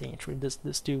 18th century.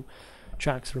 These two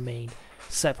chunks remained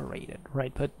separated,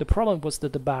 right? But the problem was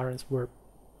that the barons were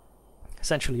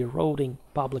essentially eroding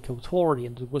public authority,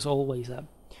 and there was always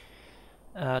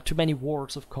too many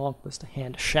wars of conquest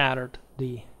had shattered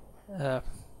the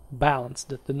balance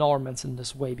that the Normans and the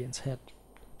Swabians had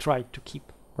tried to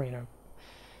keep,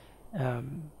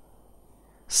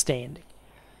 standing.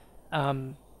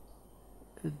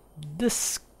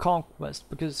 This conquest,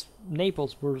 because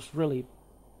Naples was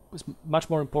much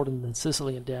more important than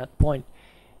Sicily at that point,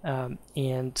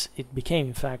 and it became,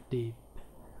 in fact,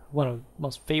 one of the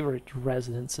most favorite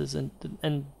residences,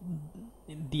 and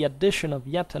the addition of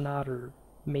yet another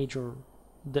major,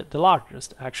 the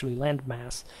largest actually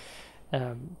landmass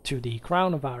to the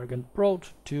crown of Aragon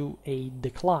brought to a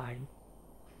decline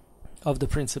of the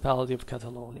Principality of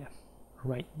Catalonia.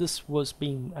 Right, this was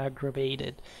being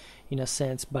aggravated, in a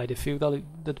sense, by the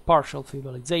partial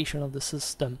feudalization of the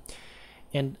system,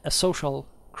 and a social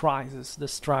crisis that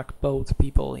struck both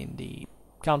people in the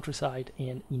countryside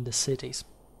and in the cities.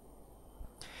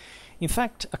 In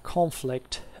fact, a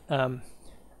conflict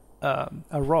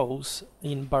arose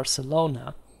in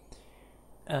Barcelona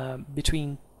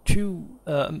between two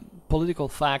political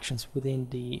factions within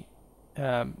the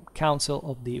Council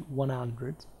of the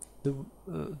 100,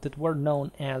 that were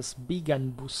known as Biga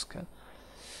and Busca,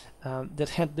 that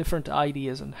had different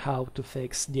ideas on how to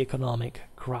fix the economic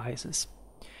crisis.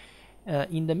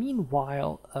 In the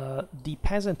meanwhile, the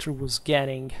peasantry was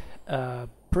getting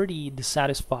pretty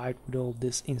dissatisfied with all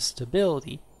this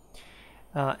instability,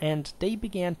 and they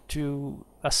began to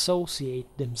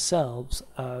associate themselves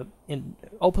and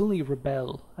openly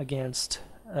rebel against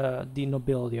the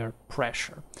nobiliar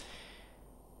pressure.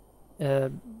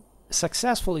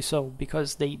 Successfully so,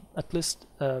 because they at least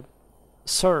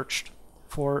searched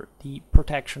for the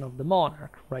protection of the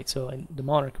monarch, right? So, and the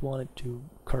monarch wanted to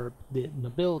curb the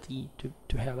nobility,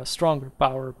 to have a stronger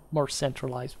power, more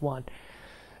centralized one.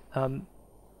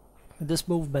 This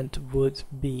movement would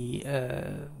be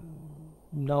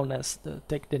known as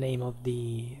take the name of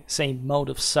the same mode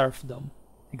of serfdom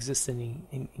existing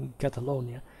in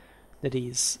Catalonia, that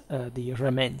is the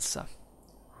remensa,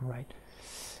 right?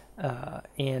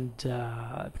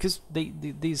 Because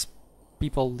these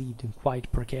people lived in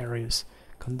quite precarious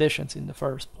conditions in the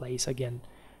first place. Again,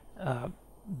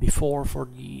 before, for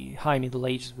the High Middle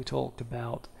Ages, we talked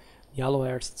about the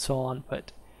Aloers and so on,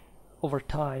 but over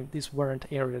time these weren't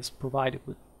areas provided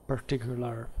with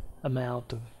particular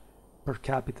amount of per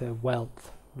capita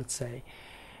wealth, let's say,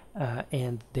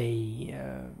 and they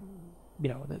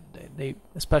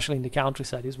especially in the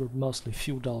countryside, these were mostly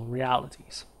feudal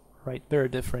realities, right? Very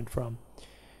different from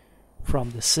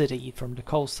the city, from the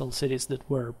coastal cities that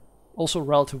were also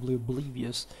relatively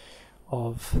oblivious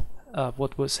of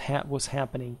what was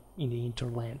happening in the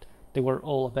hinterland. They were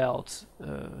all about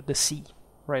the sea,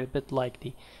 right? A bit like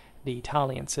the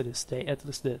Italian city-state, at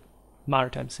least the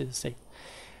maritime city-state.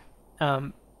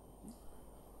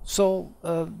 So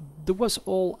there was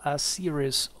all a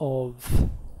series of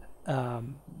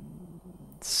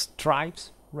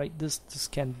stripes, right? This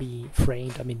can be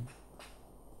framed. I mean,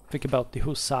 think about the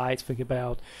Hussites, think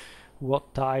about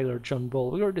Wat Tyler, John Bull.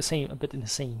 We were a bit in the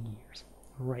same years,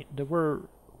 right? There were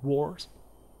wars.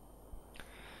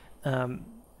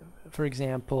 For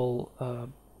example,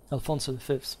 Alfonso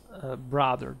V's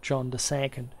brother, John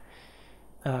II,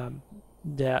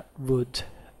 that would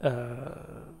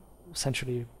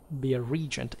essentially be a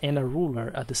regent and a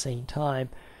ruler at the same time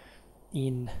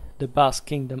in the Basque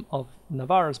Kingdom of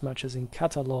Navarre, as much as in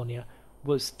Catalonia,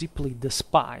 was deeply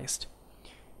despised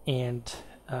and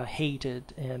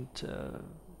hated and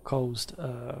caused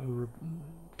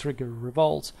trigger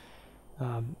revolts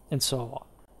and so on.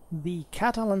 The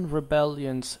Catalan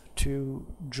rebellions to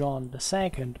John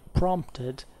II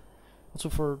prompted also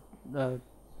for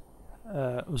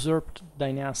usurped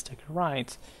dynastic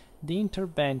rights the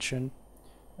intervention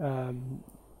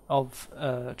of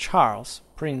Charles,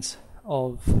 Prince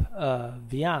of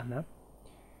Viana,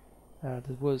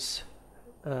 that was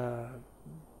the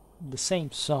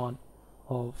same son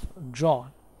of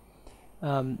John,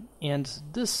 and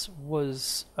this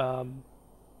was again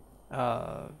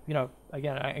a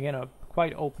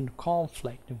quite open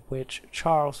conflict in which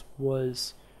Charles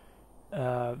was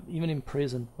even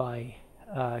imprisoned by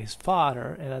his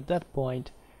father, and at that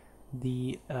point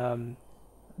the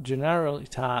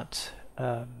Generalitat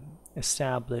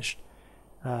established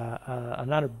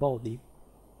another body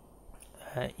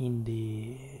in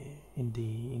the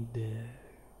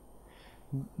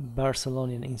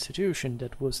Barcelonian institution,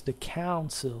 that was the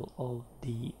Council of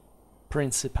the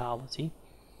Principality,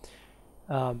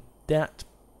 that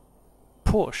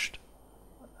pushed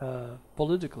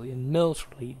politically and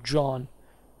militarily John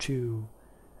to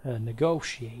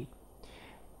negotiate.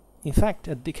 In fact,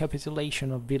 at the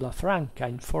capitulation of Villafranca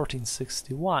in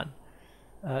 1461,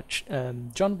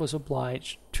 John was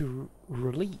obliged to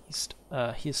release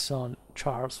his son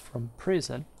Charles from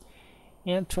prison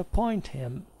and to appoint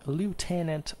him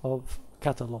lieutenant of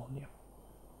Catalonia.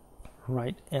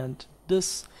 Right, and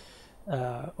this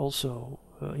also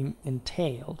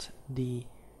entailed the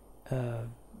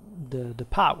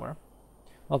power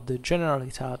of the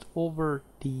Generalitat over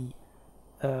the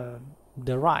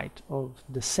right of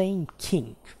the same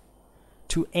king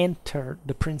to enter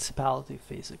the principality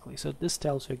physically. So this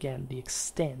tells you again the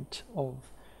extent of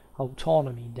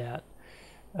autonomy that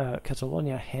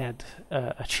Catalonia had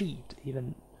achieved,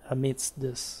 even amidst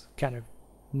this kind of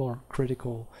more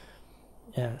critical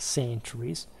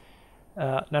centuries.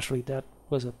 Naturally, that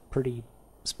was a pretty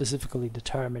specifically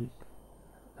determined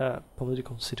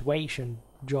political situation.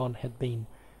 John had been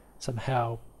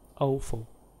somehow awful.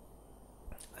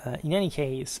 In any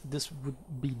case, this would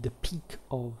be the peak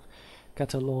of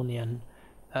Catalonian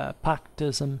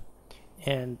pactism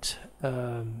and,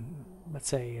 let's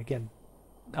say, again,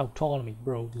 autonomy,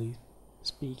 broadly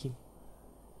speaking,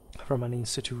 from an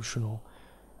institutional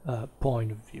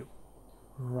point of view.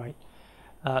 Right.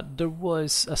 There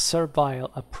was a servile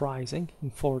uprising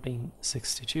in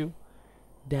 1462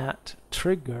 that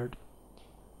triggered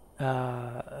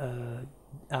a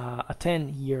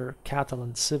 10-year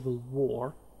Catalan civil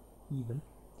war, even.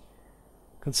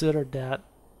 Consider that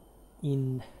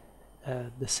in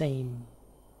the same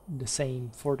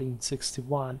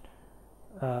 1461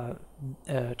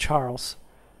 Charles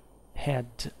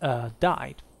had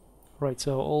died, right?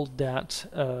 So all that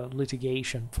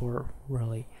litigation for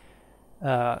really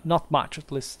not much,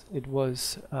 at least it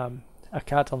was a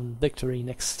Catalan victory in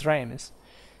extremis,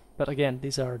 but again,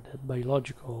 these are the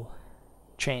biological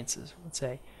chances, let's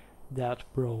say, that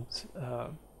brought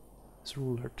this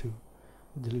ruler, to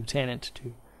the lieutenant,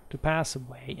 to pass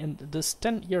away. And this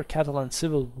 10-year Catalan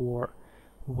civil war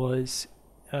was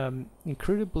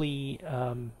incredibly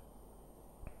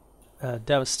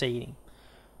devastating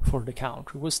for the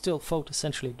country. It was still fought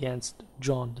essentially against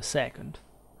John II,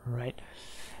 right?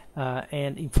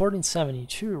 And in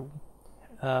 1472,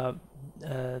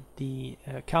 the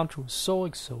country was so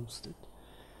exhausted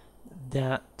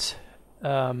that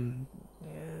the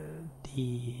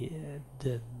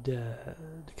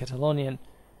Catalonian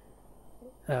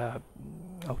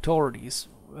authorities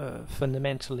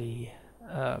fundamentally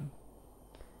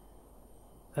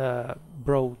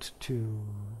brought to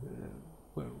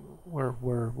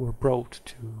were brought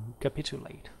to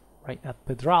capitulate, right, at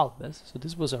Pedralbes. So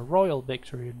this was a royal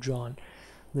victory of John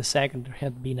II. There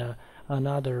had been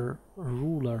another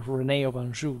ruler, René of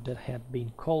Anjou, that had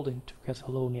been called into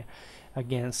Catalonia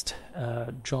against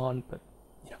John, but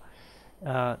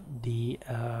the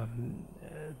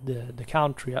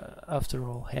country, after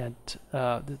all, had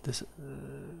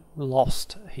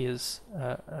lost his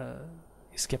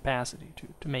capacity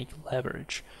to make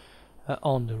leverage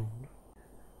on the ruler.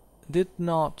 Did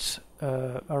not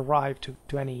arrive to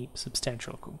any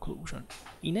substantial conclusion.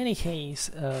 In any case,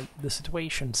 the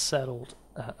situation settled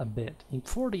a bit. In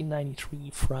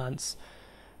 1493, France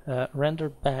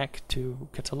rendered back to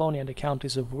Catalonia the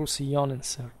counties of Roussillon and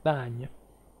Cerdagne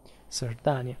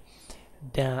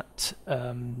that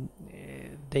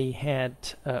they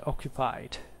had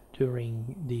occupied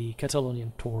during the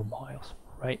Catalonian turmoil.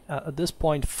 Right, at this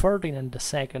point, Ferdinand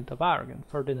II of Aragon,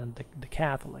 Ferdinand the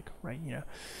Catholic, right,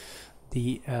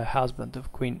 the husband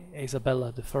of Queen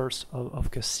Isabella I of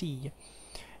Castile,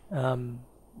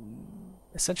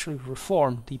 essentially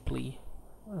reformed deeply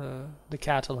the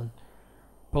Catalan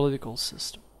political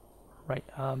system. Right.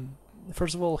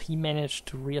 First of all, he managed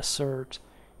to reassert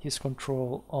his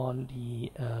control on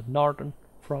the northern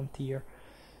frontier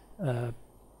of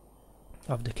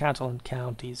the Catalan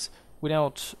counties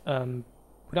without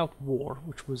war,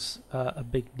 which was a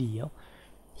big deal.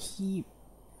 He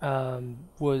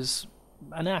was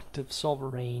an active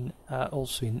sovereign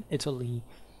also in Italy,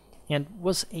 and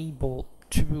was able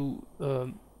to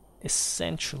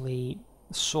essentially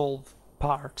solve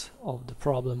part of the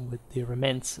problem with the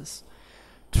remenses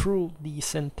through the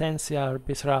Sentencia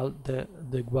Arbitral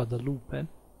de Guadalupe,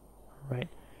 right?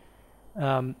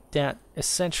 That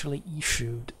essentially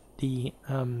issued the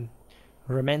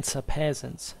remensa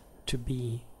peasants to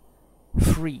be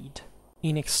freed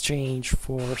in exchange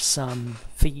for some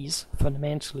fees.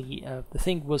 Fundamentally, the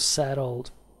thing was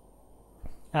settled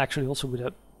actually also with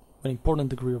an important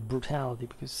degree of brutality,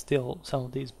 because still some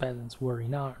of these peasants were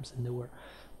in arms and they were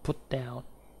put down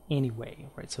anyway,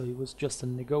 right? So it was just a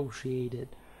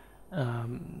negotiated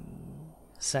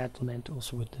settlement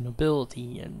also with the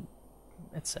nobility and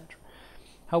etc.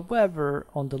 However,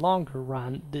 on the longer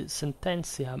run, the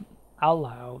sentencia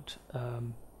allowed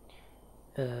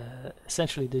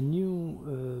essentially the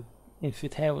new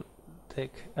emphyteutic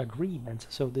agreement,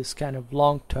 so this kind of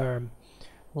long-term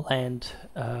land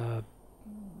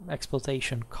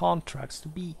exploitation contracts, to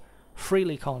be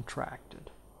freely contracted,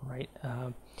 right?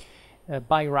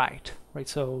 By right, right?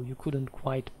 So you couldn't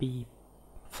quite be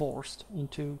forced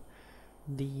into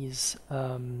these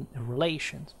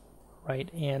relations, right?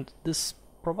 And this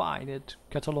provided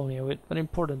Catalonia with an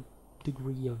important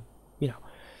degree of,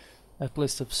 at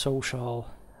least of social,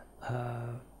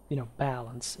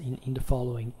 balance in the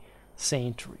following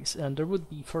centuries. And there would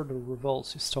be further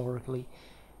revolts historically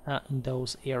in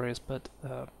those areas, but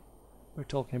we're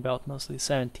talking about mostly the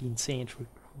 17th century.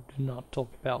 We do not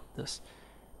talk about this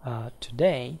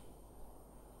today.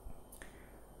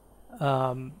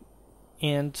 And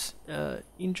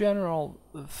in general,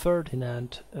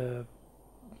 Ferdinand,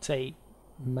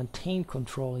 maintained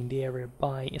control in the area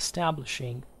by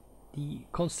establishing the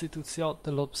Constitución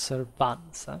de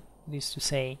l'Observanza, that is to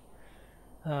say,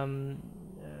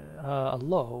 a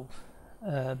law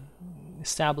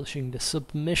establishing the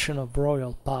submission of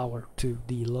royal power to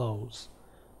the laws,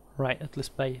 right, at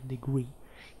least by a degree.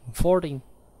 In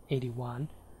 1481,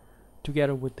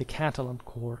 together with the Catalan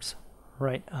courts,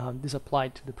 right, this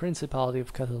applied to the Principality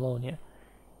of Catalonia,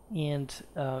 and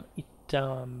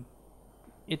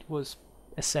it was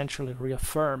essentially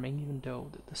reaffirming, even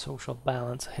though the social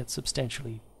balance had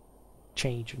substantially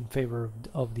changed in favor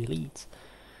of the elites,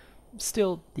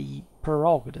 still the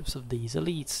prerogatives of these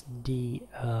elites, the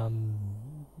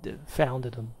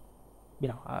founded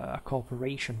a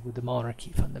cooperation with the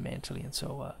monarchy fundamentally, and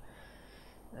so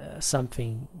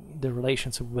something, the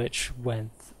relations of which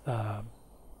went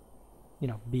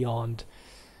beyond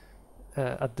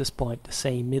at this point the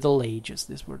same Middle Ages.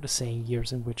 These were the same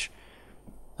years in which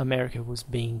America was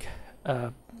being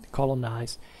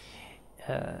colonized,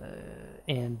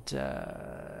 and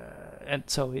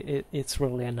so it's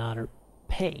really another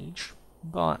page.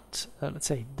 But let's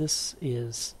say this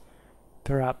is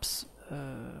perhaps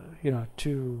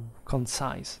too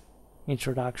concise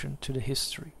introduction to the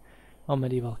history of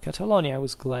medieval Catalonia. I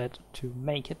was glad to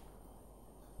make it.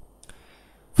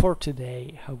 For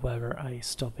today, however, I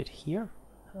stop it here.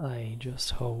 I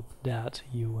just hope that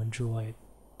you enjoyed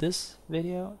this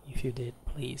video. If you did,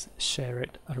 please share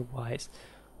it. Otherwise,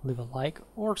 leave a like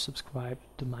or subscribe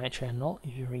to my channel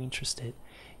if you're interested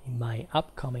in my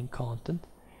upcoming content.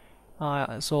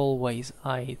 As always,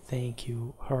 I thank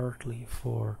you heartily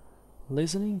for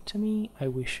listening to me. I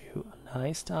wish you a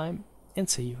nice time and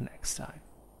see you next time.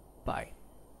 Bye.